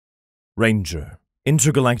Ranger,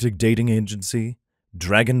 Intergalactic Dating Agency,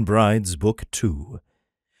 Dragon Brides Book 2.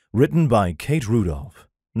 Written by Kate Rudolph.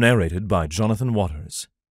 Narrated by Jonathan Waters.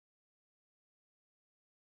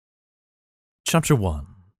 Chapter 1.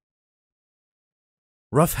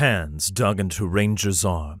 Rough hands dug into Ranger's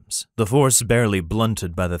arms, the force barely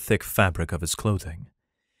blunted by the thick fabric of his clothing.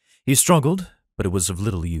 He struggled, but it was of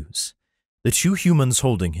little use. The two humans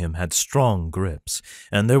holding him had strong grips,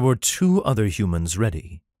 and there were two other humans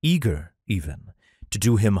ready, eager, even, to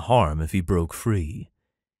do him harm if he broke free.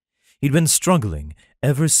 He'd been struggling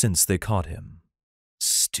ever since they caught him.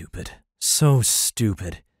 Stupid. So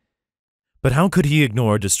stupid. But how could he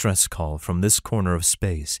ignore a distress call from this corner of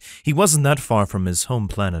space? He wasn't that far from his home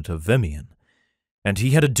planet of Vemian, and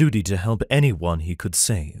he had a duty to help anyone he could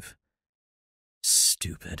save.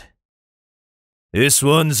 Stupid. "This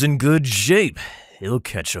one's in good shape. He'll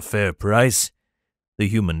catch a fair price." The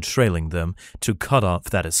human trailing them to cut off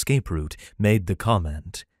that escape route made the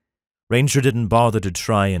comment. Ranger didn't bother to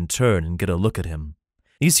try and turn and get a look at him.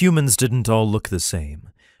 These humans didn't all look the same,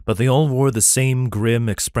 but they all wore the same grim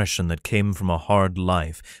expression that came from a hard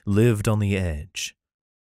life lived on the edge.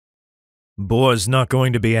 "Boar's not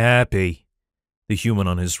going to be happy," the human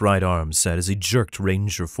on his right arm said as he jerked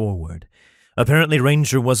Ranger forward. Apparently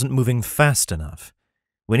Ranger wasn't moving fast enough.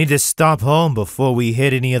 "We need to stop home before we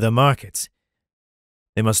hit any of the markets."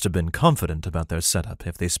 They must have been confident about their setup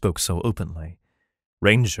if they spoke so openly.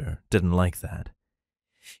 Ranger didn't like that.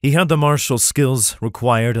 He had the martial skills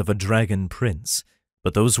required of a dragon prince,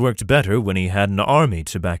 but those worked better when he had an army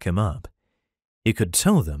to back him up. He could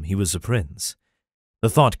tell them he was a prince. The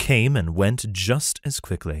thought came and went just as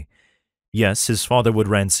quickly. Yes, his father would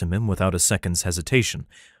ransom him without a second's hesitation,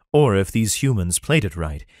 or if these humans played it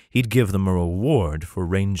right, he'd give them a reward for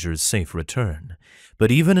Ranger's safe return.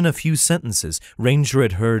 But even in a few sentences, Ranger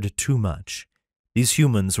had heard too much. These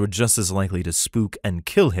humans were just as likely to spook and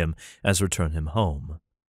kill him as return him home.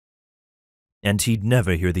 And he'd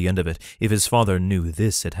never hear the end of it if his father knew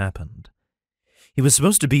this had happened. He was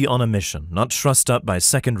supposed to be on a mission, not trussed up by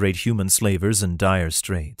second-rate human slavers in dire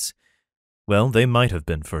straits. Well, they might have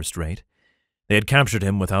been first-rate. They had captured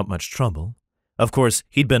him without much trouble. Of course,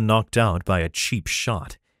 he'd been knocked out by a cheap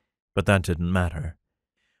shot, but that didn't matter.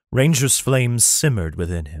 Ranger's flames simmered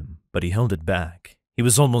within him, but he held it back. He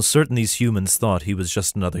was almost certain these humans thought he was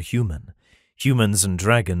just another human. Humans and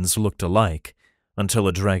dragons looked alike, until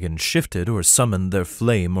a dragon shifted or summoned their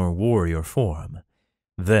flame or warrior form.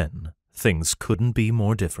 Then, things couldn't be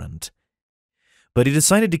more different. But he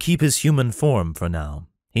decided to keep his human form for now.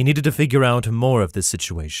 He needed to figure out more of this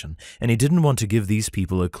situation, and he didn't want to give these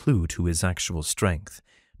people a clue to his actual strength,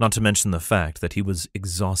 not to mention the fact that he was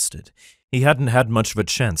exhausted. He hadn't had much of a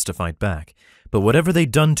chance to fight back, but whatever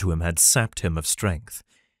they'd done to him had sapped him of strength.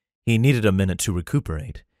 He needed a minute to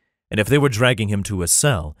recuperate, and if they were dragging him to a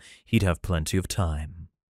cell, he'd have plenty of time.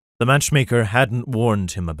 The matchmaker hadn't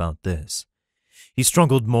warned him about this. He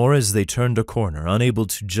struggled more as they turned a corner, unable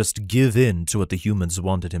to just give in to what the humans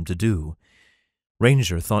wanted him to do.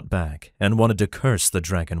 Ranger thought back and wanted to curse the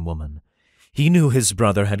dragon woman. He knew his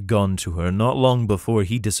brother had gone to her not long before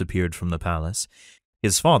he disappeared from the palace.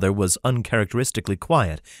 His father was uncharacteristically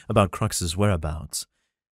quiet about Crux's whereabouts.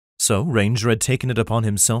 So Ranger had taken it upon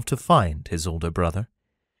himself to find his older brother.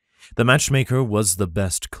 The matchmaker was the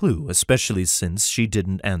best clue, especially since she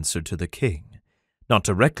didn't answer to the king. Not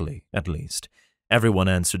directly, at least. Everyone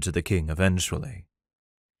answered to the king eventually.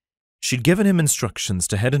 She'd given him instructions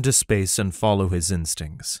to head into space and follow his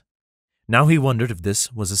instincts. Now he wondered if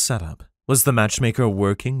this was a setup. Was the matchmaker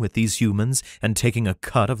working with these humans and taking a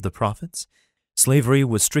cut of the profits? Slavery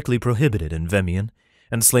was strictly prohibited in Vemian,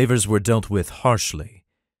 and slavers were dealt with harshly,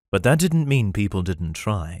 but that didn't mean people didn't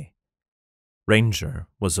try. Ranger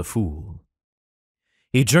was a fool.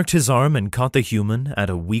 He jerked his arm and caught the human at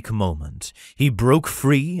a weak moment. He broke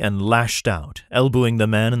free and lashed out, elbowing the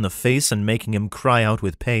man in the face and making him cry out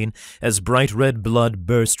with pain as bright red blood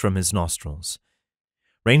burst from his nostrils.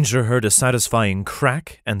 Ranger heard a satisfying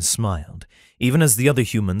crack and smiled, even as the other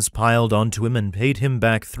humans piled onto him and paid him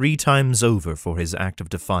back 3 times over for his act of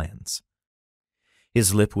defiance.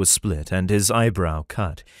 His lip was split and his eyebrow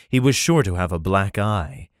cut. He was sure to have a black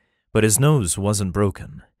eye, but his nose wasn't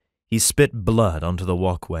broken. He spit blood onto the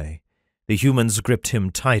walkway. The humans gripped him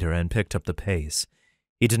tighter and picked up the pace.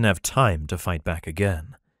 He didn't have time to fight back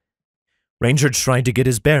again. Ranger tried to get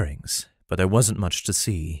his bearings, but there wasn't much to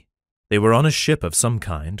see. They were on a ship of some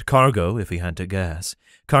kind, cargo if he had to guess.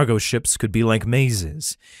 Cargo ships could be like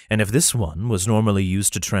mazes, and if this one was normally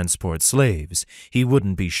used to transport slaves, he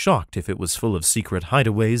wouldn't be shocked if it was full of secret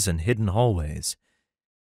hideaways and hidden hallways.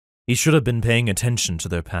 He should have been paying attention to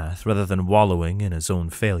their path rather than wallowing in his own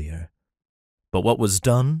failure. But what was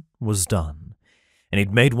done, and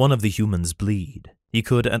he'd made one of the humans bleed. He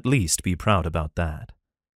could at least be proud about that.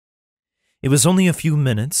 It was only a few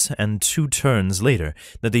minutes and 2 turns later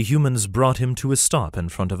that the humans brought him to a stop in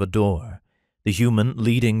front of a door. The human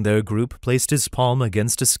leading their group placed his palm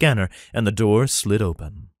against a scanner, and the door slid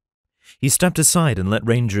open. He stepped aside and let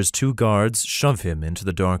Ranger's 2 guards shove him into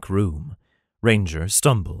the dark room. Ranger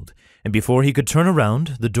stumbled, and before he could turn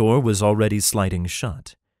around, the door was already sliding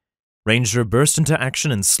shut. Ranger burst into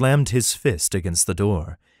action and slammed his fist against the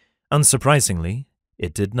door. Unsurprisingly,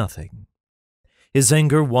 it did nothing. His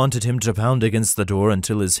anger wanted him to pound against the door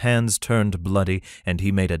until his hands turned bloody and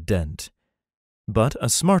he made a dent. But a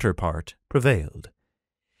smarter part prevailed.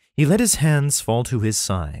 He let his hands fall to his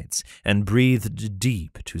sides and breathed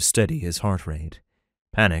deep to steady his heart rate.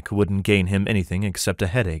 Panic wouldn't gain him anything except a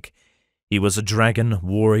headache. He was a dragon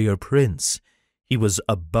warrior prince. He was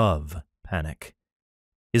above panic.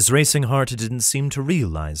 His racing heart didn't seem to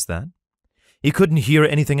realize that. He couldn't hear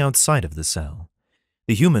anything outside of the cell.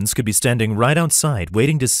 The humans could be standing right outside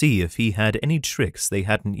waiting to see if he had any tricks they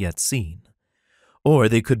hadn't yet seen. Or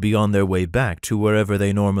they could be on their way back to wherever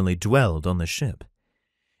they normally dwelled on the ship.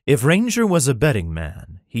 If Ranger was a betting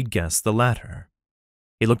man, he'd guess the latter.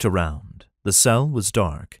 He looked around. The cell was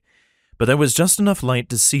dark, but there was just enough light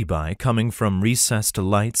to see by coming from recessed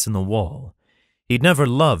lights in the wall. He'd never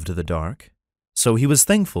loved the dark, so he was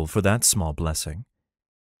thankful for that small blessing.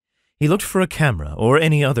 He looked for a camera or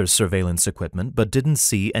any other surveillance equipment, but didn't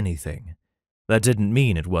see anything. That didn't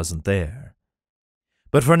mean it wasn't there.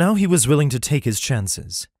 But for now he was willing to take his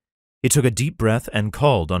chances. He took a deep breath and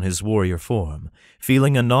called on his warrior form,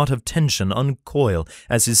 feeling a knot of tension uncoil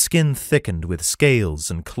as his skin thickened with scales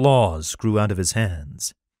and claws grew out of his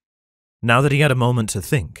hands. Now that he had a moment to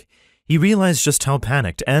think, he realized just how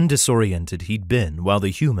panicked and disoriented he'd been while the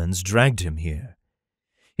humans dragged him here.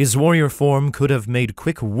 His warrior form could have made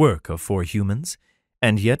quick work of 4 humans,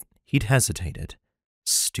 and yet he'd hesitated.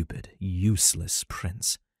 Stupid, useless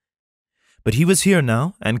prince. But he was here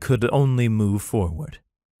now and could only move forward.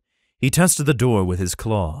 He tested the door with his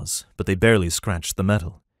claws, but they barely scratched the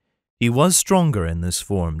metal. He was stronger in this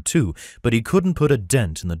form, too, but he couldn't put a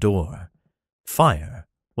dent in the door. Fire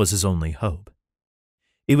was his only hope.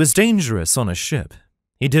 It was dangerous on a ship.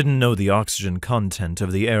 He didn't know the oxygen content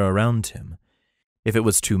of the air around him. If it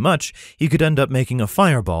was too much, he could end up making a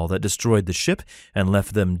fireball that destroyed the ship and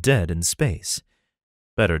left them dead in space.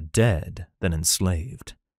 Better dead than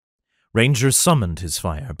enslaved. Ranger summoned his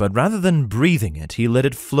fire, but rather than breathing it, he let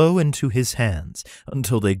it flow into his hands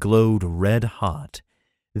until they glowed red hot.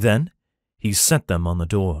 Then he set them on the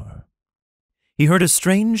door. He heard a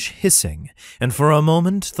strange hissing, and for a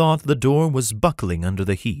moment thought the door was buckling under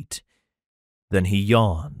the heat. Then he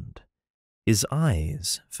yawned. His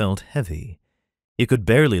eyes felt heavy. He could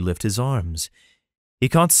barely lift his arms. He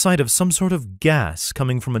caught sight of some sort of gas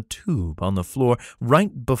coming from a tube on the floor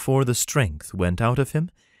right before the strength went out of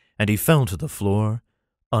him, and he fell to the floor,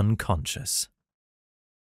 unconscious.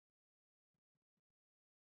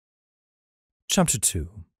 Chapter 2.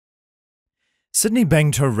 Sidney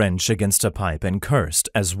banged her wrench against a pipe and cursed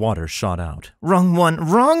as water shot out. "Wrong one!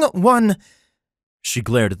 Wrong one!" She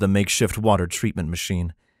glared at the makeshift water treatment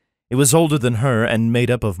machine. It was older than her and made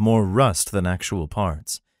up of more rust than actual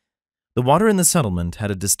parts. The water in the settlement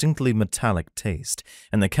had a distinctly metallic taste,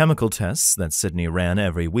 and the chemical tests that Sidney ran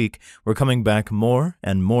every week were coming back more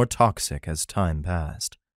and more toxic as time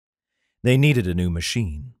passed. They needed a new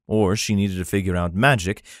machine, or she needed to figure out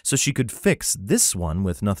magic so she could fix this one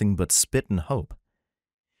with nothing but spit and hope.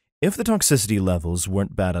 If the toxicity levels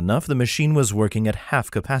weren't bad enough, the machine was working at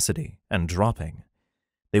half capacity and dropping.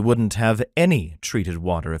 They wouldn't have any treated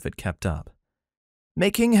water if it kept up.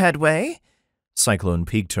 "Making headway?" Cyclone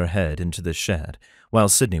peeked her head into the shed while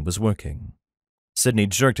Sidney was working. Sidney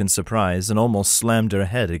jerked in surprise and almost slammed her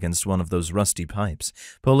head against one of those rusty pipes,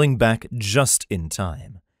 pulling back just in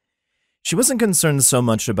time. She wasn't concerned so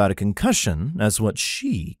much about a concussion as what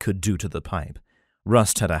she could do to the pipe.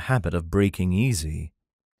 Rust had a habit of breaking easy.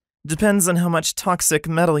 "Depends on how much toxic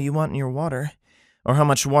metal you want in your water, or how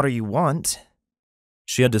much water you want."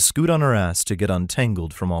 She had to scoot on her ass to get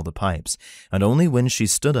untangled from all the pipes, and only when she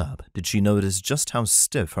stood up did she notice just how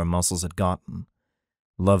stiff her muscles had gotten.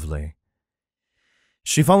 Lovely.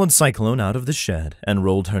 She followed Cyclone out of the shed and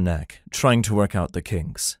rolled her neck, trying to work out the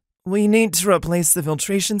kinks. "We need to replace the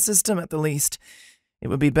filtration system at the least. It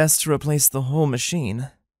would be best to replace the whole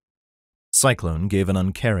machine." Cyclone gave an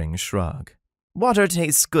uncaring shrug. "Water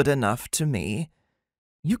tastes good enough to me.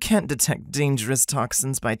 You can't detect dangerous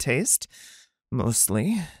toxins by taste.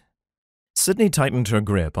 Mostly." Sidney tightened her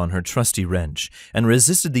grip on her trusty wrench and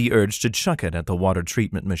resisted the urge to chuck it at the water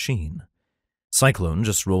treatment machine. Cyclone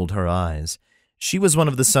just rolled her eyes. She was one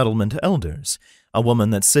of the settlement elders, a woman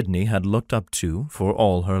that Sidney had looked up to for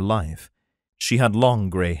all her life. She had long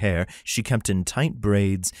gray hair she kept in tight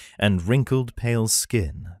braids and wrinkled pale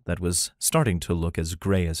skin that was starting to look as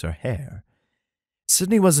gray as her hair.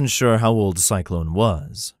 Sidney wasn't sure how old Cyclone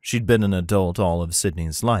was. She'd been an adult all of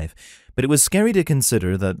Sidney's life, but it was scary to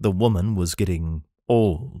consider that the woman was getting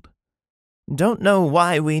old. "Don't know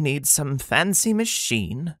why we need some fancy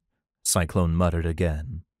machine," Cyclone muttered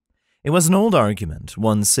again. It was an old argument,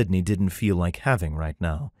 one Sidney didn't feel like having right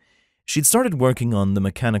now. She'd started working on the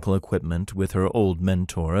mechanical equipment with her old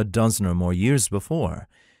mentor a dozen or more years before.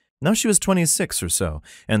 Now she was 26 or so,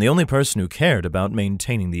 and the only person who cared about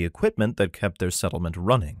maintaining the equipment that kept their settlement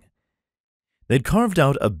running. They'd carved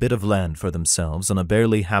out a bit of land for themselves on a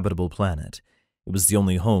barely habitable planet. It was the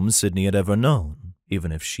only home Sidney had ever known,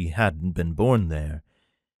 even if she hadn't been born there.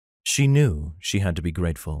 She knew she had to be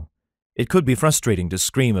grateful. It could be frustrating to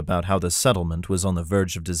scream about how the settlement was on the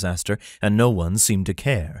verge of disaster and no one seemed to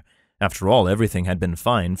care. After all, everything had been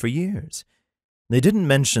fine for years. They didn't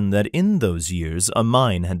mention that in those years a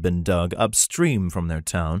mine had been dug upstream from their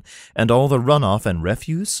town, and all the runoff and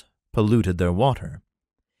refuse polluted their water.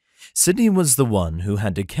 Sidney was the one who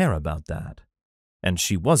had to care about that, and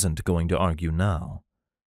she wasn't going to argue now.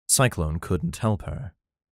 Cyclone couldn't help her.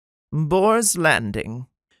 "Boar's Landing,"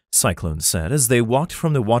 Cyclone said as they walked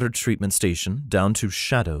from the water treatment station down to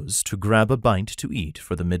Shadows to grab a bite to eat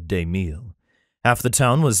for the midday meal. Half the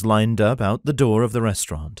town was lined up out the door of the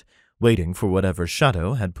restaurant, waiting for whatever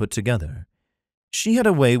Shadow had put together. She had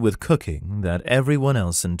a way with cooking that everyone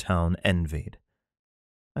else in town envied.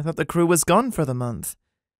 "I thought the crew was gone for the month."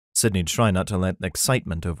 Sidney tried not to let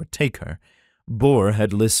excitement overtake her. Boar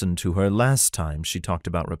had listened to her last time she talked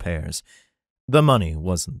about repairs. The money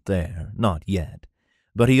wasn't there, not yet,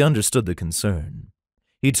 but he understood the concern.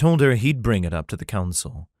 He told her he'd bring it up to the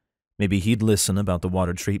council. Maybe he'd listen about the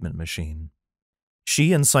water treatment machine.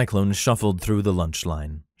 She and Cyclone shuffled through the lunch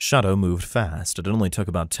line. Shadow moved fast. It only took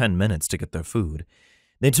about 10 minutes to get their food.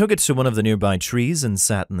 They took it to one of the nearby trees and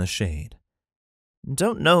sat in the shade.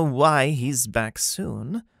 "Don't know why he's back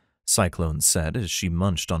soon," Cyclone said as she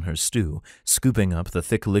munched on her stew, scooping up the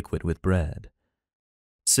thick liquid with bread.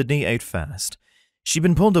 Sidney ate fast. She'd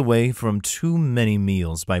been pulled away from too many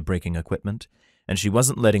meals by breaking equipment, and she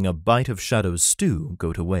wasn't letting a bite of Shadow's stew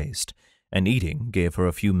go to waste, and eating gave her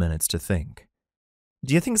a few minutes to think.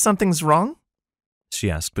 "Do you think something's wrong?" she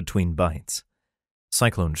asked between bites.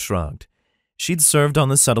 Cyclone shrugged. She'd served on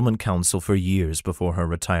the settlement council for years before her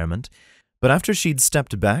retirement, but after she'd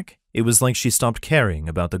stepped back, it was like she stopped caring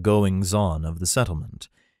about the goings-on of the settlement.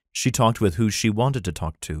 She talked with who she wanted to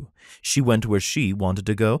talk to. She went where she wanted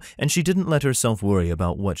to go, and she didn't let herself worry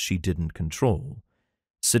about what she didn't control.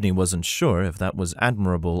 Sidney wasn't sure if that was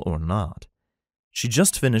admirable or not. She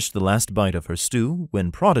just finished the last bite of her stew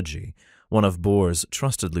when Prodigy, one of Boar's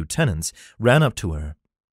trusted lieutenants, ran up to her.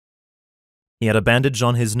 He had a bandage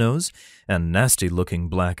on his nose and nasty-looking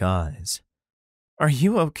black eyes. "Are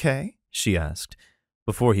you okay?" she asked,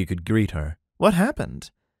 before he could greet her. "What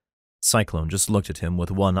happened?" Cyclone just looked at him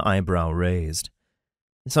with one eyebrow raised.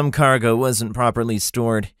 "Some cargo wasn't properly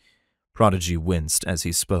stored." Prodigy winced as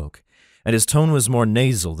he spoke, and his tone was more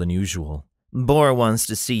nasal than usual. "Boar wants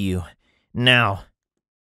to see you. Now."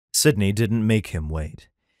 Sidney didn't make him wait.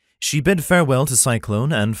 She bid farewell to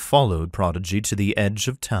Cyclone and followed Prodigy to the edge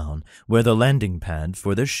of town where the landing pad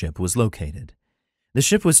for their ship was located. The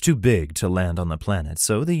ship was too big to land on the planet,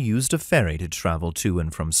 so they used a ferry to travel to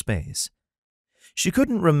and from space. She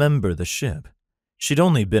couldn't remember the ship. She'd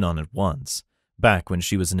only been on it once, back when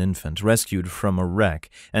she was an infant, rescued from a wreck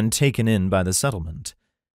and taken in by the settlement.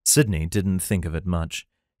 Sidney didn't think of it much.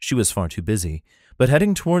 She was far too busy, but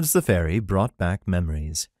heading towards the ferry brought back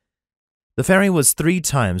memories. The ferry was 3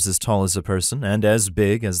 times as tall as a person and as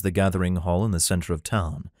big as the gathering hall in the center of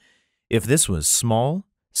town. If this was small,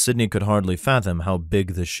 Sidney could hardly fathom how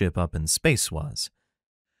big the ship up in space was.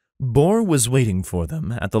 Boar was waiting for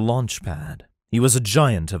them at the launch pad. He was a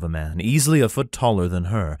giant of a man, easily a foot taller than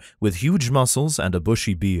her, with huge muscles and a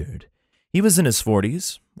bushy beard. He was in his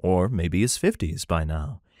 40s, or maybe his 50s by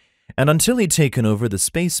now. And until he'd taken over the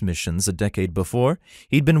space missions a decade before,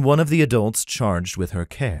 he'd been one of the adults charged with her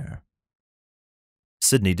care.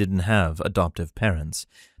 Sidney didn't have adoptive parents.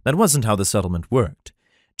 That wasn't how the settlement worked.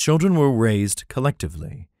 Children were raised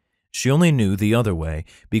collectively. She only knew the other way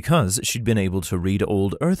because she'd been able to read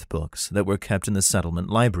old Earth books that were kept in the settlement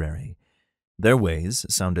library. Their ways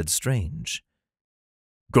sounded strange.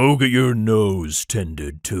 "Go get your nose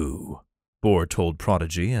tended to," Boar told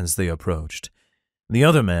Prodigy as they approached. The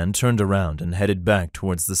other man turned around and headed back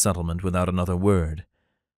towards the settlement without another word.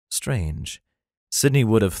 Strange. Sidney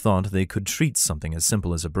would have thought they could treat something as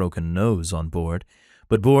simple as a broken nose on board,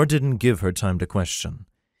 but Bohr didn't give her time to question.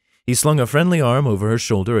 He slung a friendly arm over her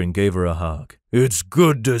shoulder and gave her a hug. "It's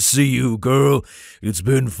good to see you, girl. It's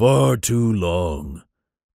been far too long."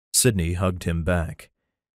 Sidney hugged him back.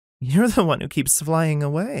 You're the one who keeps flying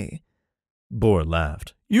away. Bohr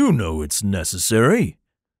laughed. "You know it's necessary."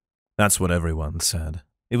 That's what everyone said.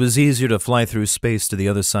 It was easier to fly through space to the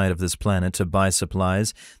other side of this planet to buy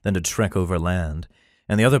supplies than to trek over land,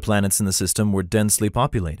 and the other planets in the system were densely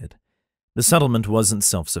populated. The settlement wasn't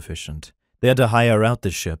self-sufficient. They had to hire out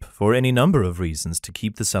the ship for any number of reasons to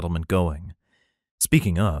keep the settlement going.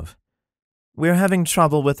 Speaking of, We're having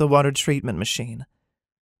trouble with the water treatment machine.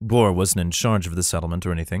 Bohr wasn't in charge of the settlement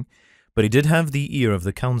or anything, but he did have the ear of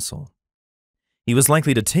the council. He was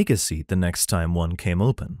likely to take a seat the next time one came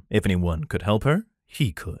open. If anyone could help her,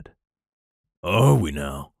 he could. "Are we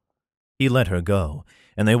now?" He let her go,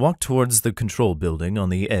 and they walked towards the control building on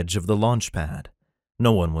the edge of the launch pad.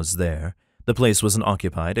 No one was there. The place wasn't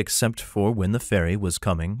occupied except for when the ferry was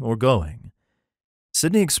coming or going.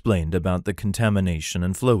 Sidney explained about the contamination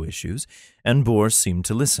and flow issues, and Bohr seemed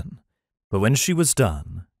to listen. But when she was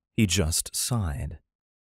done, he just sighed.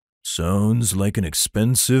 "Sounds like an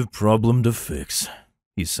expensive problem to fix,"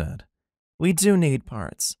 he said. We do need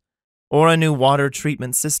parts. Or a new water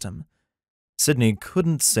treatment system. Sidney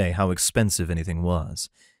couldn't say how expensive anything was.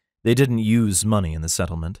 They didn't use money in the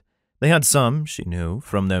settlement. They had some, she knew,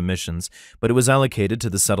 from their missions, but it was allocated to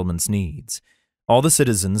the settlement's needs. All the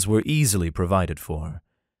citizens were easily provided for.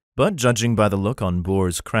 But judging by the look on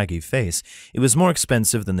Bohr's craggy face, it was more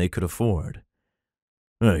expensive than they could afford.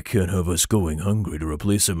 "I can't have us going hungry to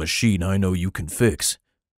replace a machine I know you can fix."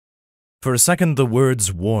 For a second the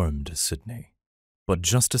words warmed Sidney. But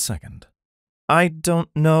just a second. I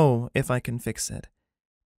don't know if I can fix it.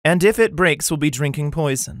 And if it breaks, we'll be drinking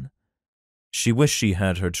poison. She wished she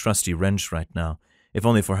had her trusty wrench right now, if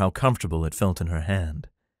only for how comfortable it felt in her hand.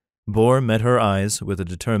 Bohr met her eyes with a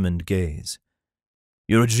determined gaze.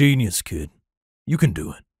 "You're a genius, kid. You can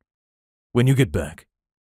do it. When you get back."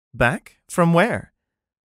 Back? From where?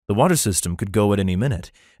 The water system could go at any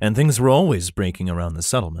minute, and things were always breaking around the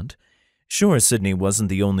settlement. Sure, Sidney wasn't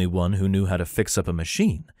the only one who knew how to fix up a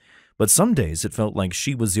machine, but some days it felt like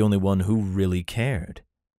she was the only one who really cared.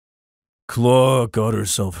 "Claw got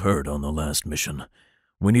herself hurt on the last mission.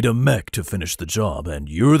 We need a mech to finish the job, and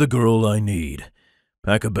you're the girl I need.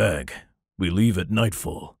 Pack a bag. We leave at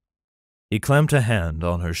nightfall." He clamped a hand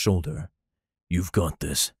on her shoulder. "You've got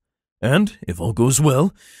this. And, if all goes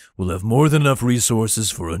well, we'll have more than enough resources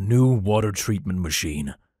for a new water treatment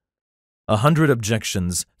machine." 100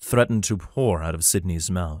 objections threatened to pour out of Sidney's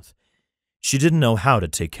mouth. She didn't know how to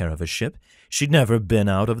take care of a ship. She'd never been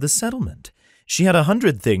out of the settlement. She had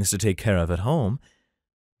 100 things to take care of at home.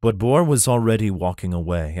 But Bohr was already walking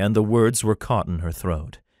away, and the words were caught in her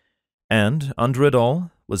throat. And, under it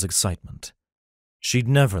all, was excitement. She'd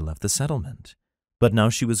never left the settlement. But now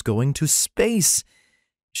she was going to space.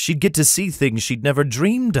 She'd get to see things she'd never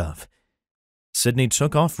dreamed of. Sidney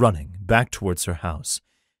took off running back towards her house.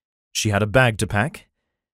 She had a bag to pack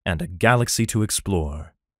and a galaxy to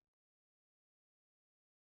explore.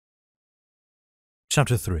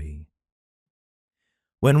 Chapter 3.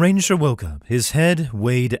 When Ranger woke up, his head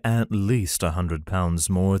weighed at least 100 pounds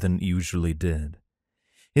more than it usually did.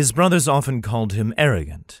 His brothers often called him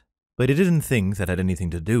arrogant, but he didn't think that had anything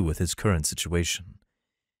to do with his current situation.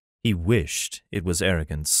 He wished it was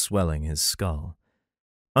arrogance swelling his skull.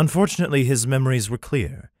 Unfortunately, his memories were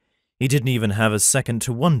clear. He didn't even have a second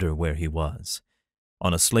to wonder where he was.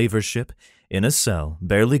 On a slaver ship, in a cell,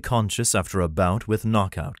 barely conscious after a bout with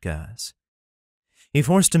knockout gas. He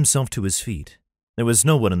forced himself to his feet. There was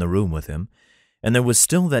no one in the room with him, and there was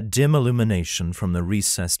still that dim illumination from the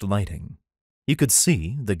recessed lighting. He could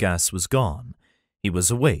see the gas was gone. He was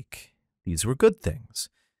awake. These were good things,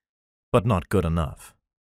 but not good enough.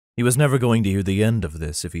 He was never going to hear the end of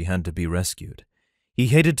this if he had to be rescued. He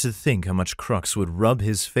hated to think how much Crux would rub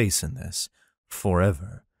his face in this,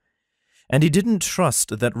 forever. And he didn't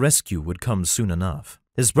trust that rescue would come soon enough.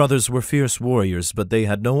 His brothers were fierce warriors, but they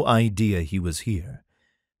had no idea he was here.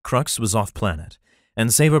 Crux was off-planet,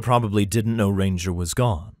 and Saber probably didn't know Ranger was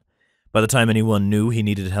gone. By the time anyone knew he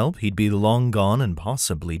needed help, he'd be long gone and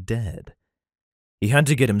possibly dead. He had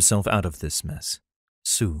to get himself out of this mess,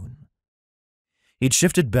 soon. He'd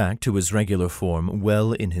shifted back to his regular form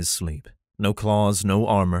well in his sleep. No claws, no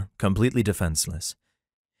armor, completely defenseless.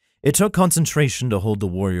 It took concentration to hold the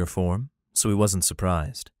warrior form, so he wasn't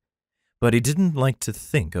surprised. But he didn't like to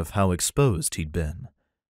think of how exposed he'd been.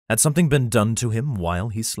 Had something been done to him while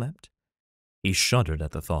he slept? He shuddered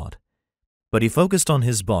at the thought. But he focused on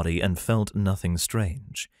his body and felt nothing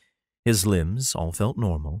strange. His limbs all felt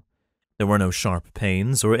normal. There were no sharp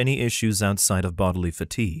pains or any issues outside of bodily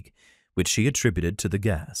fatigue, which he attributed to the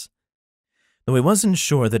gas. Though he wasn't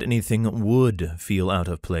sure that anything would feel out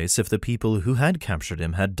of place if the people who had captured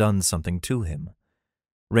him had done something to him.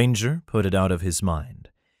 Ranger put it out of his mind.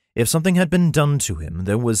 If something had been done to him,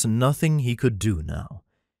 there was nothing he could do now.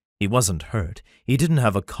 He wasn't hurt, he didn't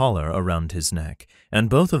have a collar around his neck, and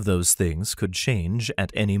both of those things could change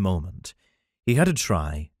at any moment. He had to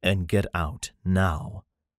try and get out now.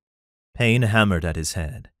 Pain hammered at his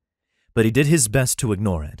head, but he did his best to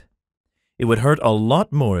ignore it. It would hurt a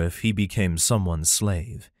lot more if he became someone's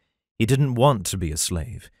slave. He didn't want to be a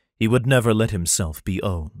slave. He would never let himself be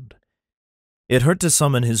owned. It hurt to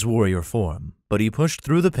summon his warrior form, but he pushed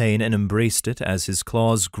through the pain and embraced it as his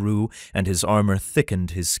claws grew and his armor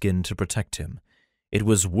thickened his skin to protect him. It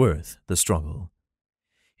was worth the struggle.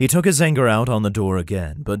 He took his anger out on the door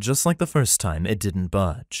again, but just like the first time, it didn't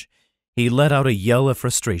budge. He let out a yell of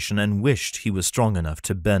frustration and wished he was strong enough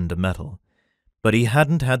to bend metal. But he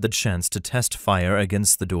hadn't had the chance to test fire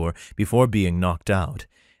against the door before being knocked out,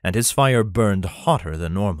 and his fire burned hotter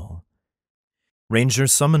than normal. Ranger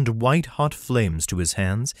summoned white-hot flames to his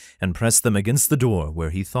hands and pressed them against the door where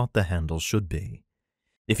he thought the handle should be.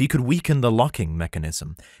 If he could weaken the locking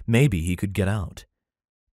mechanism, maybe he could get out.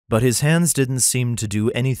 But his hands didn't seem to do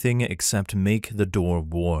anything except make the door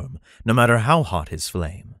warm, no matter how hot his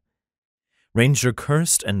flame. Ranger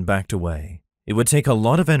cursed and backed away. It would take a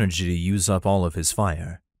lot of energy to use up all of his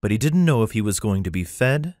fire, but he didn't know if he was going to be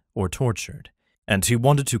fed or tortured, and he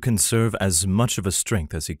wanted to conserve as much of his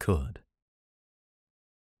strength as he could.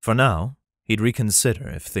 For now, he'd reconsider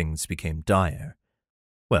if things became dire.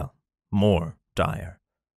 Well, more dire.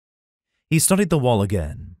 He studied the wall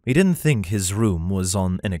again. He didn't think his room was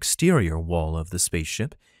on an exterior wall of the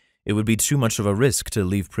spaceship. It would be too much of a risk to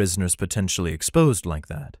leave prisoners potentially exposed like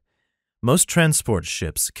that. Most transport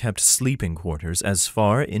ships kept sleeping quarters as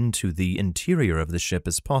far into the interior of the ship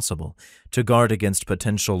as possible to guard against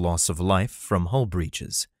potential loss of life from hull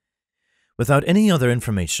breaches. Without any other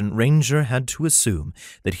information, Ranger had to assume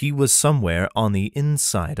that he was somewhere on the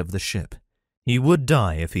inside of the ship. He would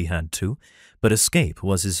die if he had to, but escape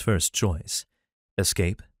was his first choice.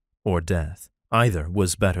 Escape or death, either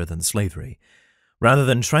was better than slavery. Rather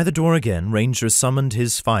than try the door again, Ranger summoned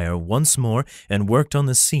his fire once more and worked on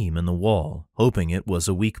the seam in the wall, hoping it was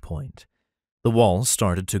a weak point. The wall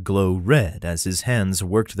started to glow red as his hands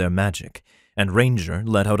worked their magic, and Ranger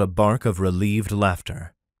let out a bark of relieved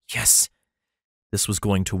laughter. Yes! This was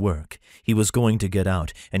going to work. He was going to get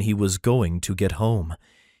out, and he was going to get home.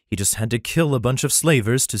 He just had to kill a bunch of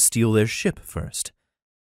slavers to steal their ship first.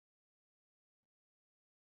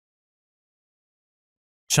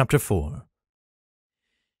 Chapter 4.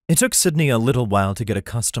 It took Sidney a little while to get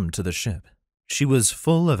accustomed to the ship. She was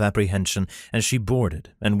full of apprehension as she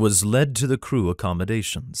boarded and was led to the crew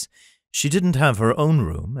accommodations. She didn't have her own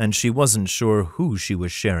room, and she wasn't sure who she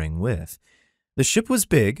was sharing with. The ship was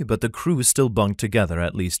big, but the crew still bunked together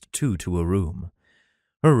at least 2 to a room.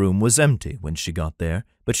 Her room was empty when she got there,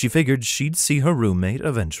 but she figured she'd see her roommate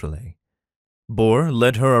eventually. Bohr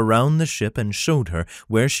led her around the ship and showed her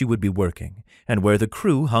where she would be working and where the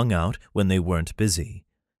crew hung out when they weren't busy.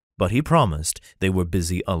 But he promised they were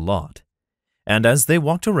busy a lot. And as they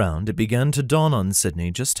walked around, it began to dawn on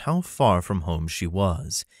Sidney just how far from home she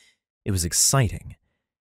was. It was exciting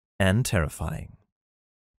and terrifying.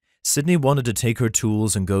 Sidney wanted to take her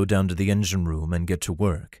tools and go down to the engine room and get to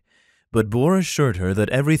work, but Bohr assured her that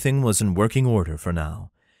everything was in working order for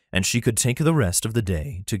now, and she could take the rest of the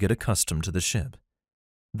day to get accustomed to the ship.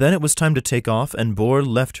 Then it was time to take off, and Bohr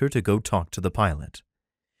left her to go talk to the pilot.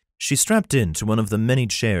 She strapped into one of the many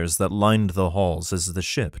chairs that lined the halls as the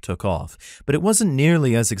ship took off, but it wasn't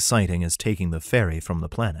nearly as exciting as taking the ferry from the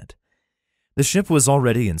planet. The ship was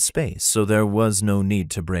already in space, so there was no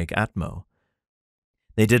need to break atmo.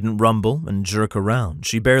 They didn't rumble and jerk around.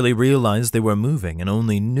 She barely realized they were moving and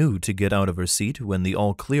only knew to get out of her seat when the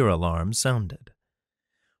all-clear alarm sounded.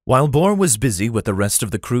 While Bohr was busy with the rest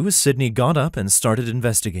of the crew, Sidney got up and started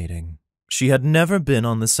investigating. She had never been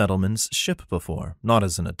on the settlement's ship before, not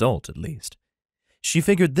as an adult at least. She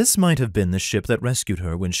figured this might have been the ship that rescued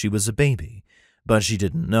her when she was a baby, but she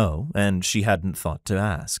didn't know, and she hadn't thought to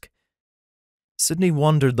ask. Sidney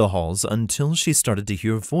wandered the halls until she started to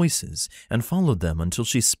hear voices and followed them until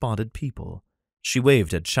she spotted people. She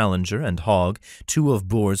waved at Challenger and Hogg, 2 of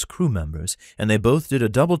Bohr's crew members, and they both did a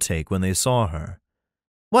double take when they saw her.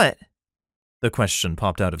 What? The question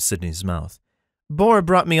popped out of Sidney's mouth. Bohr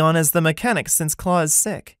brought me on as the mechanic since Claw is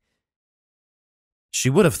sick. She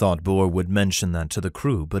would have thought Boar would mention that to the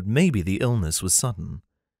crew, but maybe the illness was sudden.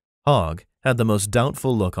 Hogg had the most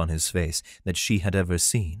doubtful look on his face that she had ever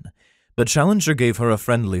seen, but Challenger gave her a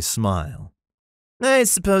friendly smile. I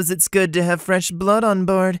suppose it's good to have fresh blood on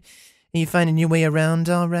board. Are you finding your way around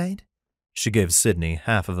all right? She gave Sidney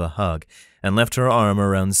half of a hug and left her arm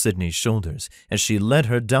around Sidney's shoulders as she led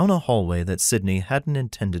her down a hallway that Sidney hadn't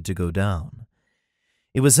intended to go down.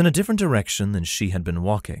 It was in a different direction than she had been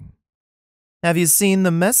walking. Have you seen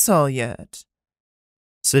the mess hall yet?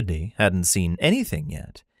 Sidney hadn't seen anything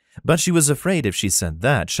yet, but she was afraid if she said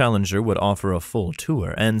that, Challenger would offer a full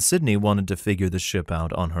tour, and Sidney wanted to figure the ship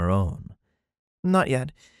out on her own. Not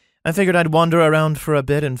yet. I figured I'd wander around for a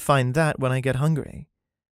bit and find that when I get hungry.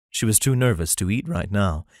 She was too nervous to eat right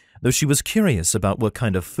now, though she was curious about what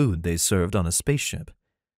kind of food they served on a spaceship.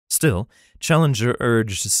 Still, Challenger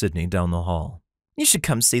urged Sidney down the hall. You should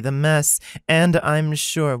come see the mess, and I'm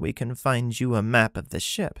sure we can find you a map of the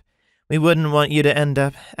ship. We wouldn't want you to end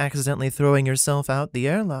up accidentally throwing yourself out the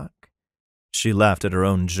airlock. She laughed at her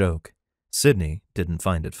own joke. Sidney didn't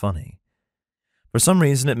find it funny. For some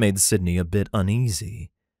reason, it made Sidney a bit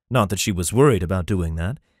uneasy. Not that she was worried about doing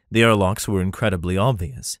that. The airlocks were incredibly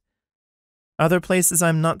obvious. Other places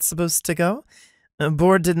I'm not supposed to go?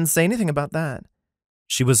 Board didn't say anything about that.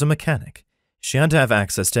 She was a mechanic. She had to have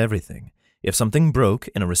access to everything. If something broke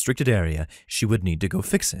in a restricted area, she would need to go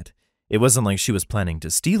fix it. It wasn't like she was planning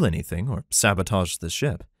to steal anything or sabotage the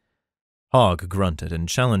ship. Hogg grunted, and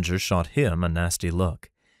Challenger shot him a nasty look.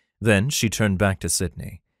 Then she turned back to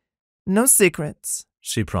Sidney. No secrets,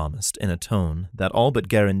 she promised in a tone that all but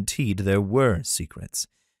guaranteed there were secrets.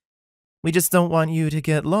 We just don't want you to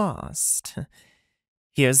get lost.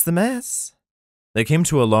 Here's the mess. They came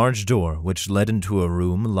to a large door which led into a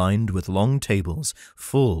room lined with long tables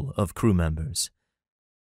full of crew members.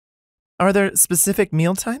 Are there specific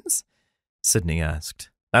meal times? Sidney asked.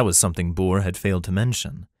 That was something Boar had failed to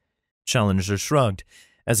mention. Challenger shrugged,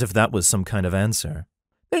 as if that was some kind of answer.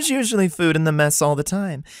 There's usually food in the mess all the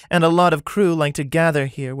time, and a lot of crew like to gather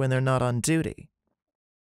here when they're not on duty.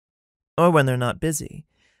 Or when they're not busy.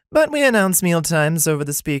 But we announce meal times over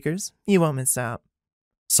the speakers. You won't miss out.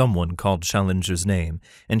 Someone called Challenger's name,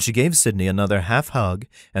 and she gave Sidney another half-hug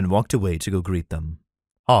and walked away to go greet them.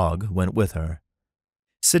 Hogg went with her.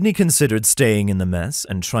 Sidney considered staying in the mess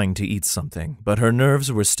and trying to eat something, but her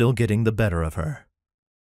nerves were still getting the better of her.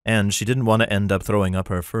 And she didn't want to end up throwing up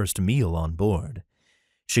her first meal on board.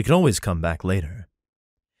 She could always come back later.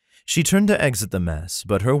 She turned to exit the mess,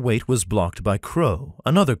 but her way was blocked by Crow,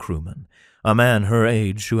 another crewman, a man her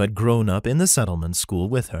age who had grown up in the settlement school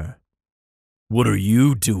with her. "What are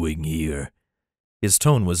you doing here?" His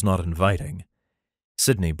tone was not inviting.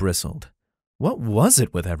 Sidney bristled. What was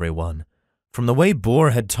it with everyone? From the way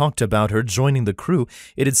Boar had talked about her joining the crew,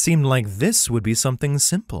 it had seemed like this would be something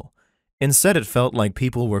simple. Instead, it felt like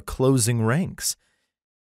people were closing ranks.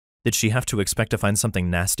 Did she have to expect to find something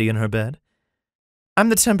nasty in her bed? I'm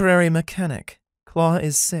the temporary mechanic. Claw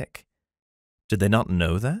is sick. Did they not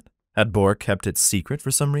know that? Had Boar kept it secret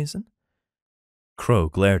for some reason? Crow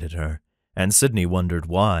glared at her, and Sidney wondered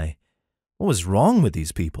why. What was wrong with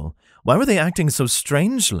these people? Why were they acting so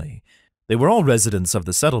strangely? They were all residents of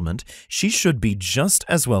the settlement. She should be just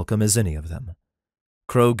as welcome as any of them.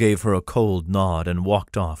 Crow gave her a cold nod and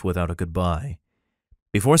walked off without a goodbye.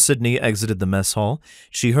 Before Sidney exited the mess hall,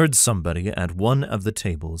 she heard somebody at one of the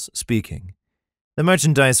tables speaking. "The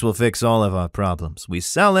merchandise will fix all of our problems. We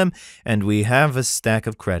sell them, and we have a stack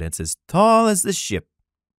of credits as tall as the ship."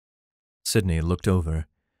 Sidney looked over,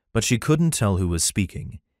 but she couldn't tell who was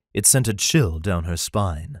speaking. It sent a chill down her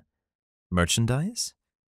spine. Merchandise?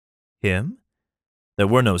 Him? There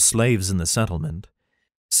were no slaves in the settlement.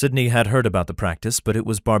 Sidney had heard about the practice, but it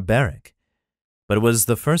was barbaric. But it was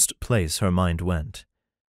the first place her mind went.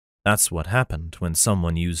 That's what happened when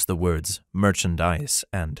someone used the words merchandise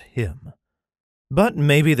and him. But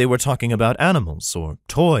maybe they were talking about animals or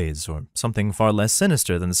toys or something far less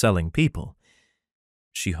sinister than selling people.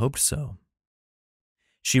 She hoped so.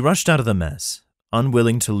 She rushed out of the mess,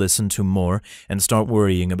 unwilling to listen to more and start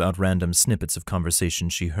worrying about random snippets of conversation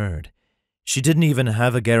she heard. She didn't even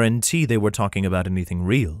have a guarantee they were talking about anything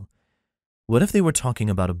real. What if they were talking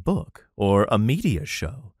about a book or a media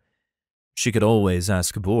show? She could always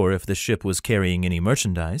ask Boar if the ship was carrying any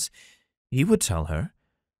merchandise. He would tell her.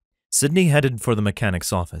 Sidney headed for the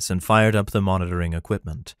mechanic's office and fired up the monitoring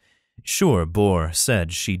equipment. Sure, Boar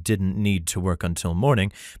said she didn't need to work until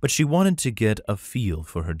morning, but she wanted to get a feel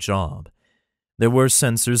for her job. There were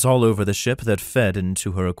sensors all over the ship that fed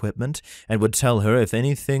into her equipment and would tell her if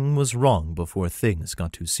anything was wrong before things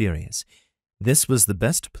got too serious. This was the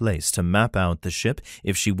best place to map out the ship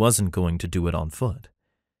if she wasn't going to do it on foot.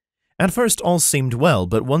 At first, all seemed well,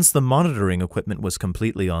 but once the monitoring equipment was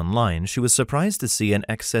completely online, she was surprised to see an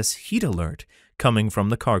excess heat alert coming from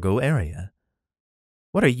the cargo area.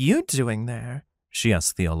 "What are you doing there?" she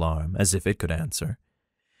asked the alarm, as if it could answer.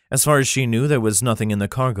 As far as she knew, there was nothing in the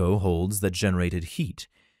cargo holds that generated heat,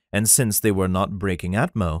 and since they were not breaking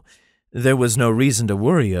atmo, there was no reason to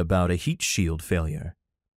worry about a heat shield failure.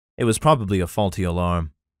 It was probably a faulty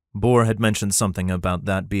alarm. Bohr had mentioned something about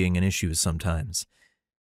that being an issue sometimes.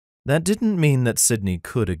 That didn't mean that Sidney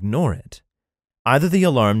could ignore it. Either the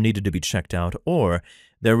alarm needed to be checked out, or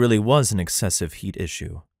there really was an excessive heat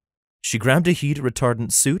issue. She grabbed a heat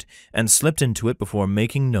retardant suit and slipped into it before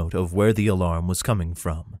making note of where the alarm was coming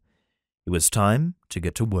from. It was time to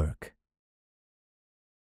get to work.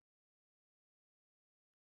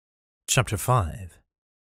 Chapter 5.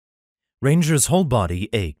 Ranger's whole body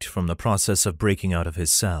ached from the process of breaking out of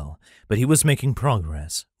his cell, but he was making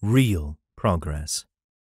progress, real progress.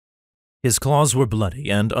 His claws were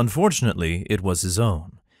bloody, and unfortunately, it was his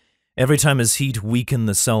own. Every time his heat weakened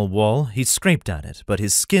the cell wall, he scraped at it, but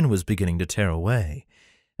his skin was beginning to tear away,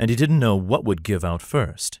 and he didn't know what would give out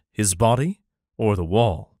first, his body or the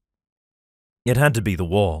wall. It had to be the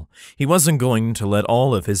wall. He wasn't going to let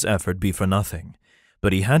all of his effort be for nothing,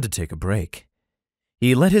 but he had to take a break.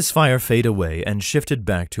 He let his fire fade away and shifted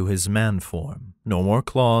back to his man form. No more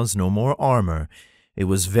claws, no more armor. It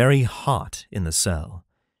was very hot in the cell.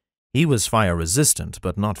 He was fire-resistant,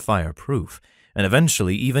 but not fireproof, and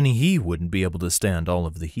eventually even he wouldn't be able to stand all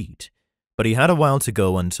of the heat. But he had a while to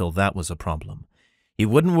go until that was a problem. He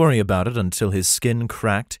wouldn't worry about it until his skin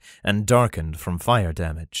cracked and darkened from fire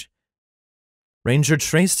damage. Ranger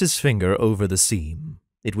traced his finger over the seam.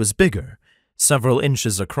 It was bigger, several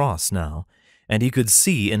inches across now, and he could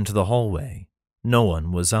see into the hallway. No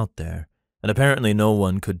one was out there, and apparently no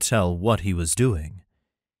one could tell what he was doing.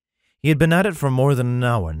 He had been at it for more than an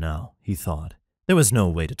hour now, he thought. There was no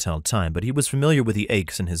way to tell time, but he was familiar with the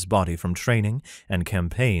aches in his body from training and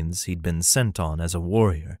campaigns he'd been sent on as a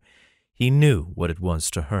warrior. He knew what it was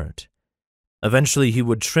to hurt. Eventually he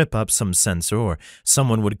would trip up some sensor, or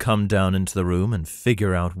someone would come down into the room and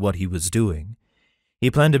figure out what he was doing. He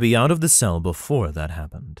planned to be out of the cell before that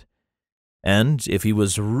happened. And if he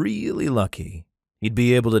was really lucky, he'd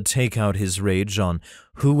be able to take out his rage on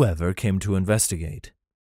whoever came to investigate.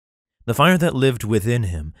 The fire that lived within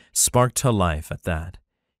him sparked to life at that.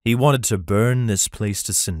 He wanted to burn this place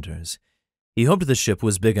to cinders. He hoped the ship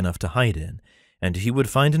was big enough to hide in, and he would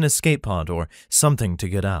find an escape pod or something to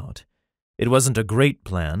get out. It wasn't a great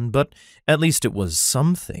plan, but at least it was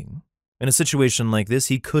something. In a situation like this,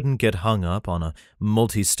 he couldn't get hung up on a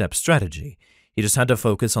multi-step strategy. He just had to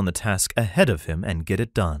focus on the task ahead of him and get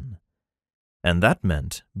it done. And that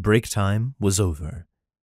meant break time was over.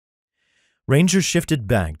 Ranger shifted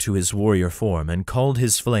back to his warrior form and called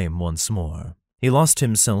his flame once more. He lost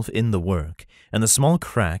himself in the work, and the small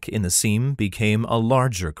crack in the seam became a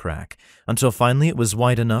larger crack, until finally it was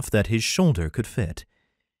wide enough that his shoulder could fit.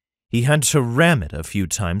 He had to ram it a few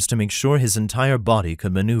times to make sure his entire body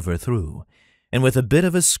could maneuver through, and with a bit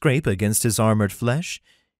of a scrape against his armored flesh,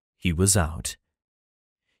 he was out.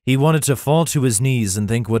 He wanted to fall to his knees and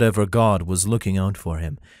thank whatever God was looking out for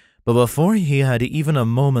him, but before he had even a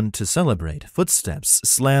moment to celebrate, footsteps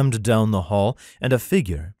slammed down the hall and a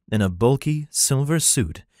figure in a bulky silver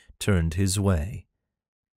suit turned his way.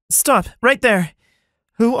 "Stop, right there!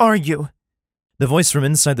 Who are you?" The voice from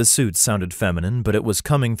inside the suit sounded feminine, but it was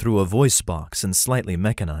coming through a voice box and slightly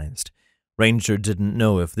mechanized. Ranger didn't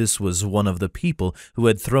know if this was one of the people who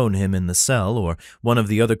had thrown him in the cell or one of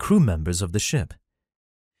the other crew members of the ship.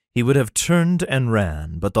 He would have turned and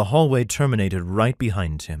ran, but the hallway terminated right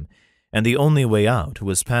behind him, and the only way out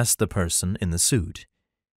was past the person in the suit.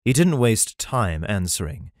 He didn't waste time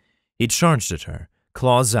answering. He charged at her,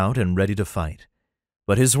 claws out and ready to fight.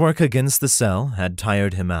 But his work against the cell had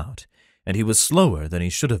tired him out, and he was slower than he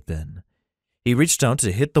should have been. He reached out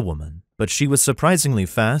to hit the woman, but she was surprisingly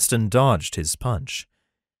fast and dodged his punch.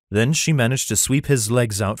 Then she managed to sweep his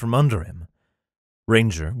legs out from under him.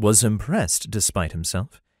 Ranger was impressed despite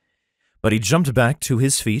himself. But he jumped back to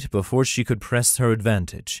his feet before she could press her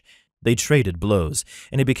advantage. They traded blows,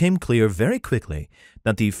 and it became clear very quickly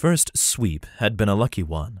that the first sweep had been a lucky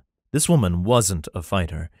one. This woman wasn't a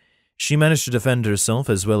fighter. She managed to defend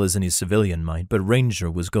herself as well as any civilian might, but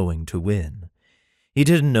Ranger was going to win. He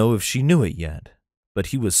didn't know if she knew it yet, but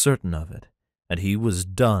he was certain of it, and he was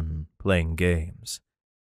done playing games.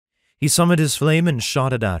 He summoned his flame and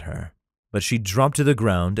shot it at her, but she dropped to the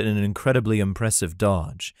ground in an incredibly impressive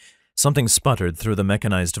dodge. Something sputtered through the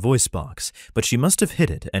mechanized voice box, but she must have hit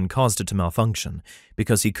it and caused it to malfunction,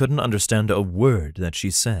 because he couldn't understand a word that she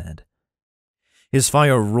said. His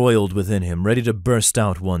fire roiled within him, ready to burst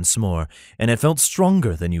out once more, and it felt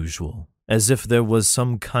stronger than usual, as if there was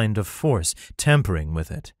some kind of force tampering with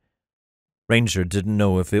it. Ranger didn't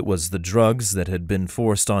know if it was the drugs that had been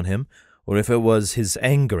forced on him, or if it was his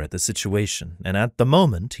anger at the situation, and at the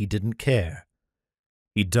moment he didn't care.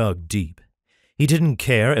 He dug deep. He didn't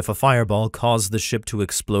care if a fireball caused the ship to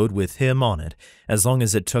explode with him on it, as long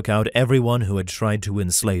as it took out everyone who had tried to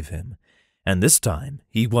enslave him. And this time,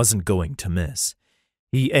 he wasn't going to miss.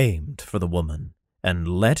 He aimed for the woman and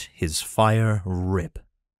let his fire rip.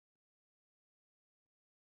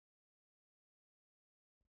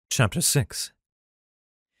 Chapter 6.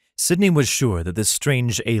 Sidney was sure that this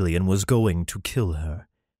strange alien was going to kill her.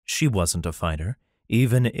 She wasn't a fighter,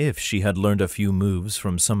 even if she had learned a few moves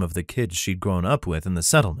from some of the kids she'd grown up with in the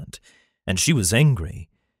settlement, and she was angry.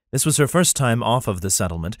 This was her first time off of the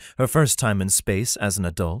settlement, her first time in space as an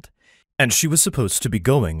adult, and she was supposed to be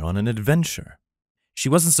going on an adventure. She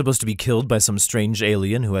wasn't supposed to be killed by some strange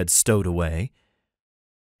alien who had stowed away.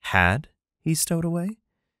 Had he stowed away?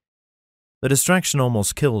 The distraction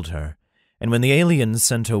almost killed her, and when the alien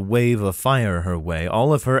sent a wave of fire her way,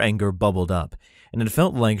 all of her anger bubbled up, and it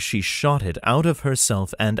felt like she shot it out of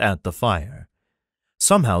herself and at the fire.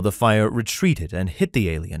 Somehow the fire retreated and hit the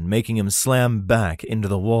alien, making him slam back into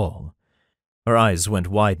the wall. Her eyes went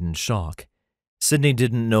wide in shock. Sidney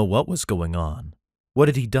didn't know what was going on. What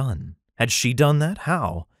had he done? Had she done that?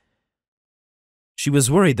 How? She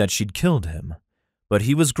was worried that she'd killed him, but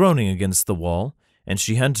he was groaning against the wall, and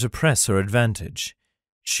she had to press her advantage.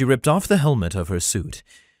 She ripped off the helmet of her suit.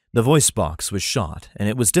 The voice box was shot, and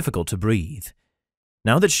it was difficult to breathe.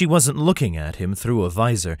 Now that she wasn't looking at him through a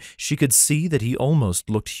visor, she could see that he almost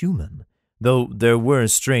looked human, though there were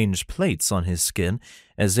strange plates on his skin,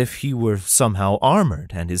 as if he were somehow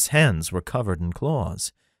armored and his hands were covered in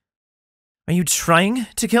claws. Are you trying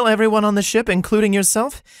to kill everyone on the ship, including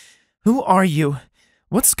yourself? Who are you?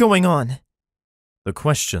 What's going on? The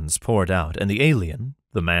questions poured out, and the alien,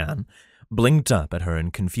 the man, blinked up at her in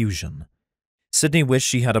confusion. Sidney wished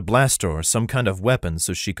she had a blaster or some kind of weapon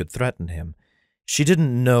so she could threaten him. She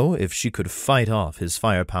didn't know if she could fight off his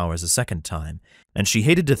fire powers a second time, and she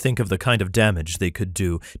hated to think of the kind of damage they could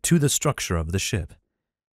do to the structure of the ship.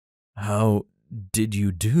 How did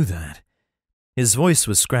you do that? His voice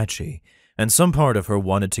was scratchy, and some part of her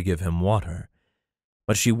wanted to give him water.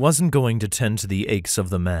 But she wasn't going to tend to the aches of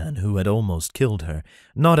the man who had almost killed her,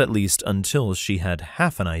 not at least until she had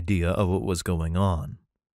half an idea of what was going on.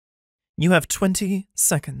 You have 20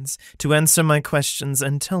 seconds to answer my questions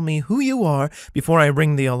and tell me who you are before I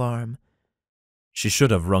ring the alarm. She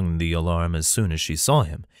should have rung the alarm as soon as she saw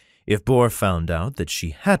him. If Bohr found out that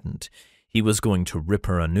she hadn't, he was going to rip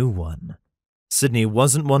her a new one. Sidney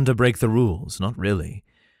wasn't one to break the rules, not really.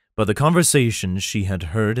 But the conversation she had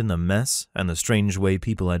heard in the mess and the strange way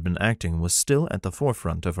people had been acting was still at the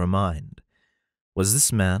forefront of her mind. Was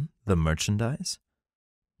this man the merchandise?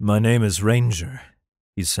 My name is Ranger,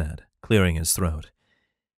 he said, clearing his throat.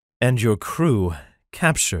 And your crew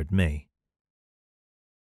captured me.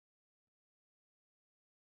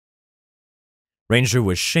 Ranger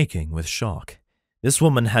was shaking with shock. This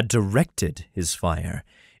woman had directed his fire.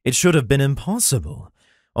 It should have been impossible.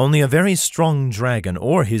 Only a very strong dragon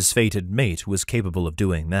or his fated mate was capable of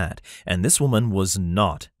doing that, and this woman was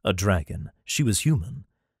not a dragon. She was human.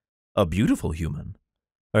 A beautiful human.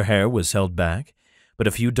 Her hair was held back, but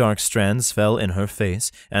a few dark strands fell in her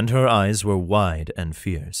face, and her eyes were wide and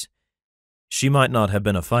fierce. She might not have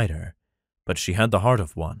been a fighter, but she had the heart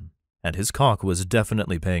of one, and his cock was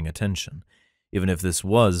definitely paying attention, even if this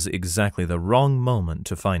was exactly the wrong moment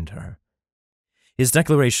to find her. His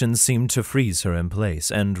declaration seemed to freeze her in place,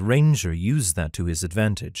 and Ranger used that to his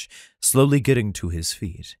advantage, slowly getting to his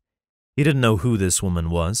feet. He didn't know who this woman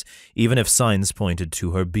was, even if signs pointed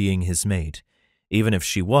to her being his mate. Even if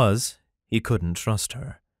she was, he couldn't trust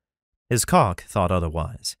her. His cock thought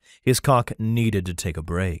otherwise. His cock needed to take a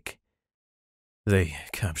break. They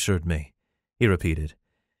captured me, he repeated,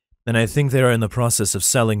 and I think they are in the process of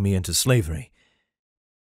selling me into slavery.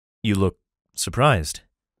 You look surprised.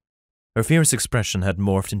 Her fierce expression had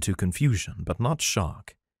morphed into confusion, but not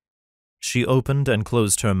shock. She opened and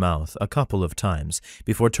closed her mouth a couple of times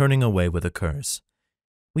before turning away with a curse.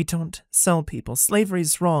 We don't sell people.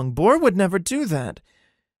 Slavery's wrong. Bohr would never do that.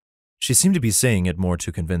 She seemed to be saying it more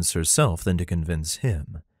to convince herself than to convince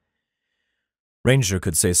him. Ranger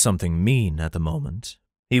could say something mean at the moment.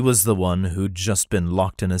 He was the one who'd just been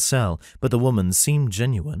locked in a cell, but the woman seemed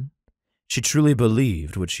genuine. She truly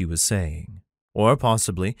believed what she was saying. Or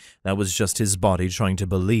possibly that was just his body trying to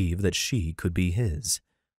believe that she could be his.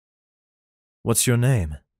 "What's your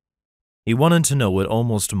name?" He wanted to know it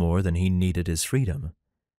almost more than he needed his freedom.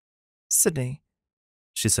 "Sidney,"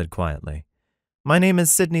 she said quietly. "My name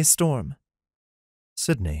is Sidney Storm."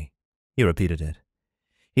 "Sidney," he repeated it.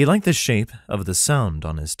 He liked the shape of the sound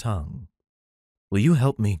on his tongue. "Will you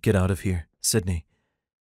help me get out of here, Sidney?"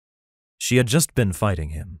 She had just been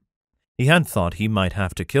fighting him. He had thought he might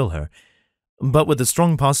have to kill her, but with the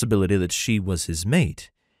strong possibility that she was his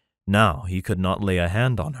mate, now he could not lay a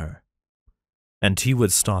hand on her. And he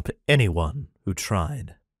would stop anyone who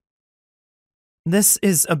tried. "This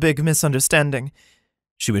is a big misunderstanding."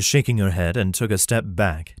 She was shaking her head and took a step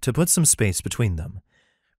back to put some space between them.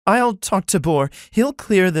 "I'll talk to Boar. He'll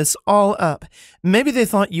clear this all up. Maybe they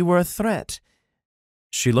thought you were a threat."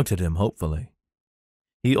 She looked at him hopefully.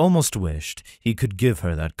 He almost wished he could give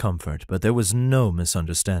her that comfort, but there was no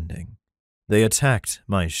misunderstanding. They attacked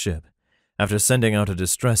my ship after sending out a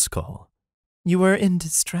distress call. "You were in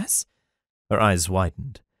distress?" Her eyes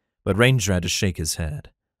widened, but Ranger had to shake his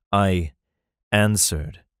head. "I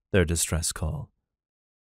answered their distress call."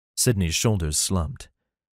 Sidney's shoulders slumped.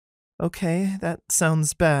 "Okay, that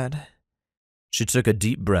sounds bad." She took a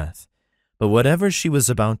deep breath, but whatever she was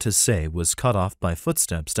about to say was cut off by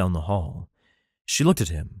footsteps down the hall. She looked at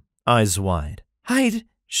him, eyes wide. "Hide,"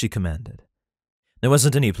 she commanded. There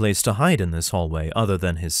wasn't any place to hide in this hallway other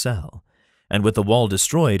than his cell, and with the wall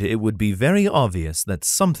destroyed, it would be very obvious that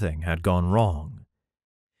something had gone wrong.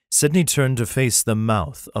 Sidney turned to face the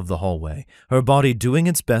mouth of the hallway, her body doing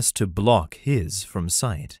its best to block his from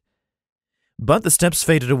sight. But the steps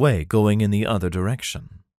faded away, going in the other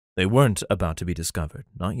direction. They weren't about to be discovered,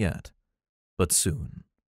 not yet, but soon.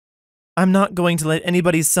 "I'm not going to let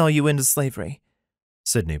anybody sell you into slavery,"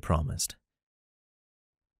 Sidney promised.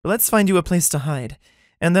 "Let's find you a place to hide,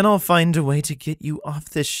 and then I'll find a way to get you off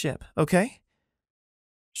this ship, okay?"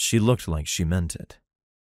 She looked like she meant it.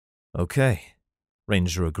 "Okay,"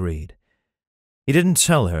 Ranger agreed. He didn't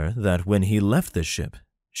tell her that when he left the ship,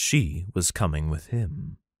 she was coming with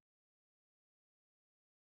him.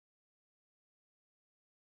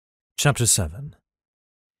 Chapter 7.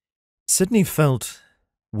 Sidney felt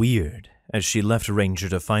weird as she left Ranger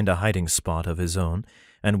to find a hiding spot of his own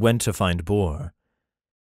and went to find Boar.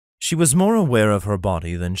 She was more aware of her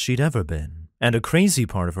body than she'd ever been, and a crazy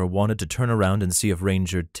part of her wanted to turn around and see if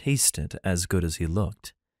Ranger tasted as good as he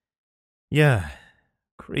looked. Yeah,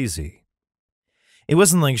 crazy. It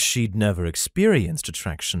wasn't like she'd never experienced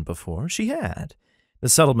attraction before. She had. The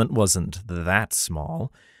settlement wasn't that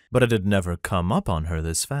small, but it had never come up on her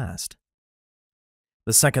this fast.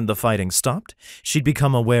 The second the fighting stopped, she'd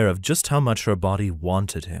become aware of just how much her body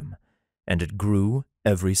wanted him, and it grew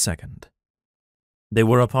every second. They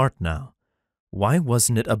were apart now. Why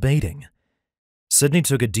wasn't it abating? Sidney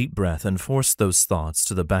took a deep breath and forced those thoughts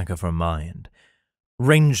to the back of her mind.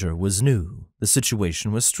 Ranger was new. The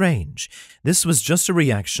situation was strange. This was just a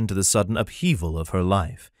reaction to the sudden upheaval of her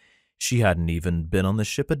life. She hadn't even been on the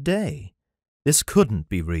ship a day. This couldn't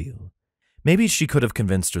be real. Maybe she could have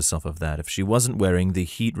convinced herself of that if she wasn't wearing the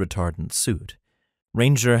heat-retardant suit.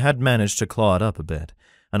 Ranger had managed to claw it up a bit,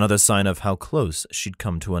 another sign of how close she'd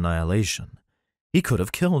come to annihilation. He could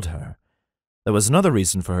have killed her. There was another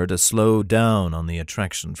reason for her to slow down on the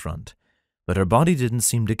attraction front, but her body didn't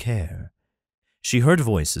seem to care. She heard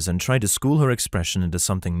voices and tried to school her expression into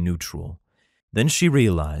something neutral. Then she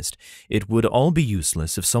realized it would all be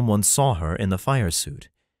useless if someone saw her in the fire suit.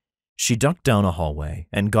 She ducked down a hallway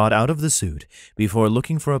and got out of the suit before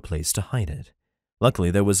looking for a place to hide it. Luckily,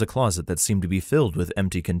 there was a closet that seemed to be filled with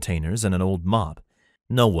empty containers and an old mop.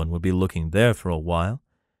 No one would be looking there for a while.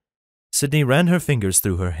 Sidney ran her fingers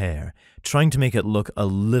through her hair, trying to make it look a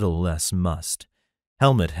little less mussed.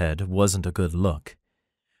 Helmet head wasn't a good look.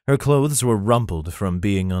 Her clothes were rumpled from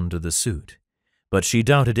being under the suit, but she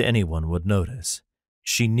doubted anyone would notice.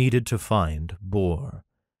 She needed to find Boar.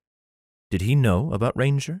 Did he know about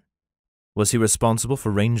Ranger? Was he responsible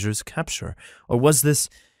for Ranger's capture, or was this,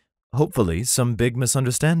 hopefully, some big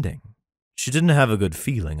misunderstanding? She didn't have a good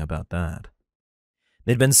feeling about that.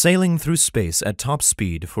 They'd been sailing through space at top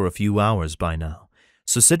speed for a few hours by now,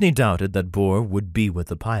 so Sidney doubted that Boar would be with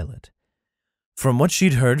the pilot. From what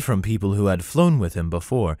she'd heard from people who had flown with him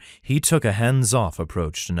before, he took a hands-off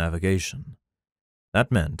approach to navigation.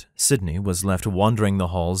 That meant Sidney was left wandering the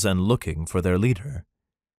halls and looking for their leader.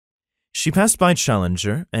 She passed by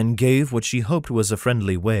Challenger and gave what she hoped was a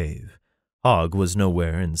friendly wave. Hogg was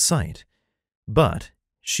nowhere in sight. But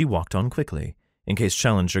she walked on quickly, in case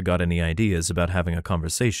Challenger got any ideas about having a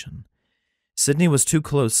conversation. Sidney was too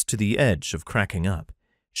close to the edge of cracking up.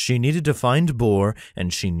 She needed to find Boar,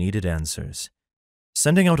 and she needed answers.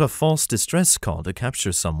 Sending out a false distress call to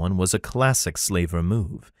capture someone was a classic slaver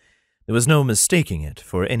move. There was no mistaking it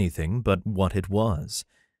for anything but what it was.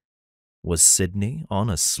 Was Sidney on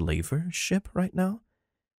a slaver ship right now?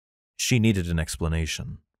 She needed an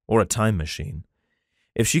explanation, or a time machine.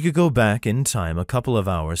 If she could go back in time a couple of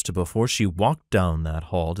hours to before she walked down that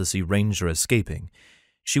hall to see Ranger escaping,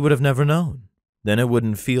 she would have never known. Then it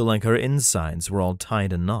wouldn't feel like her insides were all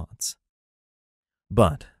tied in knots.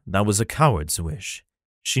 But that was a coward's wish.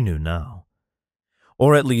 She knew now.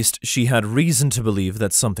 Or at least she had reason to believe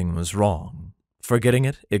that something was wrong. Forgetting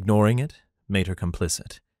it, ignoring it, made her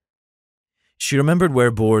complicit. She remembered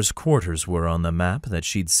where Boar's quarters were on the map that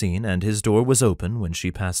she'd seen, and his door was open when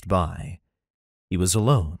she passed by. He was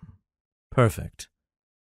alone. Perfect.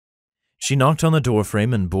 She knocked on the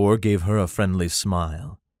doorframe and Boar gave her a friendly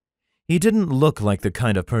smile. He didn't look like the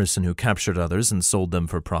kind of person who captured others and sold them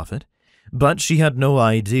for profit, but she had no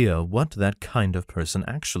idea what that kind of person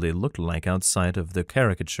actually looked like outside of the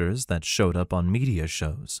caricatures that showed up on media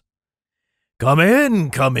shows. "Come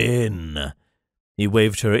in, come in!" He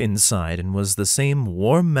waved her inside and was the same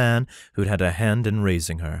warm man who'd had a hand in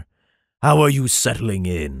raising her. "How are you settling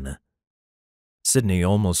in?" Sidney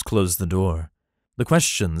almost closed the door. The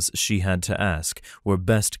questions she had to ask were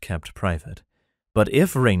best kept private. But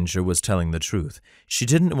if Ranger was telling the truth, she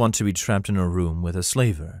didn't want to be trapped in a room with a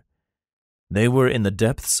slaver. They were in the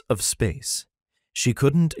depths of space. She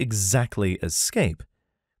couldn't exactly escape,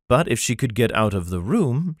 but if she could get out of the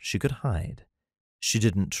room, she could hide. She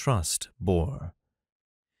didn't trust Boar.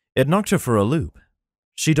 It knocked her for a loop.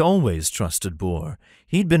 She'd always trusted Boar.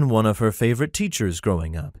 He'd been one of her favorite teachers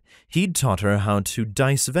growing up. He'd taught her how to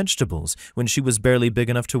dice vegetables when she was barely big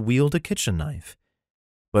enough to wield a kitchen knife.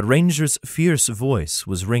 But Ranger's fierce voice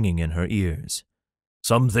was ringing in her ears.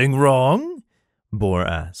 "Something wrong?" Boar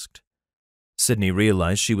asked. Sidney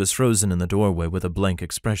realized she was frozen in the doorway with a blank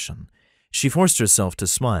expression. She forced herself to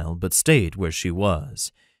smile, but stayed where she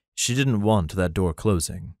was. She didn't want that door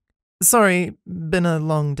closing. Sorry, been a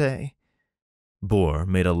long day. Boar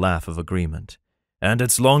made a laugh of agreement. "And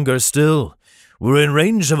it's longer still. We're in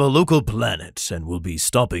range of a local planet, and we'll be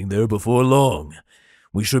stopping there before long.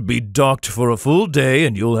 We should be docked for a full day,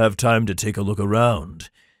 and you'll have time to take a look around.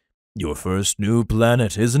 Your first new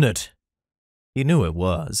planet, isn't it?" He knew it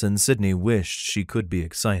was, and Sidney wished she could be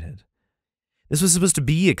excited. This was supposed to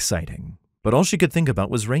be exciting, but all she could think about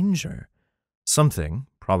was Ranger. Something,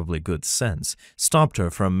 probably good sense, stopped her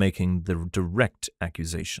from making the direct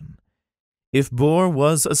accusation. If Boar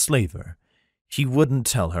was a slaver, he wouldn't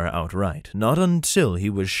tell her outright, not until he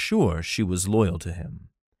was sure she was loyal to him.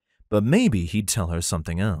 But maybe he'd tell her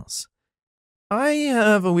something else. I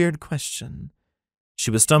have a weird question. She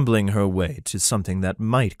was stumbling her way to something that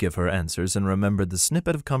might give her answers and remembered the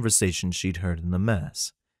snippet of conversation she'd heard in the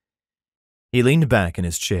mess. He leaned back in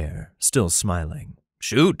his chair, still smiling.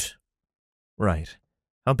 "Shoot." Right.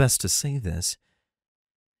 How best to say this?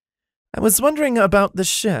 I was wondering about the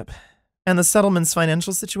ship and the settlement's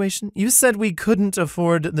financial situation. You said we couldn't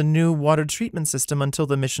afford the new water treatment system until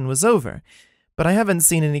the mission was over, but I haven't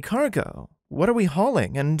seen any cargo. What are we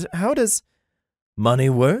hauling, and how does "Money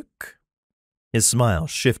work?" His smile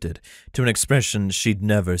shifted to an expression she'd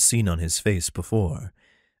never seen on his face before,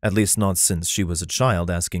 at least not since she was a child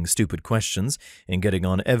asking stupid questions and getting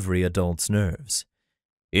on every adult's nerves.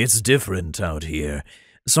 "It's different out here.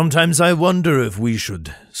 Sometimes I wonder if we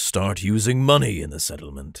should start using money in the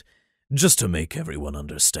settlement, just to make everyone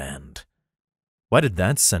understand." Why did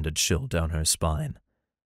that send a chill down her spine?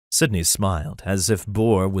 Sidney smiled, as if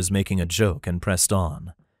Boar was making a joke, and pressed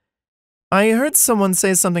on. I heard someone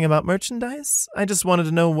say something about merchandise. I just wanted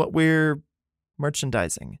to know what we're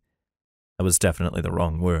merchandising. That was definitely the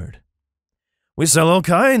wrong word. "We sell all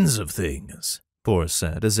kinds of things," Boar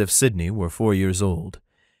said, as if Sidney were 4 years old.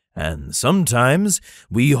 "And sometimes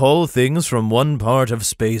we haul things from one part of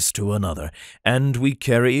space to another, and we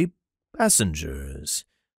carry passengers."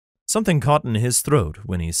 Something caught in his throat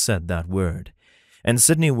when he said that word, and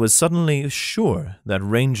Sidney was suddenly sure that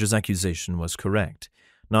Ranger's accusation was correct.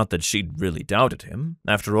 Not that she'd really doubted him.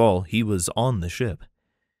 After all, he was on the ship.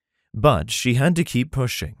 But she had to keep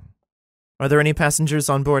pushing. Are there any passengers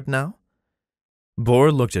on board now? Boar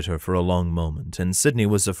looked at her for a long moment, and Sidney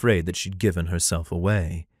was afraid that she'd given herself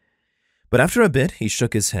away. But after a bit, he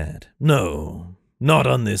shook his head. "No, not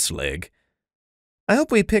on this leg." I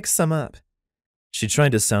hope we pick some up. She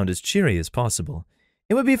tried to sound as cheery as possible.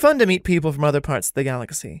 It would be fun to meet people from other parts of the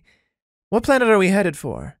galaxy. What planet are we headed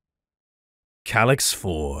for? Calyx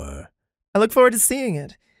 4. I look forward to seeing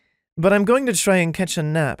it, but I'm going to try and catch a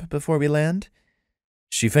nap before we land.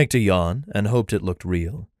 She faked a yawn and hoped it looked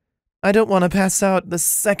real. I don't want to pass out the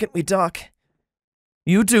second we dock.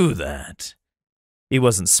 You do that? He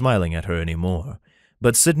wasn't smiling at her anymore,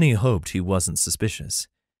 but Sidney hoped he wasn't suspicious.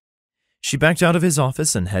 She backed out of his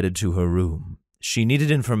office and headed to her room. She needed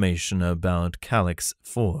information about Calyx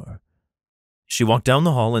 4. She walked down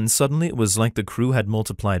the hall, and suddenly it was like the crew had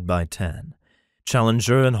multiplied by 10.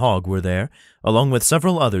 Challenger and Hogg were there, along with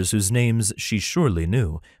several others whose names she surely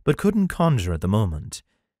knew, but couldn't conjure at the moment.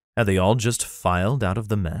 Had they all just filed out of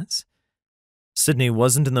the mess? Sidney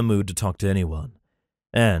wasn't in the mood to talk to anyone,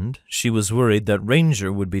 and she was worried that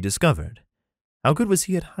Ranger would be discovered. How good was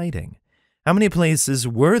he at hiding? How many places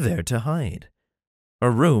were there to hide? Her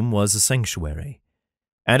room was a sanctuary,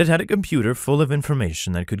 and it had a computer full of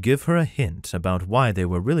information that could give her a hint about why they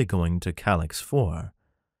were really going to Calyx 4.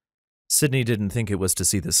 Sidney didn't think it was to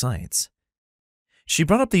see the sights. She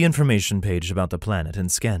brought up the information page about the planet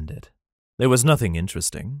and scanned it. There was nothing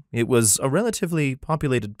interesting. It was a relatively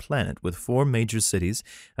populated planet with 4 major cities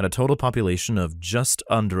and a total population of just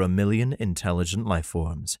under 1 million intelligent life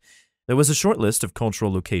forms. There was a short list of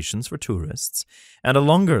cultural locations for tourists, and a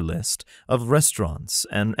longer list of restaurants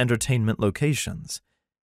and entertainment locations.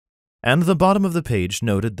 And the bottom of the page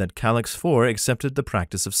noted that Calyx 4 accepted the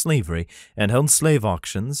practice of slavery and held slave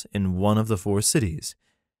auctions in one of the 4 cities.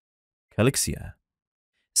 Calyxia.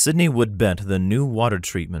 Sidney would bet the new water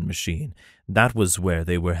treatment machine that was where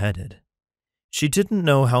they were headed. She didn't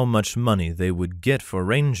know how much money they would get for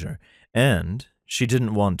Ranger, and she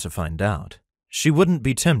didn't want to find out. She wouldn't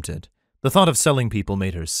be tempted. The thought of selling people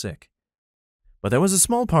made her sick. But there was a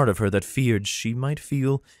small part of her that feared she might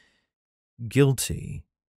feel guilty.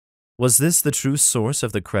 Was this the true source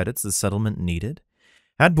of the credits the settlement needed?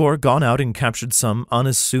 Had Bohr gone out and captured some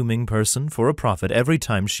unassuming person for a profit every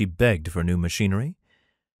time she begged for new machinery?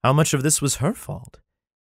 How much of this was her fault?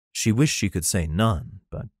 She wished she could say none,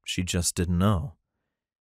 but she just didn't know.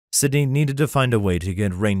 Sidney needed to find a way to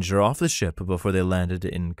get Ranger off the ship before they landed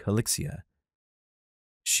in Calyxia.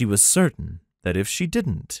 She was certain that if she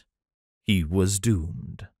didn't, he was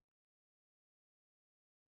doomed.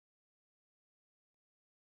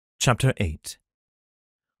 Chapter 8.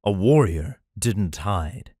 A warrior didn't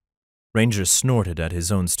hide. Ranger snorted at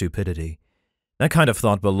his own stupidity. That kind of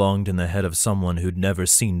thought belonged in the head of someone who'd never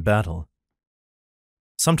seen battle.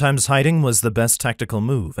 Sometimes hiding was the best tactical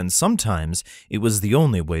move, and sometimes it was the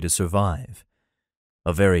only way to survive.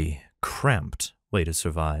 A very cramped way to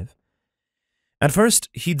survive. At first,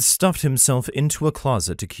 he'd stuffed himself into a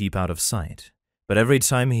closet to keep out of sight. But every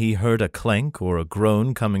time he heard a clank or a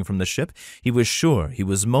groan coming from the ship, he was sure he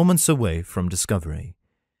was moments away from discovery.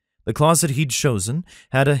 The closet he'd chosen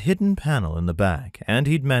had a hidden panel in the back, and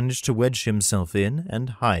he'd managed to wedge himself in and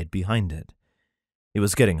hide behind it. It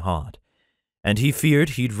was getting hot, and he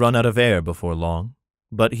feared he'd run out of air before long,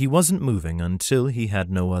 but he wasn't moving until he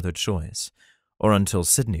had no other choice, or until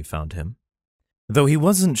Sidney found him. Though he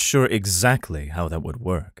wasn't sure exactly how that would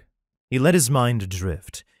work. He let his mind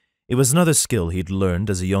drift. It was another skill he'd learned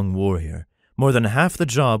as a young warrior. More than half the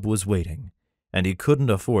job was waiting, and he couldn't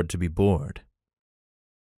afford to be bored.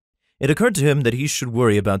 It occurred to him that he should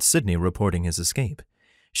worry about Sidney reporting his escape.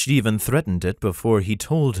 She'd even threatened it before he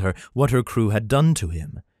told her what her crew had done to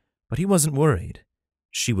him. But he wasn't worried.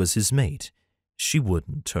 She was his mate. She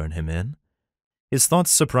wouldn't turn him in. His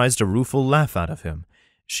thoughts surprised a rueful laugh out of him.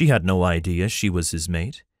 She had no idea she was his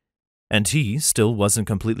mate. And he still wasn't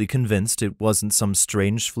completely convinced it wasn't some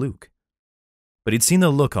strange fluke. But he'd seen the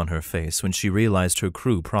look on her face when she realized her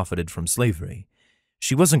crew profited from slavery.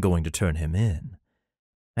 She wasn't going to turn him in.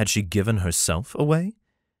 Had she given herself away?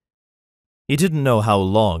 He didn't know how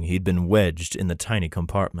long he'd been wedged in the tiny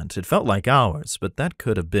compartment. It felt like hours, but that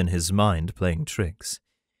could have been his mind playing tricks.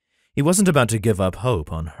 He wasn't about to give up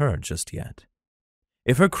hope on her just yet.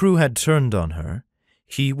 If her crew had turned on her,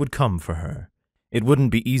 he would come for her. It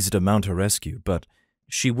wouldn't be easy to mount a rescue, but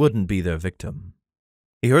she wouldn't be their victim.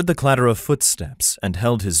 He heard the clatter of footsteps and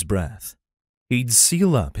held his breath. He'd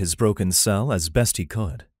seal up his broken cell as best he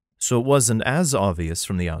could, so it wasn't as obvious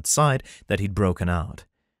from the outside that he'd broken out,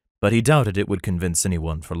 but he doubted it would convince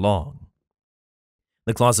anyone for long.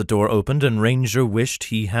 The closet door opened, and Ranger wished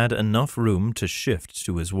he had enough room to shift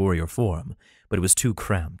to his warrior form, but it was too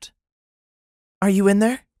cramped. "Are you in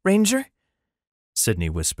there, Ranger?" Sidney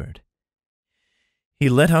whispered. He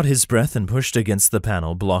let out his breath and pushed against the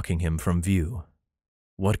panel, blocking him from view.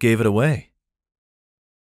 What gave it away?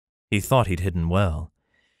 He thought he'd hidden well.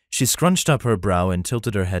 She scrunched up her brow and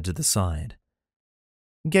tilted her head to the side.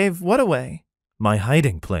 "Gave what away?" My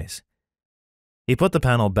hiding place. He put the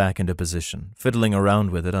panel back into position, fiddling around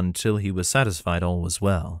with it until he was satisfied all was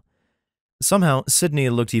well. Somehow, Sidney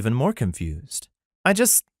looked even more confused.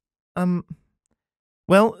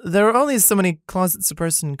 Well, there are only so many closets a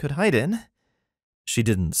person could hide in. She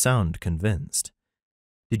didn't sound convinced.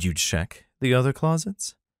 Did you check the other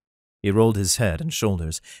closets? He rolled his head and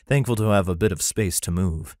shoulders, thankful to have a bit of space to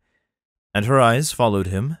move. And her eyes followed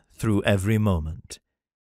him through every moment.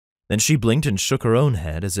 Then she blinked and shook her own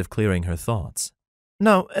head as if clearing her thoughts.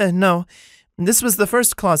 No. This was the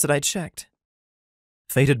first closet I checked.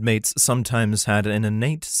 Fated mates sometimes had an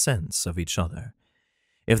innate sense of each other.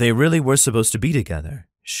 If they really were supposed to be together,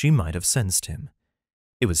 she might have sensed him.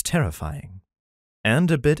 It was terrifying,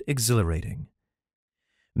 and a bit exhilarating.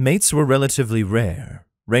 Mates were relatively rare.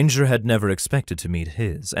 Ranger had never expected to meet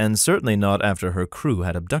his, and certainly not after her crew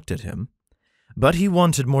had abducted him. But he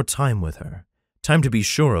wanted more time with her, time to be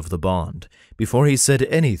sure of the bond, before he said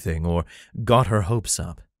anything or got her hopes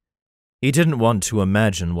up. He didn't want to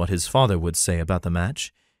imagine what his father would say about the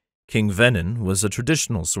match. King Venin was a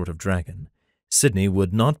traditional sort of dragon. Sidney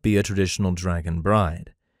would not be a traditional dragon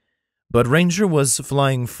bride. But Ranger was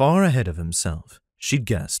flying far ahead of himself. She'd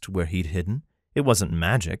guessed where he'd hidden. It wasn't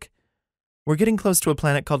magic. We're getting close to a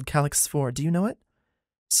planet called Calyx 4. Do you know it?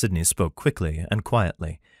 Sidney spoke quickly and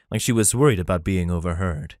quietly, like she was worried about being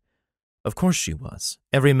overheard. Of course she was.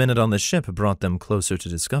 Every minute on the ship brought them closer to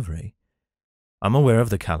discovery. I'm aware of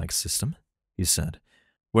the Calyx system, he said.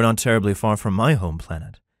 We're not terribly far from my home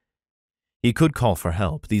planet. He could call for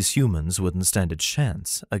help. These humans wouldn't stand a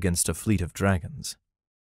chance against a fleet of dragons.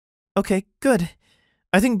 Okay, good.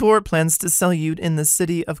 I think Boar plans to sell you in the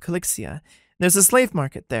city of Calyxia. There's a slave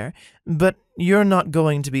market there, but you're not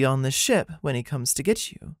going to be on the ship when he comes to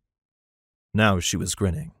get you. Now she was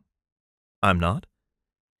grinning. I'm not?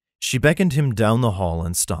 She beckoned him down the hall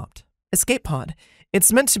and stopped. Escape pod.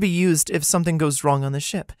 It's meant to be used if something goes wrong on the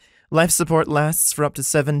ship. Life support lasts for up to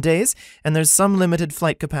 7 days, and there's some limited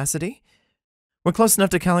flight capacity. We're close enough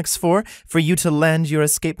to Calyx 4 for you to land your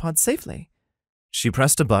escape pod safely. She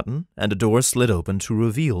pressed a button, and a door slid open to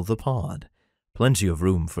reveal the pod. Plenty of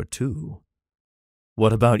room for two.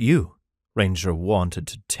 What about you? Ranger wanted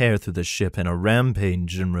to tear through the ship in a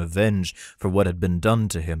rampage in revenge for what had been done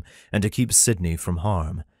to him and to keep Sidney from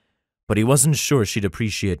harm. But he wasn't sure she'd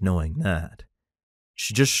appreciate knowing that.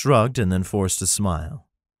 She just shrugged and then forced a smile.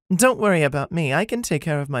 Don't worry about me. I can take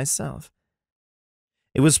care of myself.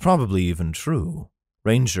 It was probably even true.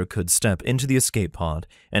 Ranger could step into the escape pod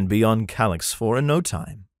and be on Calyx 4 in no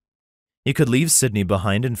time. He could leave Sidney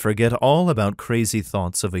behind and forget all about crazy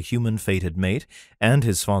thoughts of a human-fated mate and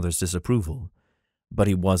his father's disapproval. But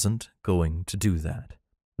he wasn't going to do that.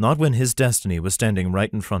 Not when his destiny was standing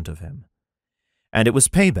right in front of him. And it was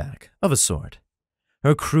payback, of a sort.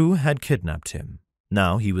 Her crew had kidnapped him.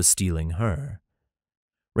 Now he was stealing her.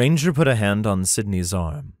 Ranger put a hand on Sidney's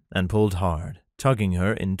arm and pulled hard, tugging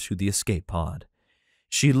her into the escape pod.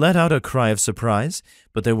 She let out a cry of surprise,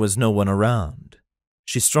 but there was no one around.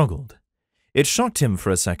 She struggled. It shocked him for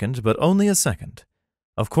a second, but only a second.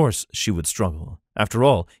 Of course she would struggle. After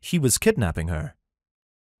all, he was kidnapping her.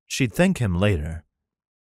 She'd thank him later.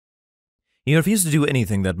 He refused to do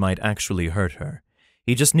anything that might actually hurt her.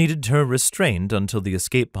 He just needed her restrained until the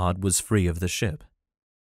escape pod was free of the ship.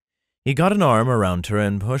 He got an arm around her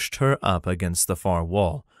and pushed her up against the far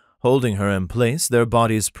wall, holding her in place, their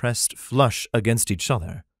bodies pressed flush against each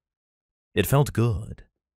other. It felt good.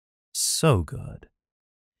 So good.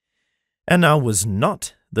 And now was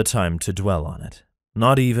not the time to dwell on it,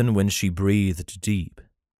 not even when she breathed deep,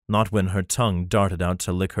 not when her tongue darted out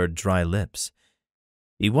to lick her dry lips.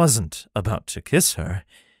 He wasn't about to kiss her.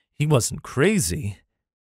 He wasn't crazy.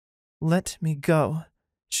 Let me go,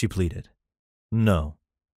 she pleaded. No.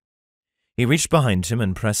 He reached behind him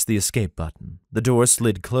and pressed the escape button. The door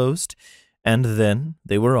slid closed, and then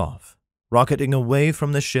they were off, rocketing away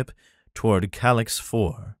from the ship toward Calyx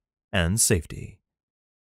 4 and safety.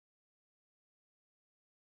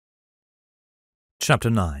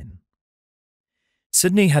 Chapter 9.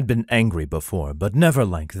 Sidney had been angry before, but never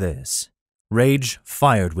like this. Rage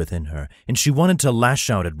fired within her, and she wanted to lash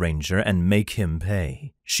out at Ranger and make him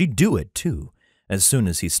pay. She'd do it, too, as soon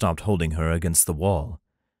as he stopped holding her against the wall.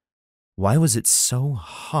 Why was it so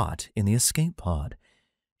hot in the escape pod?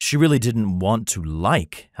 She really didn't want to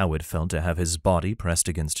like how it felt to have his body pressed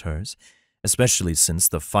against hers, especially since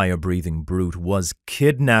the fire-breathing brute was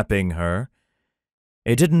kidnapping her.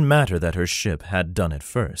 It didn't matter that her ship had done it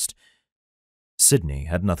first. Sidney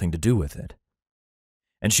had nothing to do with it.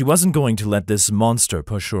 And she wasn't going to let this monster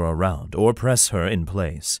push her around or press her in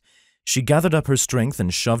place. She gathered up her strength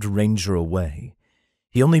and shoved Ranger away.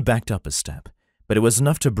 He only backed up a step, but it was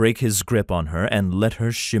enough to break his grip on her and let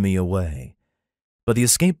her shimmy away. But the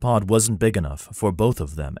escape pod wasn't big enough for both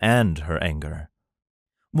of them and her anger.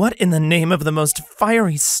 "What in the name of the most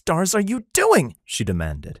fiery stars are you doing?" she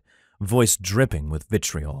demanded, voice dripping with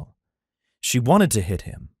vitriol. She wanted to hit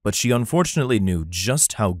him, but she unfortunately knew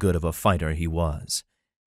just how good of a fighter he was.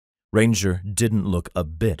 Ranger didn't look a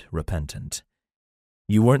bit repentant.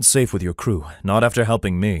 "You weren't safe with your crew, not after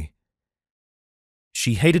helping me."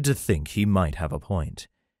 She hated to think he might have a point,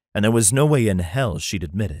 and there was no way in hell she'd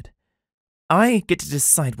admit it. "I get to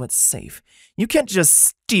decide what's safe. You can't just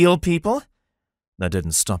steal people." "That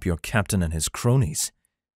didn't stop your captain and his cronies."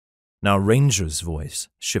 Now Ranger's voice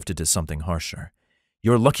shifted to something harsher.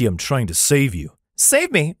 "You're lucky I'm trying to save you."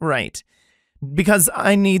 "Save me? Right. Because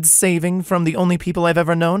I need saving from the only people I've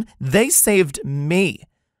ever known? They saved me.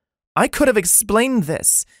 I could have explained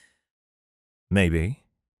this." Maybe.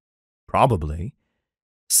 Probably.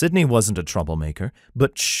 Sidney wasn't a troublemaker,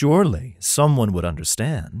 but surely someone would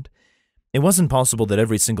understand. It wasn't possible that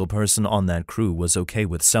every single person on that crew was okay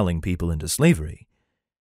with selling people into slavery.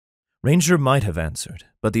 Ranger might have answered,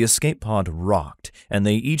 but the escape pod rocked, and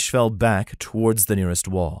they each fell back towards the nearest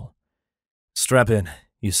wall. "Strap in,"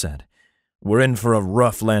 you said. "We're in for a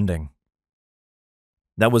rough landing."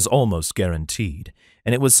 That was almost guaranteed,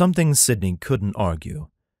 and it was something Sidney couldn't argue.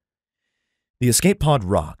 The escape pod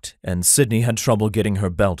rocked, and Sidney had trouble getting her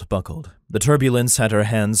belt buckled. The turbulence had her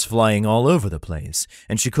hands flying all over the place,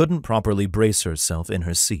 and she couldn't properly brace herself in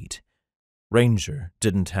her seat. Ranger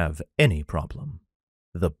didn't have any problem.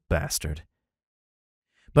 The bastard.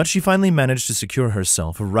 But she finally managed to secure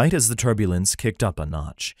herself right as the turbulence kicked up a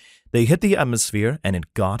notch. They hit the atmosphere, and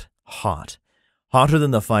it got hot. Hotter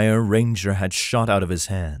than the fire Ranger had shot out of his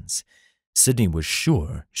hands. Sidney was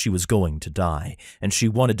sure she was going to die, and she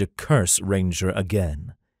wanted to curse Ranger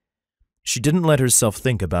again. She didn't let herself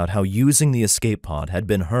think about how using the escape pod had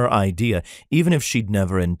been her idea, even if she'd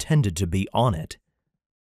never intended to be on it.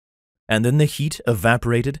 And then the heat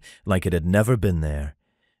evaporated like it had never been there,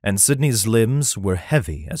 and Sidney's limbs were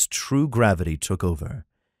heavy as true gravity took over.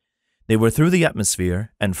 They were through the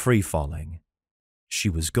atmosphere and free-falling. She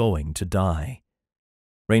was going to die.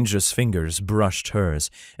 Ranger's fingers brushed hers,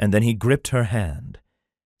 and then he gripped her hand.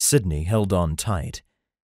 Sidney held on tight.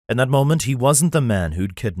 In that moment, he wasn't the man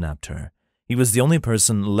who'd kidnapped her. He was the only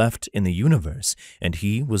person left in the universe, and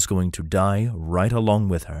he was going to die right along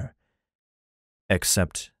with her.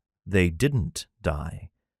 Except they didn't die.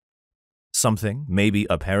 Something, maybe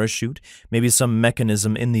a parachute, maybe some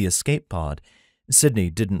mechanism in the escape pod, Sidney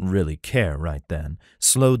didn't really care right then,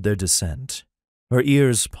 slowed their descent. Her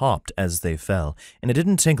ears popped as they fell, and it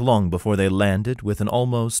didn't take long before they landed with an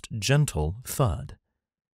almost gentle thud.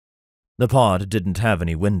 The pod didn't have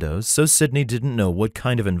any windows, so Sidney didn't know what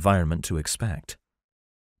kind of environment to expect.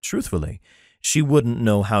 Truthfully, she wouldn't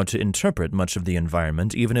know how to interpret much of the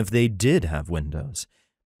environment even if they did have windows.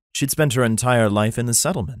 She'd spent her entire life in the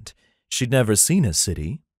settlement. She'd never seen a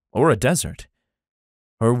city or a desert.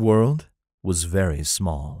 Her world was very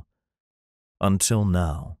small. Until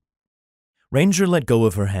now. Ranger let go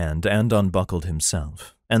of her hand and unbuckled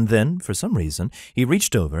himself, and then, for some reason, he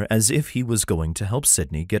reached over as if he was going to help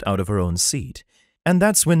Sidney get out of her own seat. And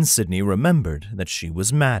that's when Sidney remembered that she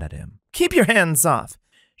was mad at him. "Keep your hands off,"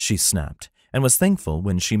 she snapped, and was thankful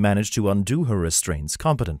when she managed to undo her restraints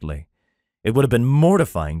competently. It would have been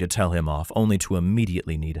mortifying to tell him off only to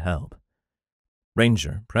immediately need help.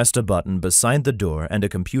 Ranger pressed a button beside the door and a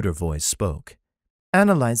computer voice spoke.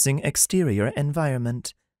 "Analyzing exterior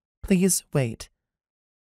environment. Please wait."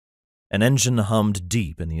 An engine hummed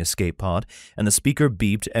deep in the escape pod, and the speaker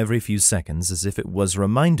beeped every few seconds as if it was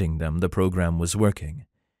reminding them the program was working.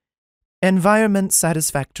 "Environment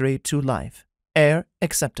satisfactory to life. Air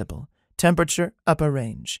acceptable. Temperature upper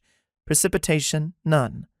range. Precipitation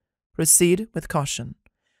none. Proceed with caution.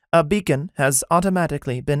 A beacon has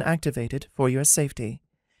automatically been activated for your safety.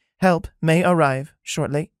 Help may arrive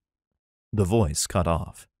shortly." The voice cut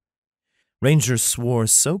off. Ranger swore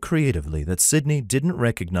so creatively that Sidney didn't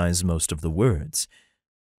recognize most of the words.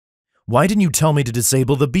 "Why didn't you tell me to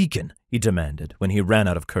disable the beacon?" he demanded when he ran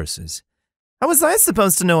out of curses. "How was I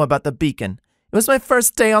supposed to know about the beacon? It was my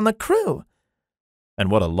first day on the crew." And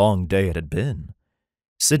what a long day it had been.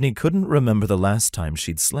 Sidney couldn't remember the last time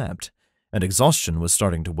she'd slept, and exhaustion was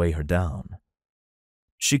starting to weigh her down.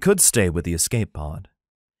 She could stay with the escape pod.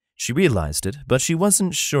 She realized it, but she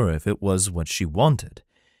wasn't sure if it was what she wanted.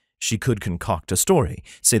 She could concoct a story,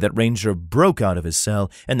 say that Ranger broke out of his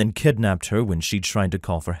cell and then kidnapped her when she tried to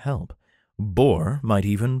call for help. Boar might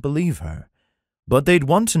even believe her. But they'd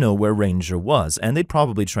want to know where Ranger was, and they'd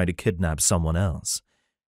probably try to kidnap someone else.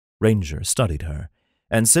 Ranger studied her,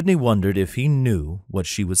 and Sidney wondered if he knew what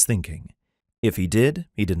she was thinking. If he did,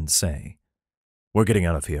 he didn't say. "We're getting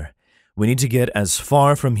out of here. We need to get as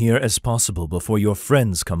far from here as possible before your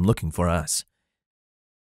friends come looking for us."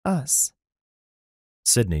 "Us?"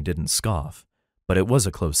 Sidney didn't scoff, but it was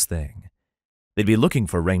a close thing. They'd be looking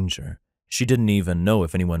for Ranger. She didn't even know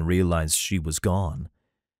if anyone realized she was gone.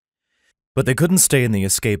 But they couldn't stay in the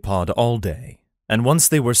escape pod all day, and once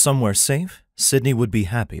they were somewhere safe, Sidney would be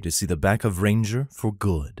happy to see the back of Ranger for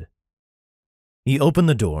good. He opened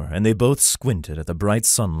the door, and they both squinted at the bright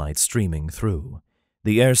sunlight streaming through.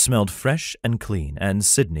 The air smelled fresh and clean, and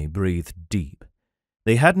Sidney breathed deep.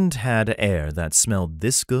 They hadn't had air that smelled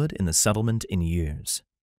this good in the settlement in years.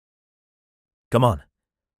 "Come on."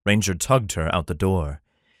 Ranger tugged her out the door.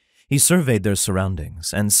 He surveyed their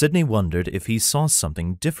surroundings, and Sidney wondered if he saw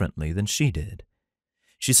something differently than she did.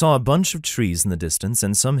 She saw a bunch of trees in the distance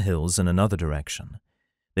and some hills in another direction.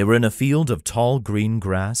 They were in a field of tall green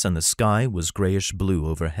grass, and the sky was grayish-blue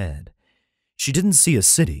overhead. She didn't see a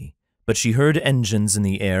city, but she heard engines in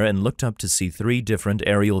the air and looked up to see 3 different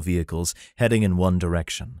aerial vehicles heading in one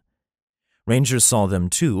direction. Ranger saw them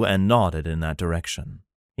too and nodded in that direction.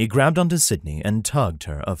 He grabbed onto Sidney and tugged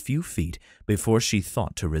her a few feet before she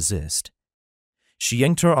thought to resist. She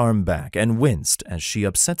yanked her arm back and winced as she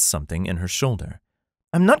upset something in her shoulder.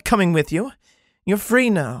 "I'm not coming with you. You're free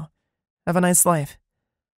now. Have a nice life."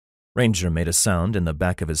 Ranger made a sound in the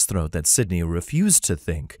back of his throat that Sidney refused to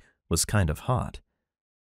think was kind of hot.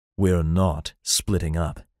 "We're not splitting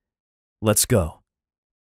up. Let's go."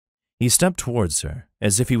 He stepped towards her,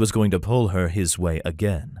 as if he was going to pull her his way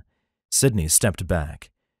again. Sidney stepped back.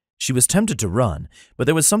 She was tempted to run, but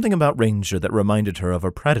there was something about Ranger that reminded her of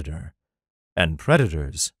a predator. And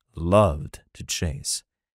predators loved to chase.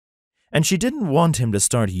 And she didn't want him to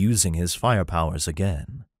start using his fire powers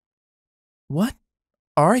again. "What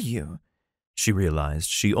are you?" She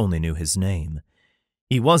realized she only knew his name.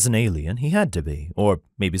 He was an alien, he had to be, or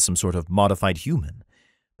maybe some sort of modified human.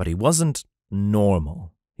 But he wasn't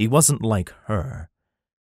normal. He wasn't like her.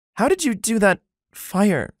 "How did you do that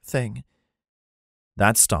fire thing?"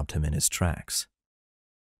 That stopped him in his tracks.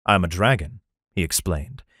 "I'm a dragon," he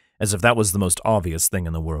explained, as if that was the most obvious thing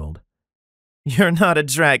in the world. "You're not a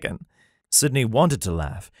dragon." Sidney wanted to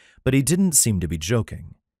laugh, but he didn't seem to be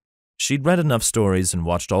joking. She'd read enough stories and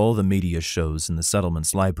watched all the media shows in the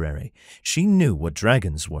settlement's library. She knew what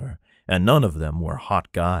dragons were, and none of them were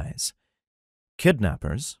hot guys.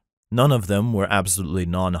 Kidnappers? None of them were absolutely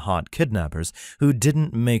non-hot kidnappers who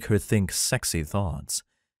didn't make her think sexy thoughts.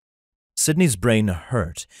 Sidney's brain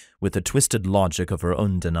hurt with the twisted logic of her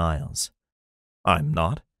own denials. "I'm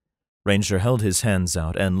not?" Ranger held his hands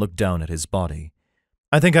out and looked down at his body.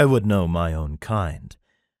 "I think I would know my own kind.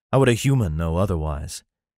 How would a human know otherwise?"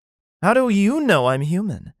 "How do you know I'm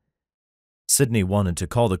human?" Sidney wanted to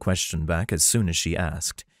call the question back as soon as she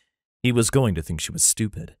asked. He was going to think she was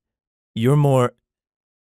stupid. "You're more—"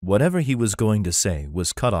 Whatever he was going to say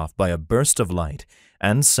was cut off by a burst of light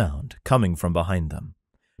and sound coming from behind them.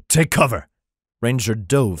 "Take cover!" Ranger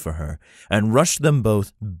dove for her and rushed them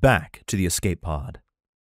both back to the escape pod.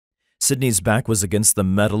 Sidney's back was against the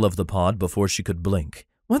metal of the pod before she could blink.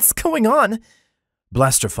 "What's going on?"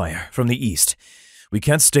 "Blaster fire from the east. We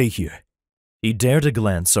can't stay here." He dared a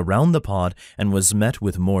glance around the pod and was met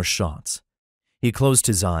with more shots. He closed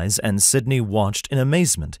his eyes, and Sidney watched in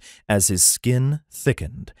amazement as his skin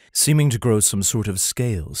thickened, seeming to grow some sort of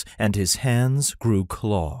scales, and his hands grew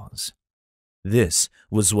claws. This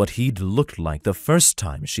was what he'd looked like the first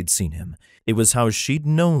time she'd seen him. It was how she'd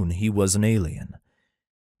known he was an alien.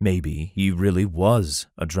 Maybe he really was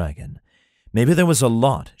a dragon. Maybe there was a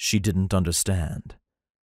lot she didn't understand.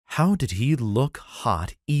 How did he look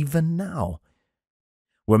hot even now?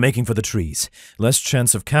 "We're making for the trees. Less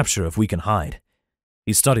chance of capture if we can hide."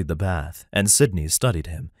 He studied the path, and Sidney studied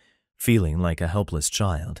him, feeling like a helpless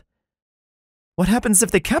child. "What happens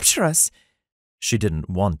if they capture us?" She didn't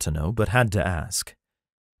want to know, but had to ask.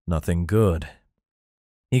 "Nothing good."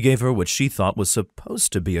 He gave her what she thought was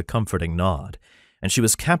supposed to be a comforting nod, and she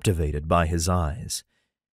was captivated by his eyes.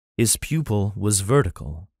 His pupil was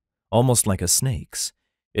vertical, almost like a snake's.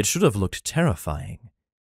 It should have looked terrifying.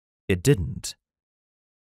 It didn't.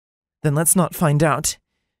 "Then let's not find out."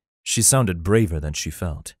 She sounded braver than she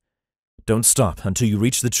felt. "Don't stop until you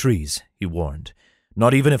reach the trees," he warned.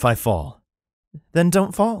 "Not even if I fall." "Then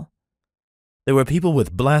don't fall." There were people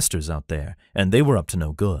with blasters out there, and they were up to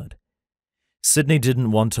no good. Sidney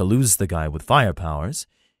didn't want to lose the guy with fire powers.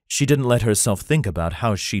 She didn't let herself think about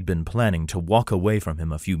how she'd been planning to walk away from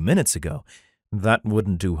him a few minutes ago. That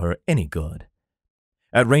wouldn't do her any good.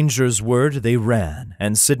 At Ranger's word, they ran,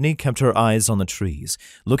 and Sidney kept her eyes on the trees.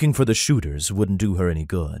 Looking for the shooters wouldn't do her any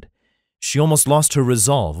good. She almost lost her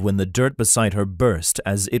resolve when the dirt beside her burst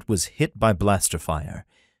as it was hit by blaster fire.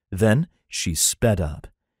 Then she sped up.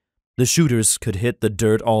 The shooters could hit the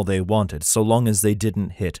dirt all they wanted, so long as they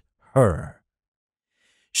didn't hit her.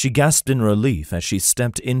 She gasped in relief as she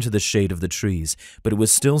stepped into the shade of the trees, but it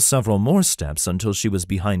was still several more steps until she was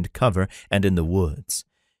behind cover and in the woods.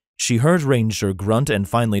 She heard Ranger grunt and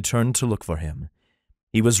finally turned to look for him.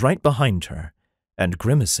 He was right behind her, and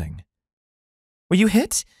grimacing. "Were you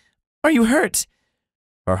hit? Are you hurt?"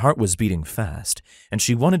 Her heart was beating fast, and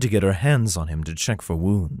she wanted to get her hands on him to check for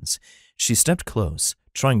wounds. She stepped close,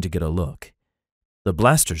 trying to get a look. The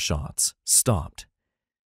blaster shots stopped.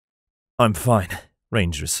 "I'm fine,"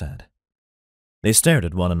 Ranger said. They stared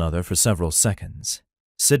at one another for several seconds.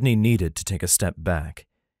 Sidney needed to take a step back.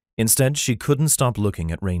 Instead, she couldn't stop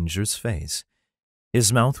looking at Ranger's face.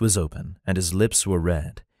 His mouth was open, and his lips were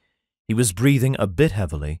red. He was breathing a bit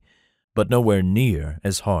heavily, but nowhere near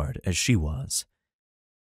as hard as she was.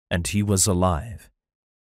 And he was alive.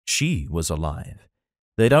 She was alive.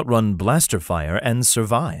 They'd outrun blaster fire and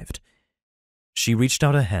survived. She reached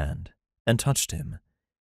out a hand and touched him.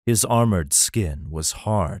 His armored skin was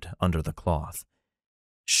hard under the cloth.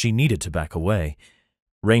 She needed to back away.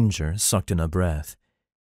 Ranger sucked in a breath.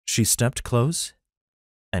 She stepped close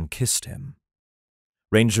and kissed him.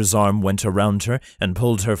 Ranger's arm went around her and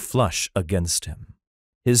pulled her flush against him.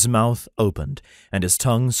 His mouth opened and his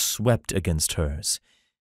tongue swept against hers.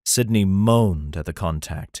 Sidney moaned at the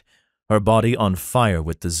contact, her body on fire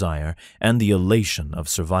with desire and the elation of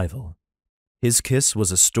survival. His kiss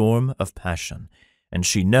was a storm of passion, and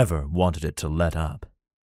she never wanted it to let up.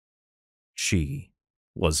 She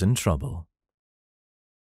was in trouble.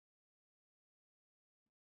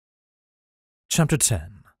 Chapter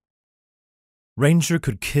 10. Ranger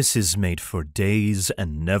could kiss his mate for days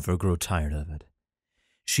and never grow tired of it.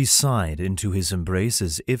 She sighed into his embrace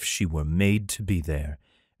as if she were made to be there,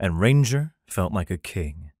 and Ranger felt like a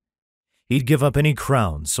king. He'd give up any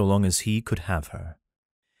crown so long as he could have her.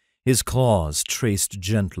 His claws traced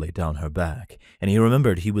gently down her back, and he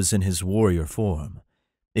remembered he was in his warrior form.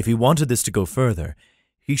 If he wanted this to go further,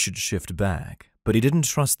 he should shift back, but he didn't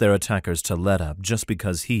trust their attackers to let up just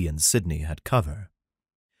because he and Sidney had cover.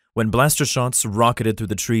 When blaster shots rocketed through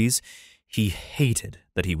the trees, he hated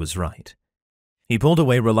that he was right. He pulled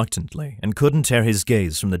away reluctantly and couldn't tear his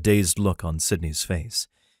gaze from the dazed look on Sidney's face.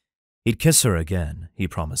 He'd kiss her again, he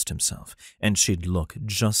promised himself, and she'd look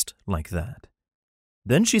just like that.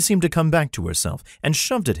 Then she seemed to come back to herself and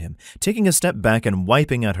shoved at him, taking a step back and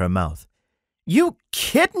wiping at her mouth. "You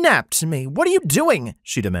kidnapped me! What are you doing?"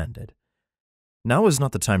 she demanded. Now was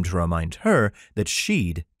not the time to remind her that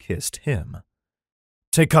she'd kissed him.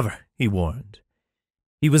 "Take cover," he warned.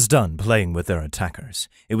 He was done playing with their attackers.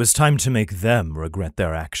 It was time to make them regret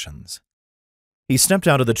their actions. He stepped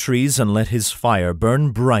out of the trees and let his fire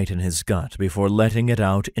burn bright in his gut before letting it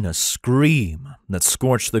out in a scream that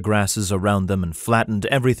scorched the grasses around them and flattened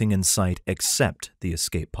everything in sight except the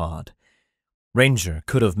escape pod. Ranger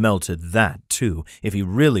could have melted that, too, if he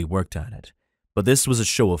really worked at it. But this was a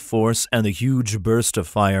show of force, and the huge burst of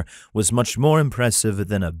fire was much more impressive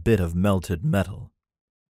than a bit of melted metal.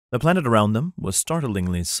 The planet around them was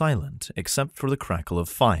startlingly silent, except for the crackle of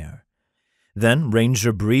fire. Then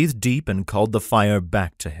Ranger breathed deep and called the fire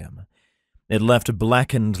back to him. It left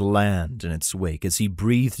blackened land in its wake as he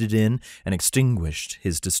breathed it in and extinguished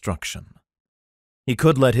his destruction. He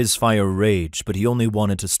could let his fire rage, but he only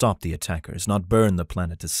wanted to stop the attackers, not burn the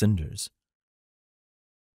planet to cinders.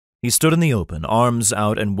 He stood in the open, arms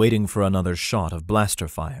out and waiting for another shot of blaster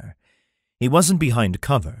fire. He wasn't behind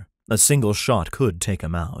cover. A single shot could take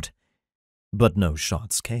him out. But no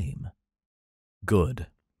shots came. Good.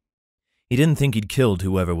 He didn't think he'd killed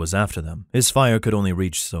whoever was after them. His fire could only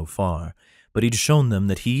reach so far, but he'd shown them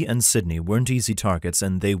that he and Sidney weren't easy targets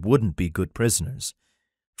and they wouldn't be good prisoners.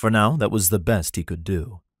 For now, that was the best he could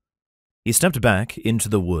do. He stepped back into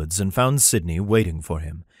the woods and found Sidney waiting for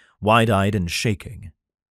him, wide-eyed and shaking.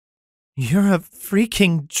 "You're a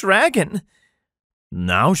freaking dragon!"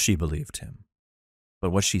 Now she believed him.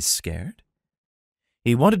 But was she scared?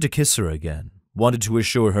 He wanted to kiss her again, wanted to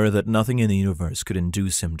assure her that nothing in the universe could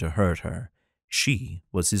induce him to hurt her. She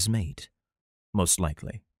was his mate, most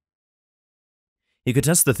likely. He could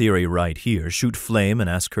test the theory right here, shoot flame and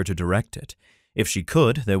ask her to direct it. If she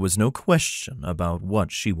could, there was no question about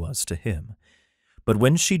what she was to him. But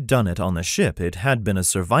when she'd done it on the ship, it had been a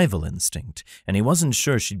survival instinct, and he wasn't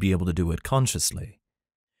sure she'd be able to do it consciously.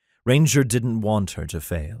 Ranger didn't want her to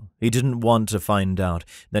fail. He didn't want to find out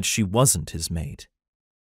that she wasn't his mate.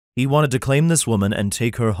 He wanted to claim this woman and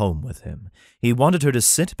take her home with him. He wanted her to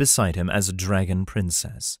sit beside him as a dragon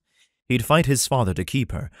princess. He'd fight his father to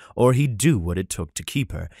keep her, or he'd do what it took to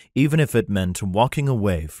keep her, even if it meant walking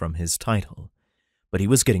away from his title. But he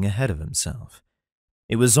was getting ahead of himself.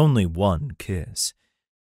 It was only one kiss.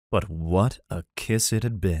 But what a kiss it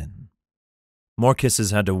had been. More kisses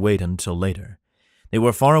had to wait until later. They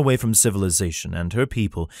were far away from civilization, and her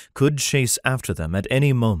people could chase after them at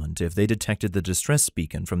any moment if they detected the distress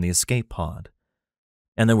beacon from the escape pod.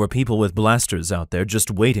 And there were people with blasters out there just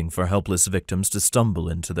waiting for helpless victims to stumble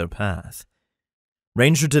into their path.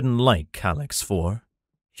 Ranger didn't like Calyx 4.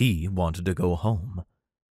 He wanted to go home.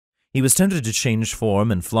 He was tempted to change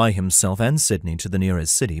form and fly himself and Sidney to the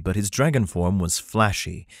nearest city, but his dragon form was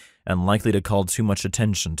flashy and likely to call too much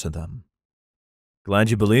attention to them.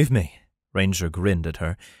 "Glad you believe me." Ranger grinned at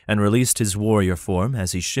her and released his warrior form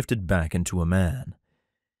as he shifted back into a man.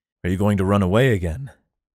 "Are you going to run away again?"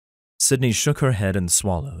 Sidney shook her head and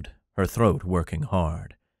swallowed, her throat working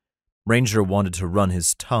hard. Ranger wanted to run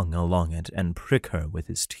his tongue along it and prick her with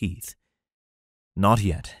his teeth. Not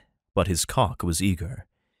yet, but his cock was eager.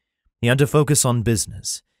 He had to focus on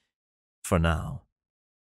business. For now.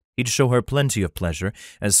 He'd show her plenty of pleasure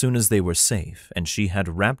as soon as they were safe, and she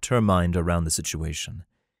had wrapped her mind around the situation.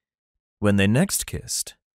 When they next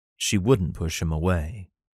kissed, she wouldn't push him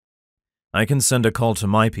away. "I can send a call to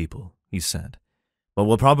my people," he said, "but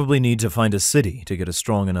we'll probably need to find a city to get a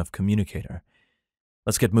strong enough communicator.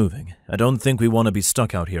 Let's get moving. I don't think we want to be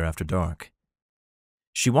stuck out here after dark."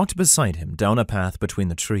 She walked beside him down a path between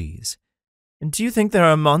the trees. "Do you think there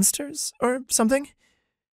are monsters or something?"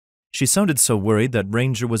 She sounded so worried that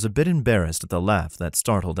Ranger was a bit embarrassed at the laugh that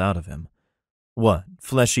startled out of him. "What,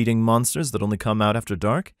 flesh-eating monsters that only come out after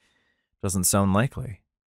dark? Doesn't sound likely."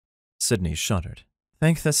 Sidney shuddered.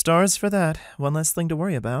 "Thank the stars for that. One less thing to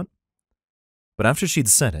worry about." But after she'd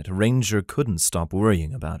said it, Ranger couldn't stop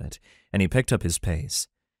worrying about it, and he picked up his pace.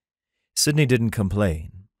 Sidney didn't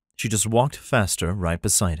complain. She just walked faster right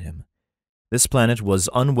beside him. This planet was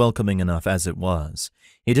unwelcoming enough as it was.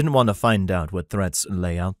 He didn't want to find out what threats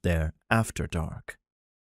lay out there after dark.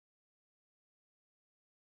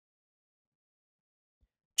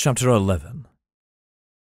 Chapter 11.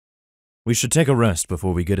 We should take a rest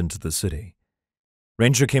before we get into the city.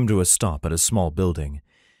 Ranger came to a stop at a small building.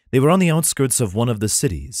 They were on the outskirts of one of the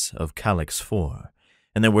cities of Calyx 4,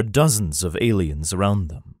 and there were dozens of aliens around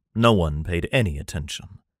them. No one paid any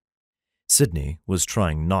attention. Sidney was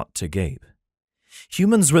trying not to gape.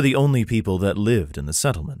 Humans were the only people that lived in the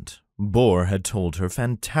settlement. Boar had told her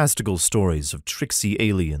fantastical stories of tricksy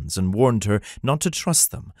aliens and warned her not to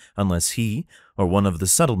trust them unless he or one of the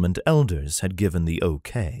settlement elders had given the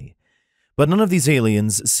okay. But none of these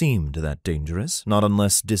aliens seemed that dangerous, not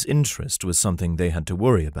unless disinterest was something they had to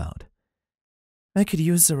worry about. "I could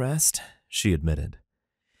use a rest," she admitted.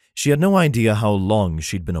 She had no idea how long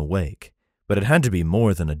she'd been awake, but it had to be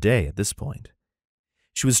more than a day at this point.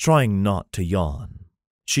 She was trying not to yawn.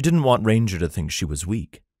 She didn't want Ranger to think she was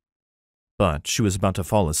weak. But she was about to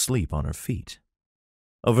fall asleep on her feet.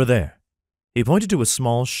 Over there. He pointed to a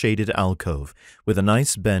small shaded alcove with a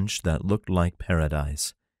nice bench that looked like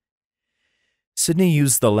paradise. Sidney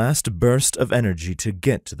used the last burst of energy to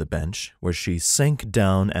get to the bench, where she sank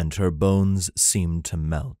down and her bones seemed to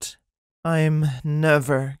melt. "I'm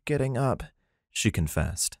never getting up," she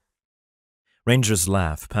confessed. Ranger's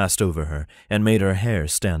laugh passed over her and made her hair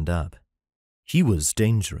stand up. He was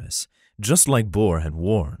dangerous, just like Boar had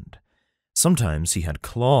warned. Sometimes he had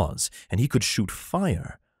claws, and he could shoot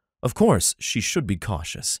fire. Of course, she should be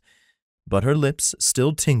cautious. But her lips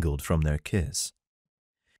still tingled from their kiss.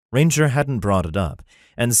 Ranger hadn't brought it up,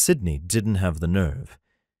 and Sidney didn't have the nerve.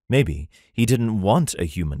 Maybe he didn't want a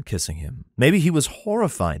human kissing him. Maybe he was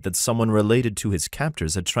horrified that someone related to his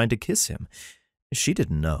captors had tried to kiss him. She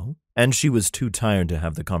didn't know, and she was too tired to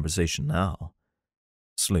have the conversation now.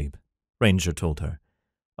 "Sleep," Ranger told her.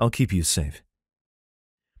 "I'll keep you safe."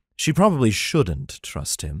 She probably shouldn't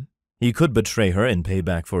trust him. He could betray her in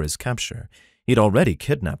payback for his capture. He'd already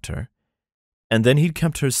kidnapped her. And then he'd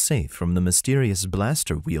kept her safe from the mysterious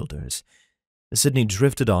blaster wielders. Sidney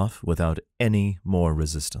drifted off without any more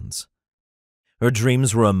resistance. Her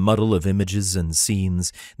dreams were a muddle of images and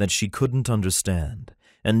scenes that she couldn't understand,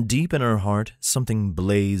 and deep in her heart something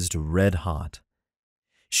blazed red hot.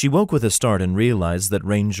 She woke with a start and realized that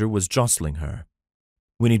Ranger was jostling her.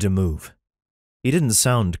 "We need to move." He didn't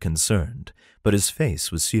sound concerned, but his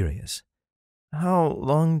face was serious. "How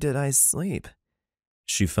long did I sleep?"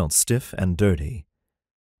 She felt stiff and dirty.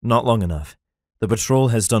 "Not long enough. The patrol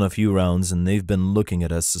has done a few rounds and they've been looking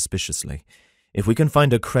at us suspiciously. If we can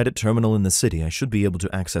find a credit terminal in the city, I should be able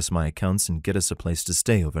to access my accounts and get us a place to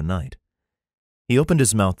stay overnight." He opened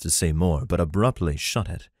his mouth to say more, but abruptly shut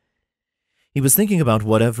it. He was thinking about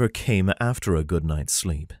whatever came after a good night's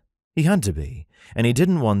sleep. He had to be, and he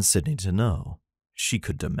didn't want Sidney to know. She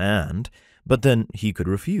could demand, but then he could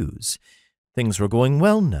refuse. Things were going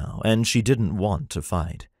well now, and she didn't want to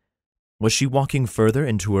fight. Was she walking further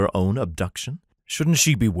into her own abduction? Shouldn't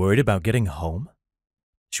she be worried about getting home?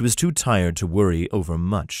 She was too tired to worry over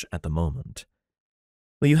much at the moment.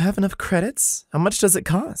 Will you have enough credits? How much does it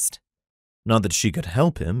cost? Not that she could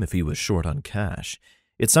help him if he was short on cash.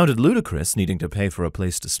 It sounded ludicrous needing to pay for a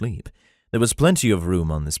place to sleep. There was plenty of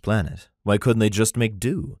room on this planet. Why couldn't they just make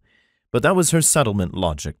do? But that was her settlement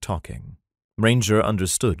logic talking. Ranger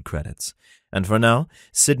understood credits, and for now,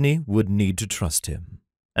 Sidney would need to trust him.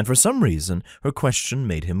 And for some reason, her question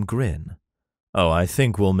made him grin. Oh, I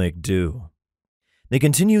think we'll make do. They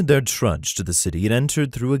continued their trudge to the city and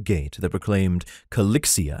entered through a gate that proclaimed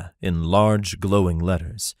Calixia in large glowing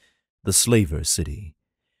letters, the Slaver City.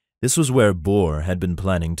 This was where Boar had been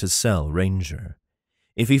planning to sell Ranger.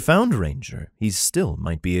 If he found Ranger, he still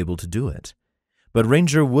might be able to do it. But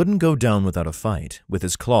Ranger wouldn't go down without a fight. With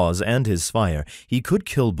his claws and his fire, he could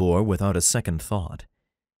kill Boar without a second thought.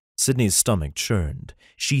 Sidney's stomach churned.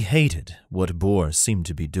 She hated what Boar seemed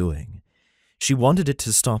to be doing. She wanted it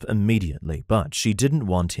to stop immediately, but she didn't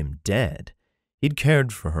want him dead. He'd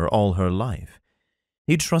cared for her all her life.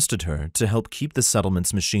 He'd trusted her to help keep the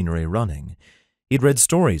settlement's machinery running. He'd read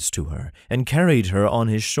stories to her and carried her on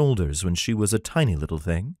his shoulders when she was a tiny little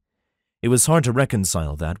thing. It was hard to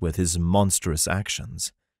reconcile that with his monstrous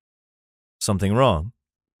actions. Something wrong?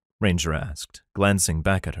 Ranger asked, glancing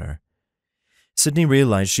back at her. Sidney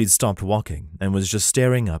realized she'd stopped walking and was just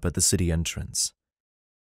staring up at the city entrance.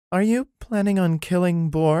 Are you planning on killing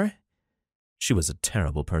Boar? She was a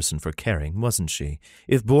terrible person for caring, wasn't she?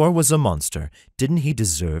 If Boar was a monster, didn't he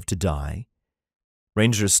deserve to die?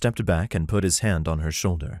 Ranger stepped back and put his hand on her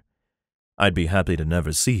shoulder. I'd be happy to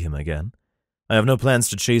never see him again. I have no plans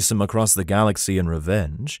to chase him across the galaxy in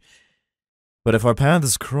revenge. But if our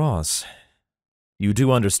paths cross, you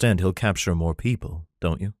do understand he'll capture more people,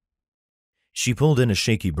 don't you? She pulled in a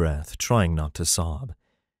shaky breath, trying not to sob.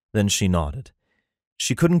 Then she nodded.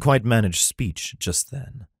 She couldn't quite manage speech just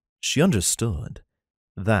then. She understood.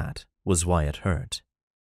 That was why it hurt.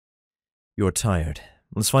 You're tired.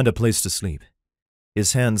 Let's find a place to sleep.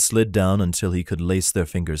 His hand slid down until he could lace their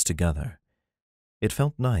fingers together. It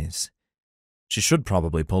felt nice. She should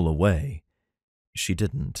probably pull away. She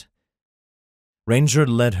didn't. Ranger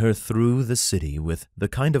led her through the city with the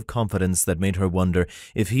kind of confidence that made her wonder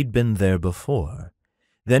if he'd been there before.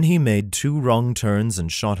 Then he made 2 wrong turns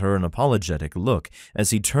and shot her an apologetic look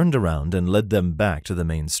as he turned around and led them back to the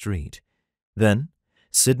main street. Then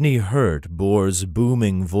Sidney heard Boar's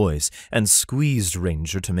booming voice and squeezed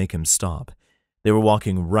Ranger to make him stop. They were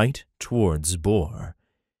walking right towards Boar.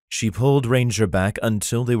 She pulled Ranger back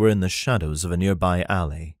until they were in the shadows of a nearby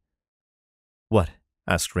alley. What?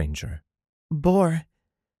 Asked Ranger. Boar.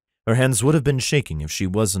 Her hands would have been shaking if she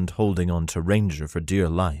wasn't holding on to Ranger for dear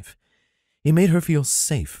life. He made her feel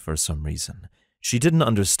safe for some reason. She didn't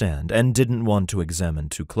understand and didn't want to examine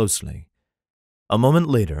too closely. A moment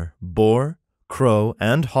later, Boar, Crow,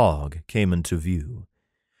 and Hog came into view.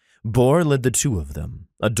 Boar led the 2 of them,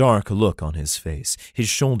 a dark look on his face, his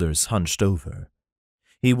shoulders hunched over.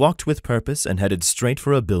 He walked with purpose and headed straight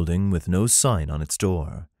for a building with no sign on its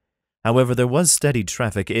door. However, there was steady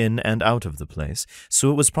traffic in and out of the place,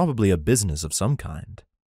 so it was probably a business of some kind.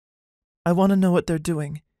 I want to know what they're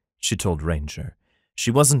doing, she told Ranger.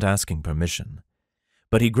 She wasn't asking permission.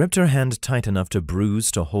 But he gripped her hand tight enough to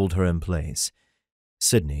bruise to hold her in place.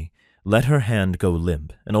 Sidney let her hand go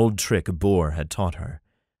limp, an old trick Boar had taught her.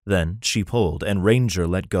 Then she pulled, and Ranger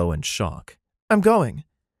let go in shock. I'm going.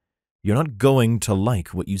 You're not going to like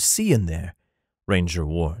what you see in there, Ranger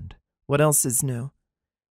warned. What else is new?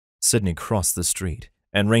 Sidney crossed the street,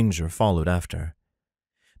 and Ranger followed after.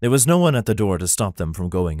 There was no one at the door to stop them from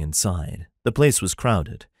going inside. The place was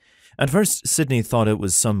crowded. At first, Sidney thought it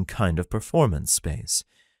was some kind of performance space.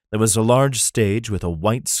 There was a large stage with a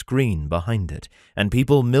white screen behind it, and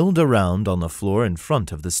people milled around on the floor in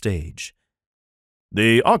front of the stage.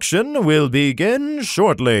 The auction will begin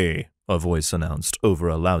shortly, a voice announced over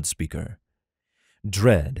a loudspeaker.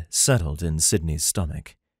 Dread settled in Sidney's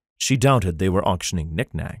stomach. She doubted they were auctioning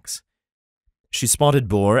knickknacks. She spotted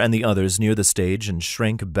Boar and the others near the stage and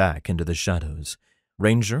shrank back into the shadows.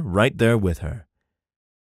 Ranger right there with her.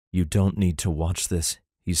 You don't need to watch this,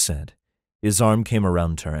 he said. His arm came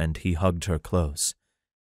around her and he hugged her close.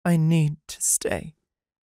 I need to stay.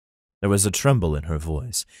 There was a tremble in her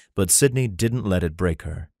voice, but Sidney didn't let it break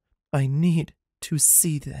her. I need to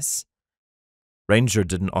see this. Ranger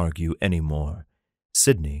didn't argue any more.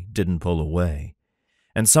 Sidney didn't pull away.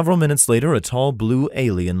 And several minutes later, a tall blue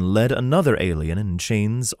alien led another alien in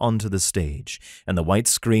chains onto the stage, and the white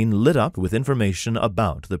screen lit up with information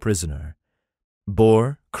about the prisoner.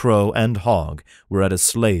 Boar, Crow, and Hog were at a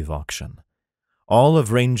slave auction. All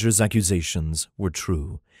of Ranger's accusations were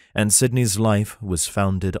true, and Sidney's life was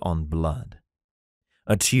founded on blood.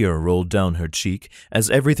 A tear rolled down her cheek as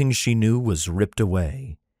everything she knew was ripped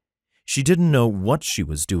away. She didn't know what she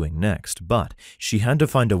was doing next, but she had to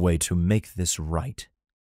find a way to make this right.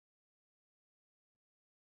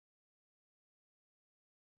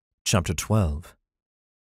 Chapter 12.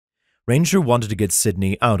 Ranger wanted to get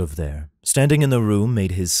Sidney out of there. Standing in the room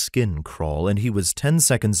made his skin crawl, and he was 10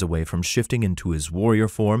 seconds away from shifting into his warrior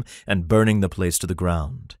form and burning the place to the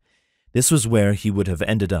ground. This was where he would have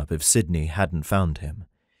ended up if Sidney hadn't found him.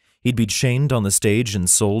 He'd be chained on the stage and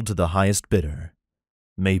sold to the highest bidder.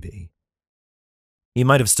 Maybe. He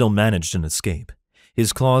might have still managed an escape.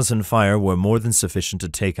 His claws and fire were more than sufficient to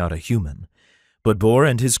take out a human, but Boar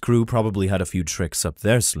and his crew probably had a few tricks up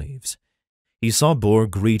their sleeves. He saw Boar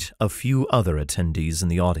greet a few other attendees in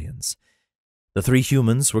the audience. The 3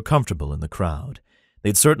 humans were comfortable in the crowd.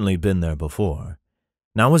 They'd certainly been there before.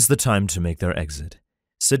 Now was the time to make their exit.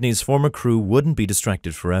 Sidney's former crew wouldn't be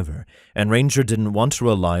distracted forever, and Ranger didn't want to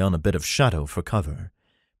rely on a bit of shadow for cover.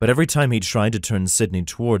 But every time he tried to turn Sidney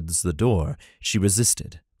towards the door, she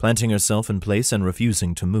resisted, planting herself in place and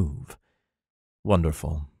refusing to move.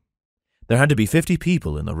 Wonderful. There had to be 50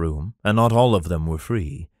 people in the room, and not all of them were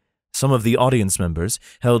free. Some of the audience members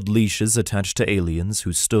held leashes attached to aliens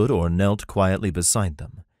who stood or knelt quietly beside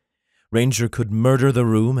them. Ranger could murder the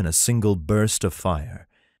room in a single burst of fire,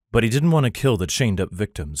 but he didn't want to kill the chained-up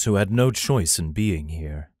victims who had no choice in being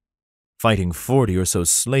here. Fighting 40 or so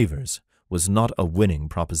slavers was not a winning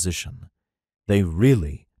proposition. They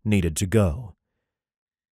really needed to go.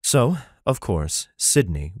 So, of course,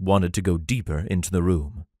 Sidney wanted to go deeper into the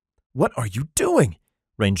room. "What are you doing?"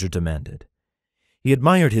 Ranger demanded. He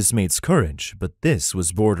admired his mate's courage, but this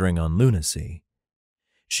was bordering on lunacy.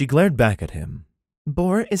 She glared back at him.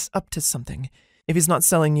 Boar is up to something. If he's not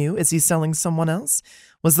selling you, is he selling someone else?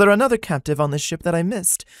 Was there another captive on the ship that I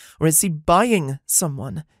missed? Or is he buying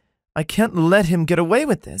someone? I can't let him get away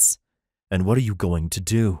with this. And what are you going to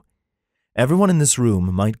do? Everyone in this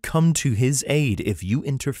room might come to his aid if you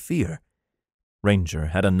interfere. Ranger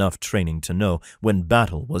had enough training to know when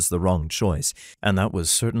battle was the wrong choice, and that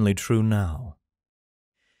was certainly true now.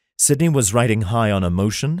 Sidney was riding high on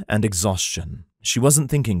emotion and exhaustion. She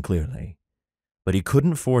wasn't thinking clearly. But he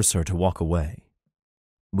couldn't force her to walk away.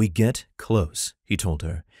 "We get close," he told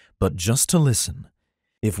her, "but just to listen.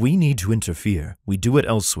 If we need to interfere, we do it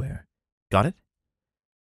elsewhere. Got it?"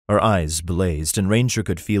 Her eyes blazed, and Ranger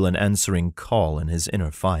could feel an answering call in his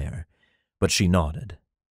inner fire, but she nodded.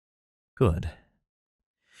 Good.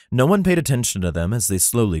 No one paid attention to them as they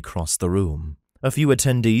slowly crossed the room. A few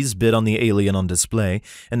attendees bid on the alien on display,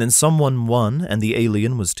 and then someone won and the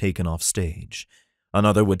alien was taken off stage.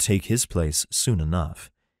 Another would take his place soon enough.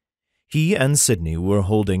 He and Sidney were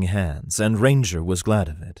holding hands, and Ranger was glad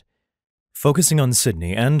of it. Focusing on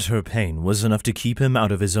Sidney and her pain was enough to keep him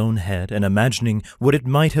out of his own head and imagining what it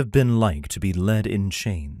might have been like to be led in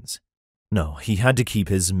chains. No, he had to keep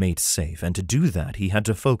his mate safe, and to do that he had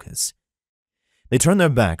to focus. They turned their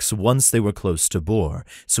backs once they were close to Boar,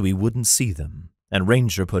 so he wouldn't see them, and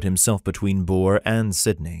Ranger put himself between Boar and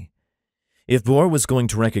Sidney. If Boar was going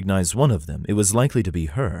to recognize one of them, it was likely to be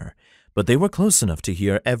her, but they were close enough to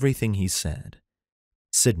hear everything he said.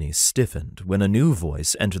 Sidney stiffened when a new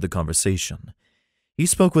voice entered the conversation. He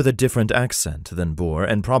spoke with a different accent than Boar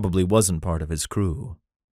and probably wasn't part of his crew.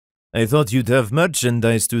 "I thought you'd have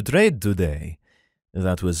merchandise to trade today.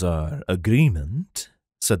 That was our agreement,"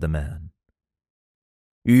 said the man.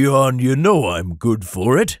 "Jan, you know I'm good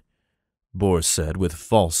for it," Boar said with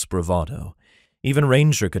false bravado. Even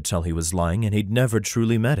Ranger could tell he was lying, and he'd never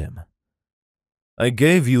truly met him. "I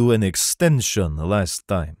gave you an extension last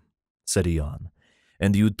time," said Jan,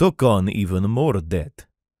 "and you took on even more debt."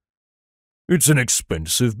 "It's an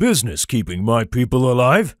expensive business keeping my people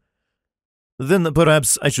alive." "Then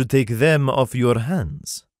perhaps I should take them off your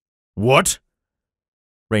hands." "What?"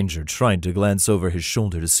 Ranger tried to glance over his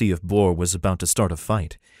shoulder to see if Boar was about to start a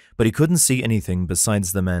fight, but he couldn't see anything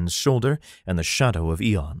besides the man's shoulder and the shadow of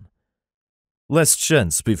Eon. "Less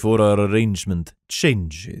chance before our arrangement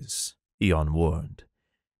changes," Eon warned.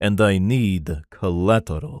 "And I need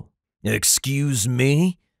collateral." "Excuse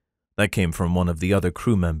me?" That came from one of the other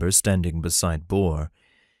crew members standing beside Boar.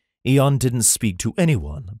 Eon didn't speak to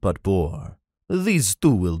anyone but Boar. "These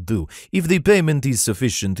two will do. If the payment is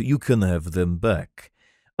sufficient, you can have them back.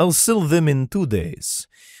 I'll sell them in 2 days.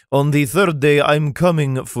 On the 3rd day, I'm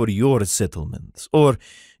coming for your settlement, or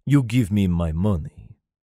you give me my money."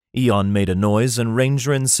 Eon made a noise, and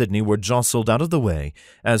Ranger and Sidney were jostled out of the way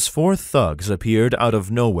as 4 thugs appeared out of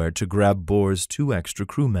nowhere to grab Boar's 2 extra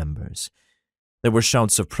crew members. There were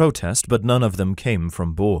shouts of protest, but none of them came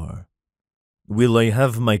from Boar. Will I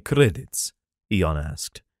have my credits? Eon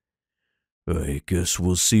asked. I guess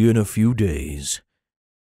we'll see in a few days.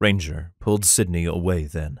 Ranger pulled Sidney away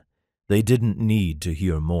then. They didn't need to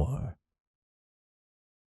hear more.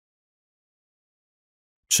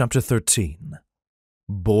 Chapter 13.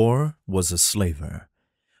 Boar was a slaver.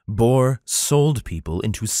 Boar sold people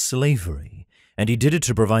into slavery, and he did it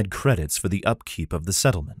to provide credits for the upkeep of the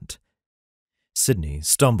settlement. Sidney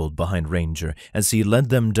stumbled behind Ranger as he led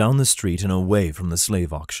them down the street and away from the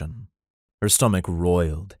slave auction. Her stomach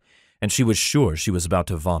roiled, and she was sure she was about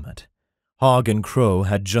to vomit. Hog and Crow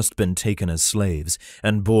had just been taken as slaves,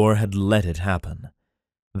 and Boar had let it happen.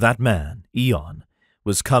 That man, Eon,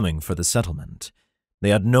 was coming for the settlement. They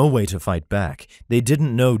had no way to fight back. They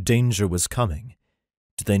didn't know danger was coming.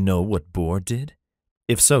 Did they know what Boar did?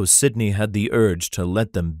 If so, Sidney had the urge to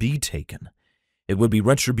let them be taken. It would be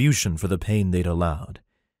retribution for the pain they'd allowed.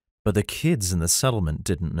 But the kids in the settlement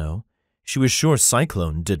didn't know. She was sure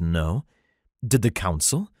Cyclone didn't know. Did the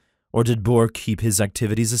council? Or did Boar keep his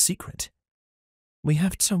activities a secret? We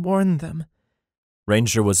have to warn them.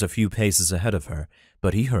 Ranger was a few paces ahead of her,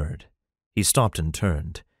 but he heard. He stopped and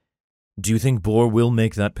turned. Do you think Boar will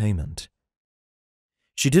make that payment?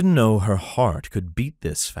 She didn't know her heart could beat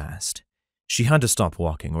this fast. She had to stop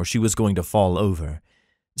walking, or she was going to fall over.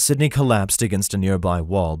 Sidney collapsed against a nearby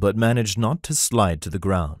wall, but managed not to slide to the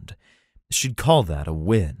ground. She'd call that a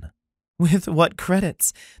win. With what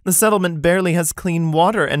credits? The settlement barely has clean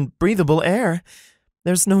water and breathable air.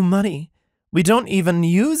 There's no money. We don't even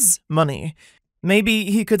use money.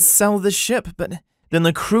 Maybe he could sell the ship, but then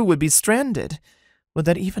the crew would be stranded. Would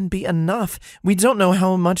that even be enough? We don't know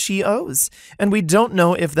how much he owes, and we don't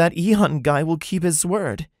know if that Eon guy will keep his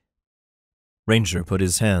word. Ranger put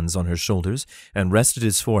his hands on her shoulders and rested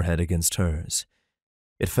his forehead against hers.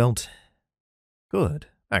 It felt good,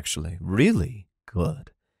 actually, really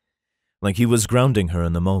good. Like he was grounding her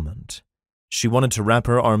in the moment. She wanted to wrap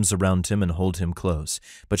her arms around him and hold him close,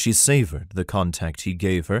 but she savored the contact he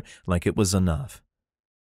gave her like it was enough.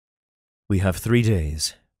 We have 3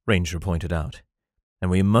 days, Ranger pointed out,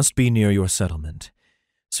 and we must be near your settlement.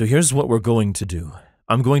 So here's what we're going to do.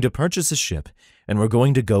 I'm going to purchase a ship, and we're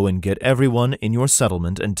going to go and get everyone in your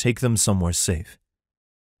settlement and take them somewhere safe.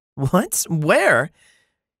 What? Where?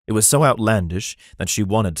 It was so outlandish that she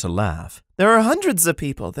wanted to laugh. There are hundreds of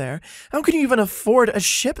people there. How can you even afford a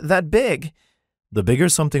ship that big? The bigger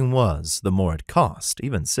something was, the more it cost.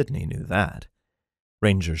 Even Sidney knew that.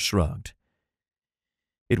 Ranger shrugged.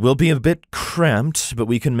 It will be a bit cramped, but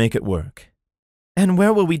we can make it work. And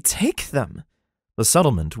where will we take them? The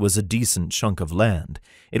settlement was a decent chunk of land.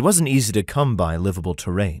 It wasn't easy to come by livable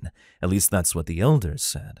terrain. At least that's what the elders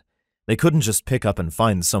said. They couldn't just pick up and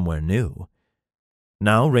find somewhere new.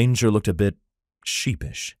 Now Ranger looked a bit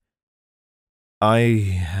sheepish. I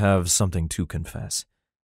have something to confess.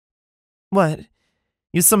 What?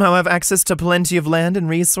 You somehow have access to plenty of land and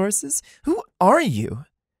resources? Who are you?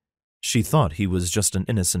 She thought he was just an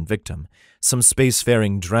innocent victim, some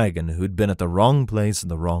spacefaring dragon who'd been at the wrong place at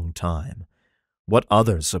the wrong time. What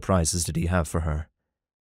other surprises did he have for her?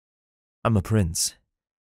 I'm a prince.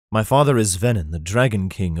 My father is Venin, the Dragon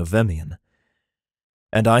King of Vemian.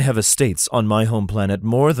 And I have estates on my home planet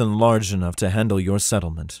more than large enough to handle your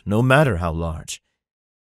settlement, no matter how large.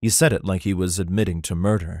 He said it like he was admitting to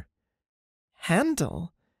murder.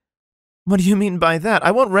 Handle? What do you mean by that?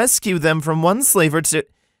 I won't rescue them from one slaver to...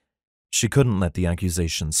 She couldn't let the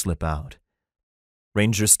accusation slip out.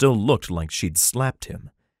 Ranger still looked like she'd slapped him.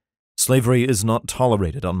 Slavery is not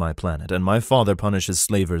tolerated on my planet, and my father punishes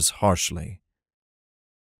slavers harshly.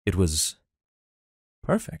 It was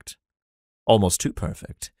perfect. Almost too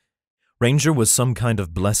perfect. Ranger was some kind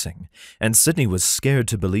of blessing, and Sidney was scared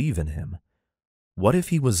to believe in him. What if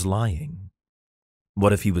he was lying?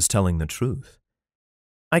 What if he was telling the truth?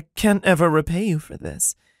 I can't ever repay you for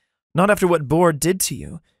this. Not after what Boar did to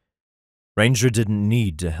you. Ranger didn't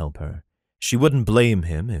need to help her. She wouldn't blame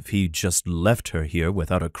him if he just left her here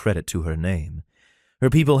without a credit to her name. Her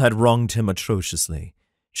people had wronged him atrociously.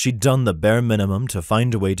 She'd done the bare minimum to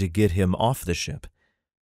find a way to get him off the ship.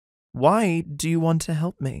 Why do you want to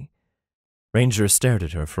help me? Ranger stared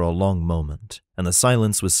at her for a long moment, and the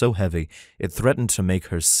silence was so heavy it threatened to make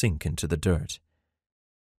her sink into the dirt.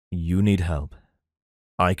 You need help.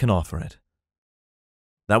 I can offer it.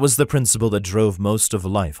 That was the principle that drove most of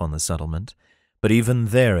life on the settlement, but even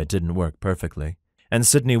there it didn't work perfectly, and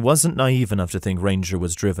Sidney wasn't naive enough to think Ranger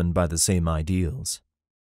was driven by the same ideals.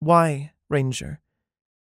 Why, Ranger?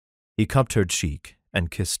 He cupped her cheek and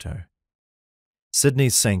kissed her. Sidney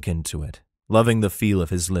sank into it, loving the feel of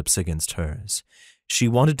his lips against hers. She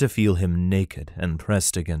wanted to feel him naked and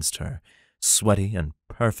pressed against her, sweaty and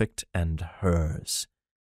perfect and hers.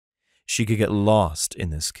 She could get lost in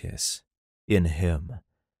this kiss, in him.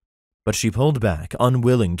 But she pulled back,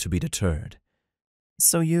 unwilling to be deterred.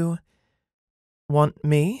 So you want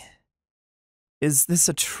me? Is this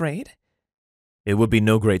a trade? It would be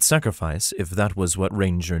no great sacrifice if that was what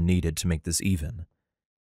Ranger needed to make this even.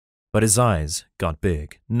 But his eyes got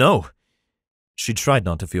big. No! She tried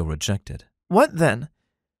not to feel rejected. What then?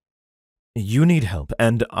 You need help,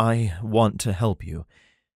 and I want to help you.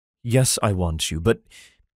 Yes, I want you, but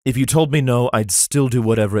if you told me no, I'd still do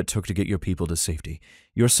whatever it took to get your people to safety.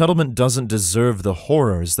 Your settlement doesn't deserve the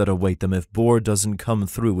horrors that await them if Boar doesn't come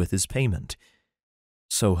through with his payment.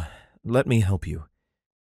 So, let me help you.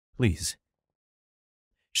 Please.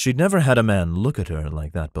 She'd never had a man look at her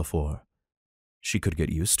like that before. She could get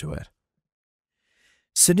used to it.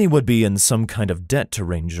 Sidney would be in some kind of debt to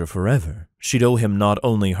Ranger forever. She'd owe him not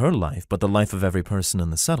only her life, but the life of every person in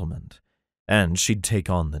the settlement. And she'd take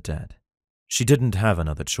on the debt. She didn't have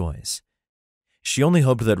another choice. She only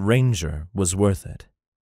hoped that Ranger was worth it.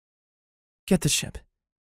 Get the ship.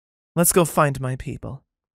 Let's go find my people.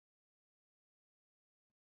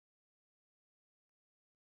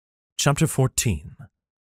 Chapter 14.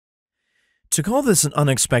 To call this an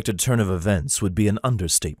unexpected turn of events would be an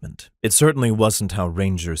understatement. It certainly wasn't how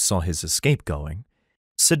Ranger saw his escape going.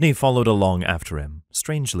 Sidney followed along after him,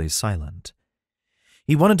 strangely silent.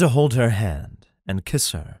 He wanted to hold her hand and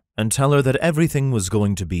kiss her and tell her that everything was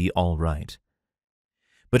going to be all right.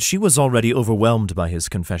 But she was already overwhelmed by his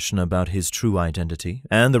confession about his true identity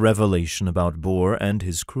and the revelation about Boar and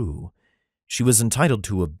his crew. She was entitled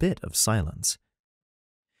to a bit of silence.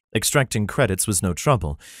 Extracting credits was no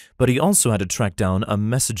trouble, but he also had to track down a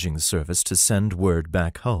messaging service to send word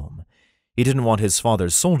back home. He didn't want his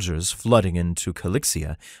father's soldiers flooding into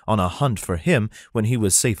Calixia on a hunt for him when he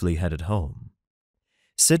was safely headed home.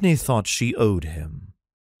 Sidney thought she owed him.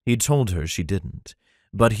 He told her she didn't,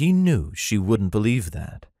 but he knew she wouldn't believe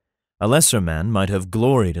that. A lesser man might have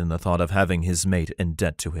gloried in the thought of having his mate in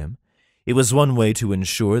debt to him. It was one way to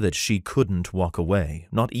ensure that she couldn't walk away,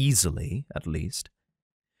 not easily, at least.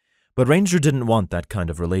 But Ranger didn't want that kind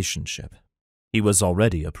of relationship. He was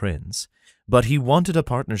already a prince, but he wanted a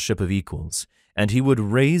partnership of equals, and he would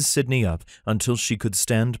raise Sidney up until she could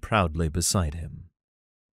stand proudly beside him.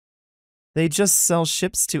 They just sell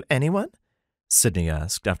ships to anyone? Sidney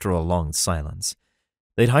asked after a long silence.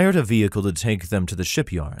 They'd hired a vehicle to take them to the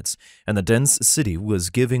shipyards, and the dense city was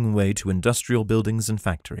giving way to industrial buildings and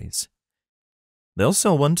factories. They'll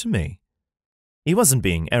sell one to me. He wasn't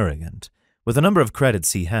being arrogant. With the number of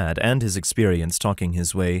credits he had and his experience talking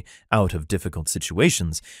his way out of difficult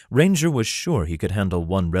situations, Ranger was sure he could handle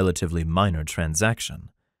one relatively minor transaction.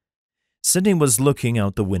 Sidney was looking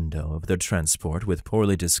out the window of their transport with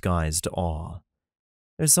poorly disguised awe.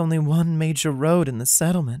 There's only one major road in the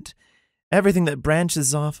settlement. Everything that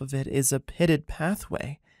branches off of it is a pitted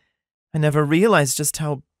pathway. I never realized just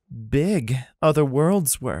how big other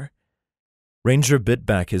worlds were. Ranger bit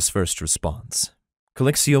back his first response.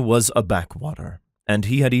 Calixia was a backwater, and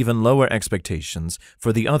he had even lower expectations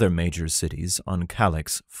for the other major cities on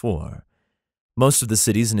Calix 4. Most of the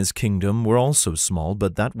cities in his kingdom were also small,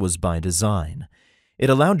 but that was by design. It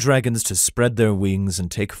allowed dragons to spread their wings and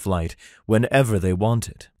take flight whenever they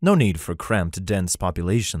wanted. No need for cramped, dense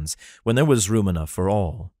populations when there was room enough for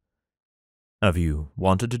all. Have you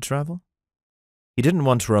wanted to travel? He didn't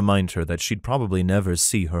want to remind her that she'd probably never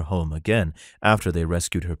see her home again after they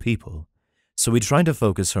rescued her people, so he tried to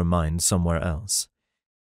focus her mind somewhere else.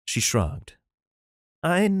 She shrugged.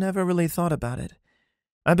 I never really thought about it.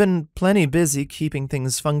 I've been plenty busy keeping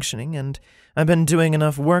things functioning, and I've been doing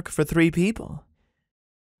enough work for 3 people.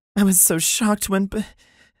 I was so shocked when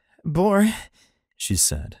Boar, she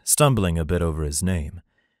said, stumbling a bit over his name,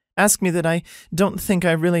 asked me that. I don't think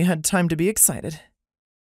I really had time to be excited.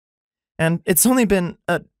 And it's only been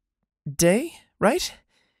a day, right?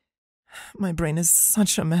 My brain is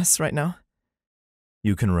such a mess right now.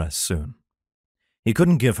 You can rest soon. He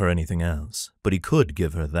couldn't give her anything else, but he could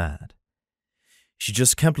give her that. She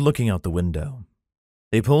just kept looking out the window.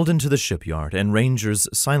 They pulled into the shipyard, and Ranger's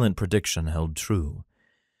silent prediction held true.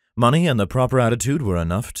 Money and the proper attitude were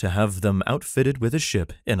enough to have them outfitted with a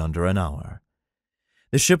ship in under an hour.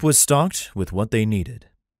 The ship was stocked with what they needed.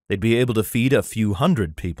 They'd be able to feed a few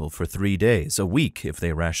hundred people for 3 days, a week if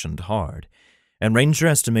they rationed hard, and Ranger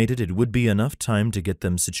estimated it would be enough time to get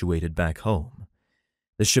them situated back home.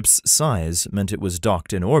 The ship's size meant it was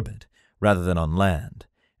docked in orbit rather than on land,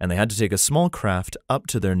 and they had to take a small craft up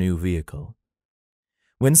to their new vehicle.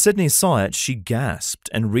 When Sidney saw it, she gasped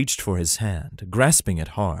and reached for his hand, grasping it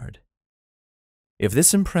hard. If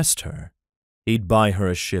this impressed her, He'd buy her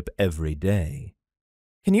a ship every day.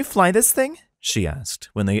 Can you fly this thing? She asked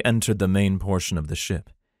when they entered the main portion of the ship.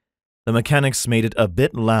 The mechanics made it a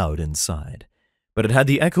bit loud inside, but it had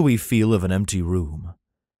the echoey feel of an empty room.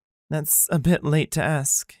 That's a bit late to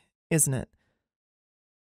ask, isn't it?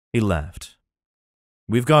 He laughed.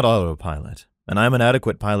 We've got autopilot, and I'm an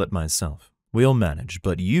adequate pilot myself. We'll manage,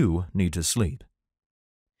 but you need to sleep.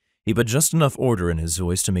 He put just enough order in his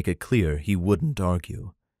voice to make it clear he wouldn't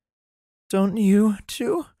argue. Don't you,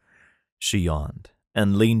 too? She yawned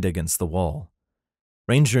and leaned against the wall.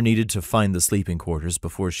 Ranger needed to find the sleeping quarters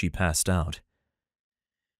before she passed out.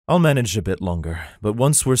 I'll manage a bit longer, but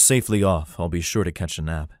once we're safely off, I'll be sure to catch a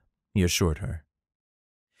nap, he assured her.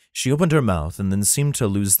 She opened her mouth and then seemed to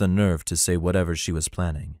lose the nerve to say whatever she was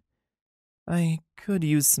planning. I could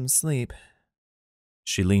use some sleep.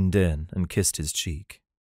 She leaned in and kissed his cheek.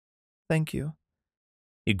 Thank you.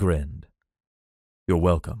 He grinned. You're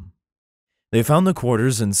welcome. They found the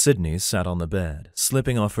quarters and Sidney sat on the bed,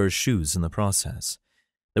 slipping off her shoes in the process.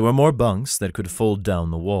 There were more bunks that could fold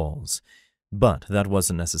down the walls, but that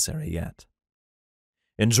wasn't necessary yet.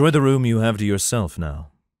 Enjoy the room you have to yourself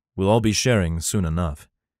now. We'll all be sharing soon enough.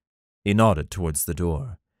 He nodded towards the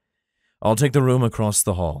door. I'll take the room across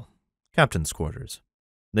the hall. Captain's quarters.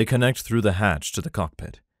 They connect through the hatch to the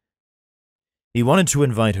cockpit. He wanted to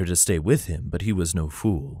invite her to stay with him, but he was no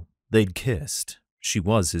fool. They'd kissed. She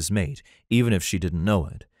was his mate, even if she didn't know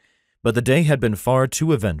it. But the day had been far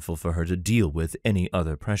too eventful for her to deal with any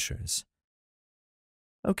other pressures.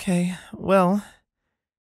 Okay, well...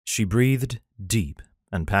 She breathed deep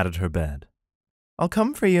and patted her bed. I'll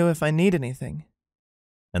come for you if I need anything.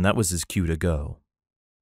 And that was his cue to go.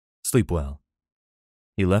 Sleep well.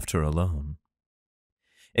 He left her alone.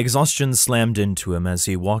 Exhaustion slammed into him as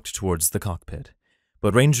he walked towards the cockpit,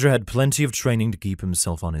 but Ranger had plenty of training to keep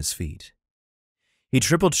himself on his feet. He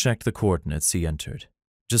triple-checked the coordinates he entered,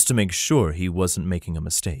 just to make sure he wasn't making a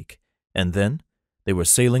mistake, and then they were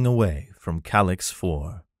sailing away from Calyx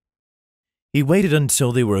 4. He waited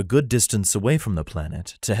until they were a good distance away from the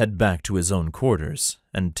planet to head back to his own quarters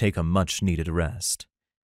and take a much-needed rest.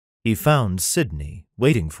 He found Sidney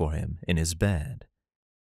waiting for him in his bed.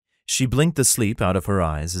 She blinked the sleep out of her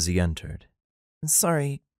eyes as he entered.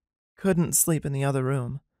 Sorry, couldn't sleep in the other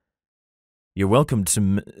room. You're welcome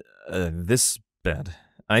to this bed.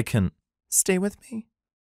 I can... Stay with me?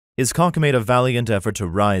 His cock made a valiant effort to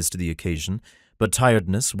rise to the occasion, but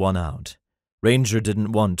tiredness won out. Ranger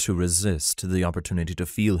didn't want to resist the opportunity to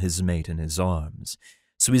feel his mate in his arms,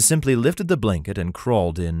 so he simply lifted the blanket and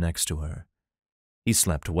crawled in next to her. He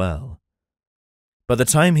slept well. By the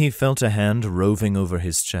time he felt a hand roving over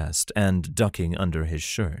his chest and ducking under his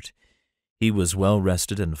shirt, he was well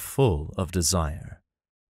rested and full of desire.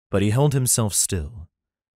 But he held himself still.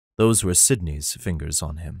 Those were Sidney's fingers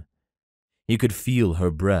on him. He could feel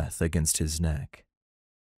her breath against his neck.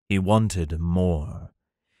 He wanted more.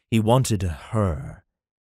 He wanted her.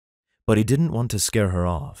 But he didn't want to scare her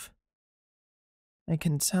off. I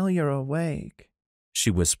can tell you're awake,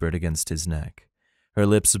 she whispered against his neck, her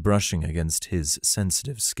lips brushing against his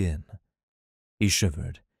sensitive skin. He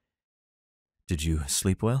shivered. Did you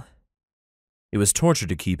sleep well? It was torture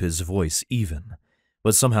to keep his voice even,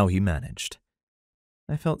 but somehow he managed.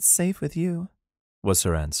 I felt safe with you, was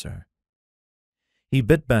her answer. He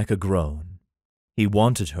bit back a groan. He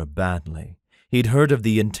wanted her badly. He'd heard of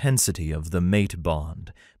the intensity of the mate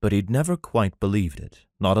bond, but he'd never quite believed it,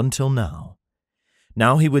 not until now.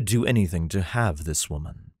 Now he would do anything to have this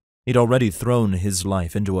woman. He'd already thrown his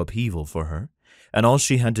life into upheaval for her, and all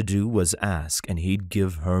she had to do was ask, and he'd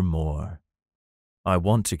give her more. I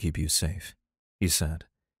want to keep you safe, he said,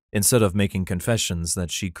 instead of making confessions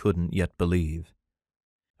that she couldn't yet believe.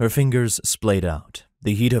 Her fingers splayed out,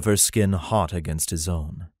 the heat of her skin hot against his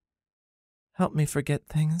own. Help me forget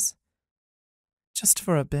things. Just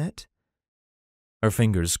for a bit. Her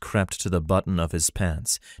fingers crept to the button of his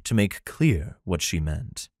pants to make clear what she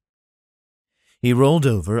meant. He rolled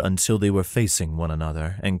over until they were facing one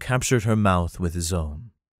another and captured her mouth with his own.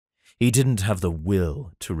 He didn't have the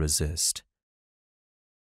will to resist.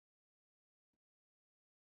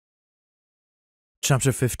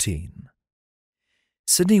 Chapter 15.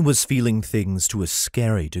 Sidney was feeling things to a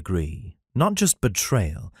scary degree. Not just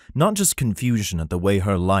betrayal, not just confusion at the way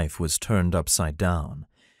her life was turned upside down.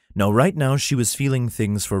 No, right now she was feeling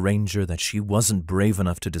things for Ranger that she wasn't brave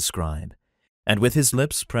enough to describe. And with his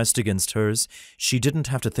lips pressed against hers, she didn't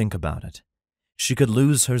have to think about it. She could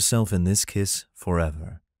lose herself in this kiss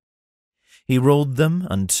forever. He rolled them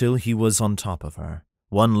until he was on top of her,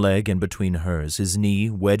 one leg in between hers, his knee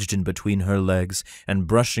wedged in between her legs and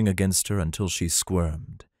brushing against her until she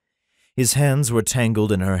squirmed. His hands were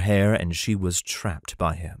tangled in her hair and she was trapped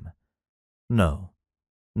by him. No,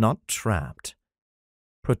 not trapped.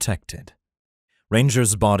 Protected.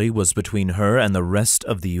 Ranger's body was between her and the rest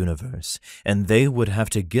of the universe, and they would have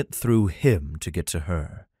to get through him to get to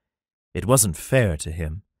her. It wasn't fair to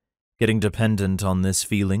him. Getting dependent on this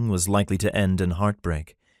feeling was likely to end in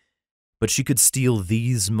heartbreak. But she could steal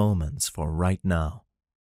these moments for right now.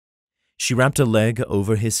 She wrapped a leg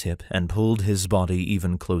over his hip and pulled his body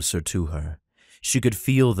even closer to her. She could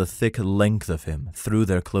feel the thick length of him through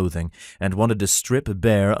their clothing and wanted to strip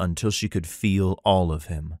bare until she could feel all of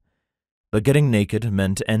him. But getting naked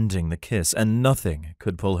meant ending the kiss, and nothing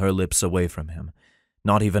could pull her lips away from him,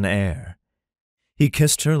 not even air. He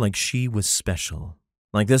kissed her like she was special,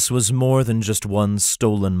 like this was more than just one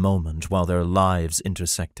stolen moment while their lives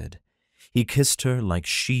intersected. He kissed her like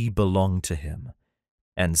she belonged to him,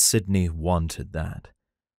 and Sidney wanted that.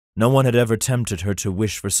 No one had ever tempted her to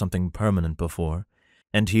wish for something permanent before,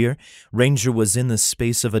 and here Ranger was in the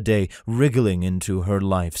space of a day, wriggling into her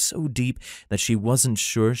life so deep that she wasn't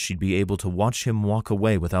sure she'd be able to watch him walk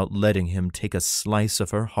away without letting him take a slice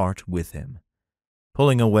of her heart with him.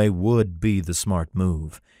 Pulling away would be the smart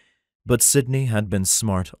move, but Sidney had been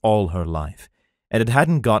smart all her life, and it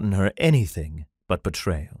hadn't gotten her anything but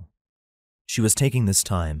betrayal. She was taking this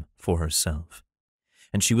time for herself,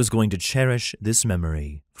 and she was going to cherish this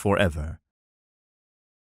memory forever.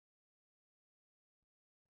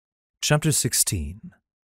 Chapter 16.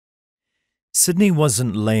 Sidney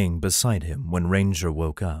wasn't laying beside him when Ranger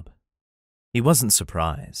woke up. He wasn't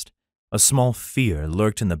surprised. A small fear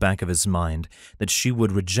lurked in the back of his mind that she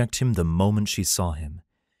would reject him the moment she saw him,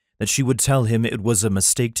 that she would tell him it was a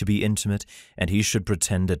mistake to be intimate and he should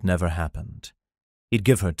pretend it never happened. He'd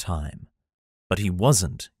give her time, but he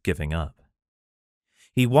wasn't giving up.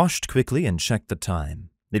 He washed quickly and checked the time.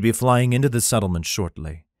 They'd be flying into the settlement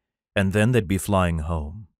shortly, and then they'd be flying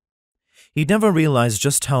home. He'd never realized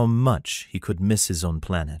just how much he could miss his own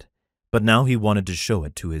planet, but now he wanted to show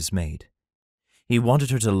it to his mate. He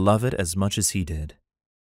wanted her to love it as much as he did.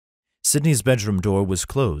 Sidney's bedroom door was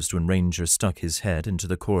closed when Ranger stuck his head into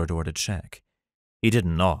the corridor to check. He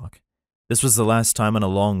didn't knock. This was the last time in a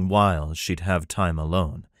long while she'd have time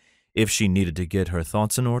alone. If she needed to get her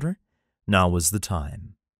thoughts in order, now was the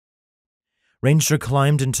time. Ranger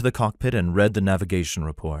climbed into the cockpit and read the navigation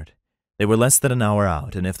report. They were less than an hour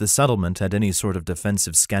out, and if the settlement had any sort of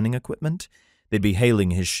defensive scanning equipment, they'd be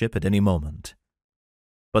hailing his ship at any moment.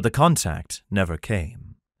 But the contact never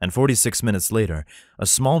came, and 46 minutes later, a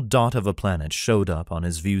small dot of a planet showed up on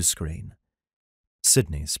his view screen.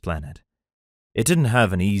 Sidney's planet. It didn't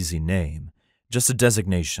have an easy name, just a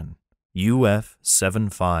designation,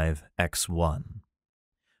 UF-75X1.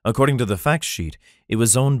 According to the fact sheet, it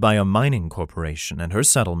was owned by a mining corporation, and her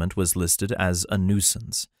settlement was listed as a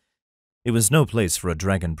nuisance. It was no place for a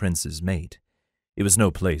dragon prince's mate. It was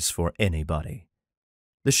no place for anybody.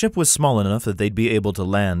 The ship was small enough that they'd be able to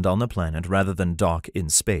land on the planet rather than dock in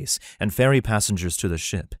space and ferry passengers to the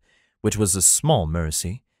ship, which was a small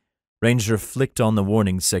mercy. Ranger flicked on the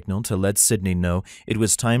warning signal to let Sidney know it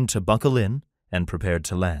was time to buckle in and prepared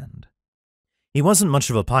to land. He wasn't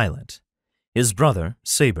much of a pilot. His brother,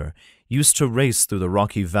 Saber, used to race through the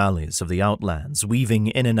rocky valleys of the Outlands, weaving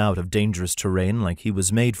in and out of dangerous terrain like he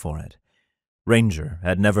was made for it. Ranger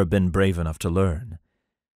had never been brave enough to learn.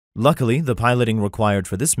 Luckily, the piloting required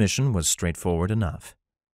for this mission was straightforward enough.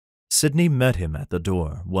 Sidney met him at the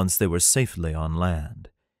door once they were safely on land.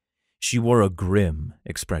 She wore a grim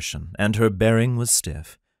expression, and her bearing was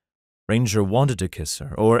stiff. Ranger wanted to kiss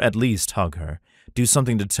her, or at least hug her, do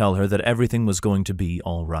something to tell her that everything was going to be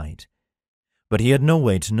all right. But he had no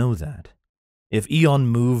way to know that. If Eon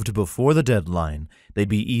moved before the deadline, they'd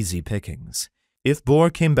be easy pickings. If Boar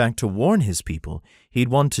came back to warn his people, he'd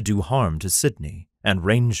want to do harm to Sidney and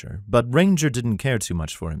Ranger, but Ranger didn't care too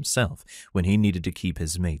much for himself when he needed to keep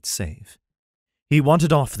his mate safe. He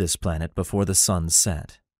wanted off this planet before the sun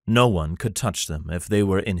set. No one could touch them if they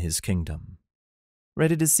were in his kingdom.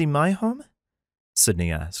 Ready to see my home?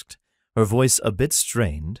 Sidney asked, her voice a bit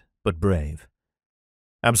strained, but brave.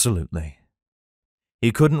 Absolutely.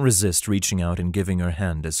 He couldn't resist reaching out and giving her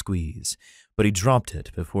hand a squeeze, but he dropped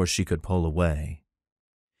it before she could pull away.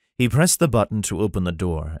 He pressed the button to open the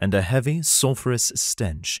door, and a heavy, sulphurous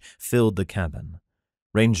stench filled the cabin.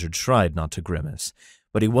 Ranger tried not to grimace,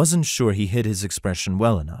 but he wasn't sure he hid his expression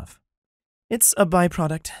well enough. It's a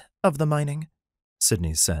byproduct of the mining,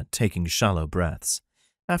 Sidney said, taking shallow breaths.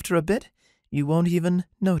 After a bit, you won't even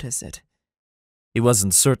notice it. He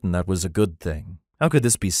wasn't certain that was a good thing. How could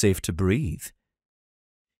this be safe to breathe?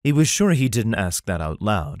 He was sure he didn't ask that out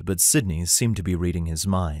loud, but Sidney seemed to be reading his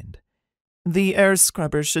mind. The air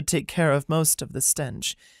scrubbers should take care of most of the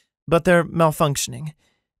stench, but they're malfunctioning.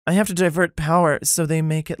 I have to divert power so they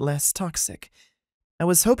make it less toxic. I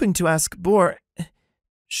was hoping to ask Boar.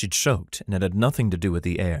 She choked, and it had nothing to do with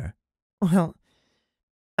the air. Well,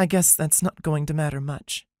 I guess that's not going to matter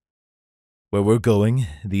much. Where we're going,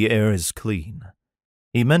 the air is clean.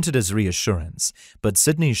 He meant it as reassurance, but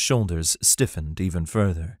Sidney's shoulders stiffened even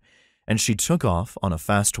further, and she took off on a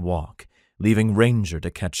fast walk, leaving Ranger to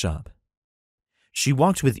catch up. She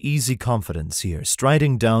walked with easy confidence here,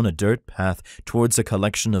 striding down a dirt path towards a